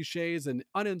action cliches and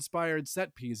uninspired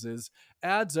set pieces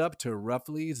adds up to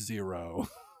roughly 0.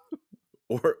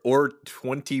 or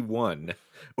 21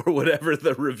 or whatever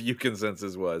the review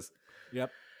consensus was. Yep.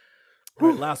 All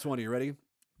right, last one. Are you ready?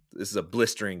 This is a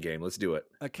blistering game. Let's do it.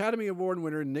 Academy Award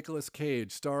winner Nicolas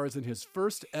Cage stars in his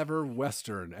first ever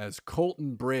Western as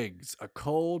Colton Briggs, a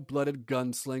cold-blooded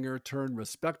gunslinger turned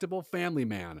respectable family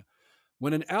man.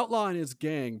 When an outlaw and his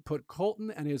gang put Colton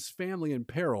and his family in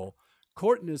peril,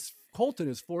 Colton is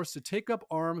forced to take up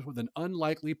arms with an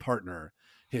unlikely partner,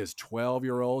 his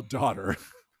 12-year-old daughter.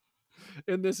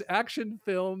 In this action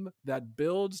film that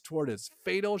builds toward its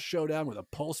fatal showdown with a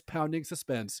pulse-pounding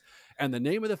suspense, and the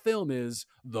name of the film is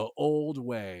The Old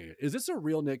Way. Is this a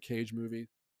real Nick Cage movie?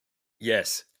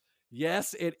 Yes.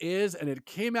 Yes, it is, and it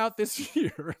came out this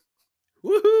year.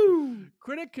 Woohoo!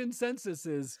 Critic consensus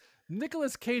is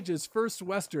Nicolas Cage's first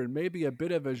Western may be a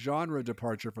bit of a genre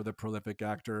departure for the prolific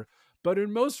actor, but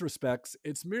in most respects,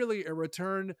 it's merely a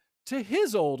return to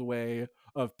his old way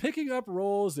of picking up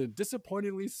roles in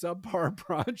disappointingly subpar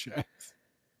projects.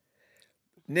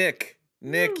 Nick,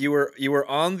 you were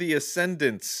on the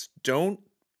ascendance. Don't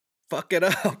fuck it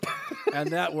up. And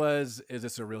that was, is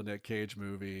this a real Nick Cage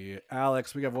movie?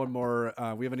 Alex, we have one more.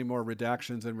 We have any more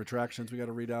redactions and retractions we got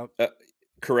to read out?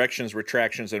 Corrections,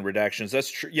 retractions, and redactions.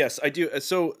 That's true. Yes, I do.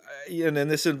 So, and then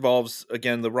this involves,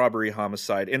 again, the robbery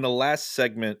homicide. In the last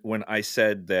segment, when I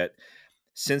said that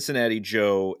Cincinnati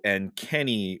Joe and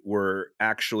Kenny were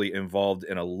actually involved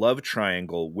in a love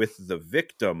triangle with the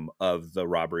victim of the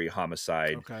robbery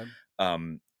homicide, Okay.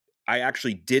 I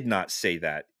actually did not say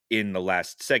that in the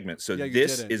last segment. So Yeah, you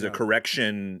this didn't, is a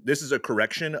correction. This is a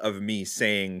correction of me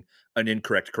saying an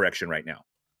incorrect correction right now.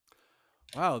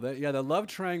 Wow, the love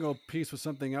triangle piece was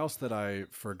something else that I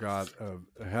forgot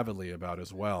heavily about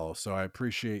as well. So I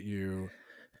appreciate you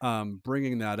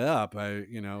bringing that up.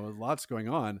 Lots going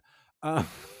on. Um,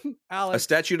 A Alex,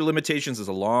 statute of limitations is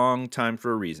a long time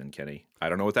for a reason, Kenny. I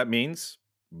don't know what that means,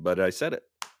 but I said it.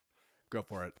 go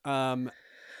for it.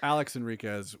 Alex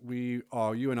Enriquez, you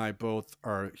and I both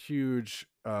are huge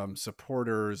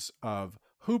supporters of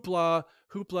Hoopla.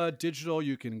 Hoopla Digital,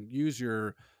 you can use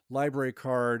your library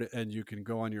card and you can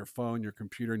go on your phone, your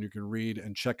computer, and you can read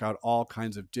and check out all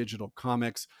kinds of digital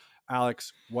comics.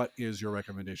 Alex, what is your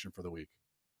recommendation for the week?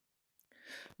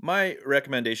 My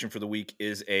recommendation for the week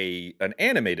is a an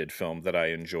animated film that I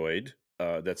enjoyed.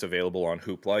 That's available on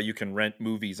Hoopla. You can rent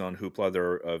movies on Hoopla.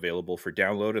 They're available for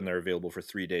download and they're available for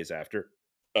 3 days after.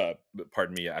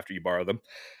 Pardon me, after you borrow them.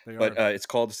 They But are.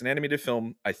 it's an animated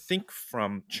film, I think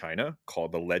from China,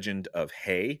 called The Legend of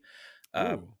Hay.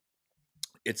 Uh, Ooh.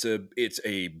 it's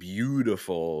a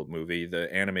beautiful movie.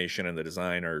 The animation and the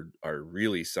design are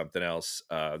really something else.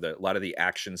 A lot of the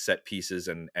action set pieces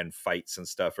and fights and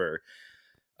stuff are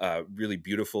really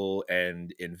beautiful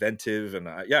and inventive, and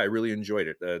yeah, I really enjoyed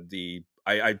it.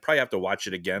 I'd probably have to watch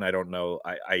it again. I don't know.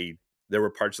 I There were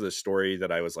parts of the story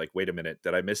that I was like, wait a minute,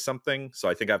 did I miss something? So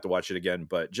I think I have to watch it again.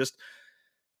 But just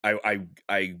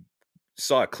I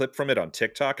saw a clip from it on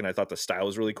TikTok, and I thought the style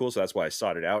was really cool, so that's why I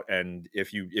sought it out. And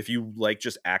if you like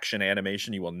just action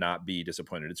animation, you will not be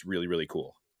disappointed. It's really really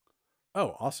cool.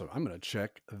 Oh, awesome. I'm going to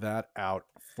check that out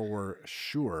for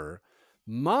sure.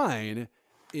 Mine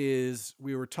is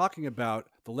we were talking about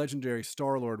the legendary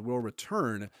Star Lord will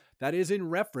return. That is in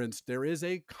reference. There is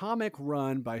a comic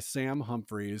run by Sam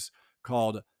Humphries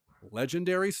called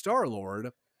Legendary Star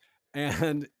Lord,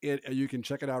 and it you can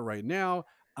check it out right now.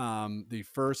 The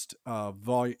first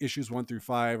volume issues 1 through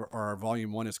 5 are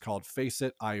volume 1 is called Face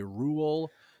It, I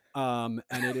Rule. And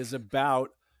it is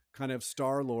about kind of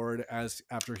Star Lord as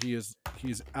after he's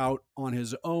out on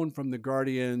his own from the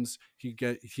Guardians. He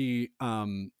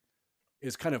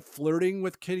is kind of flirting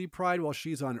with Kitty Pryde while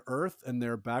she's on Earth and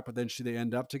they're back, but then they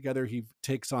end up together. He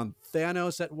takes on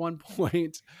Thanos at one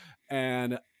point,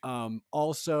 and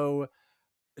also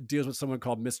deals with someone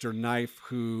called Mr. Knife,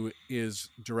 who is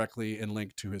directly in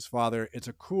link to his father. It's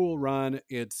a cool run.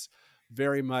 It's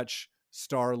very much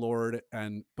Star Lord,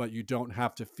 but you don't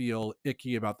have to feel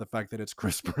icky about the fact that it's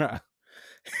Chris Pratt.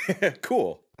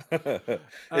 Cool.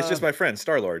 It's just Um, my friend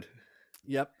Star Lord.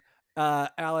 yep.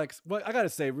 Alex, what I gotta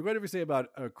say, whatever you say about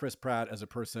Chris Pratt as a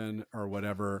person or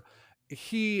whatever,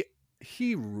 he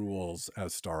he rules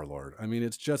as Star Lord. I mean,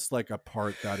 it's just like a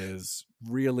part that is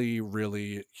really,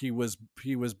 really he was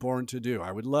born to do.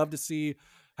 I would love to see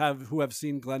have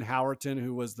seen Glenn Howerton,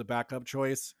 who was the backup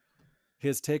choice.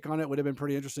 His take on it would have been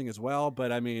pretty interesting as well.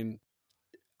 But I mean,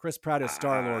 Chris Pratt as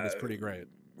Star Lord Uh, is pretty great.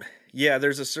 yeah,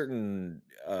 there's a certain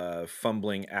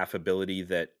fumbling affability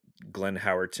that Glenn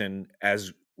Howerton,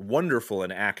 as wonderful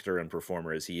an actor and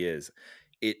performer as he is,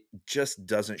 it just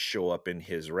doesn't show up in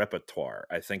his repertoire.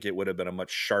 I think it would have been a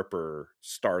much sharper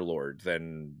Star Lord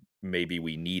than maybe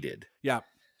we needed. Yeah.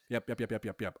 Yep.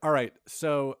 All right.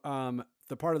 So,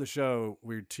 the part of the show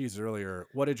we teased earlier,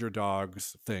 what did your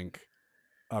dogs think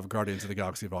of Guardians of the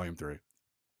Galaxy Volume 3?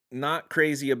 Not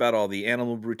crazy about all the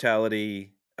animal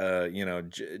brutality.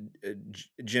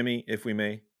 Jimmy, if we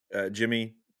may,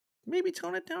 Jimmy, maybe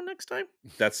tone it down next time.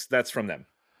 That's from them.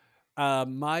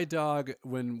 My dog,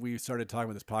 when we started talking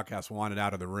about this podcast, wanted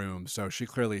out of the room. So she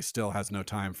clearly still has no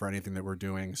time for anything that we're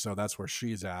doing. So that's where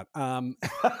she's at.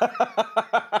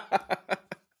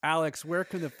 Alex, where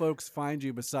can the folks find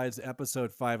you besides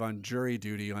episode 5 on jury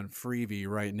duty on Freevee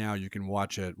right now? You can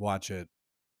watch it. Watch it.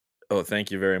 Oh, thank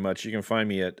you very much. You can find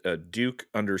me at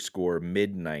Duke_Midnight,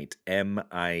 MIDNITE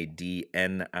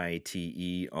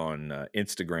on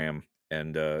Instagram,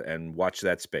 and watch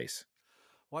that space.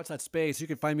 Watch that space. You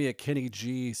can find me at Kenny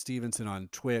G Stevenson on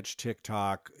Twitch,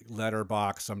 TikTok,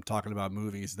 Letterbox. I'm talking about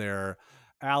movies there.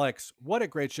 Alex, what a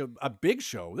great show. A big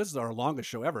show. This is our longest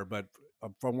show ever, but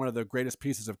from one of the greatest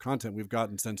pieces of content we've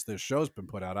gotten since this show's been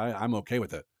put out. I'm okay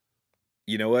with it.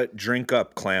 You know what? Drink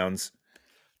up, clowns.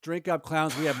 Drink up,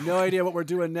 clowns. We have no idea what we're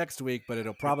doing next week, but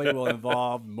it'll probably will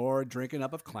involve more drinking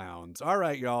up of clowns. All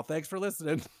right, y'all. Thanks for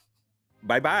listening.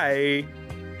 Bye bye.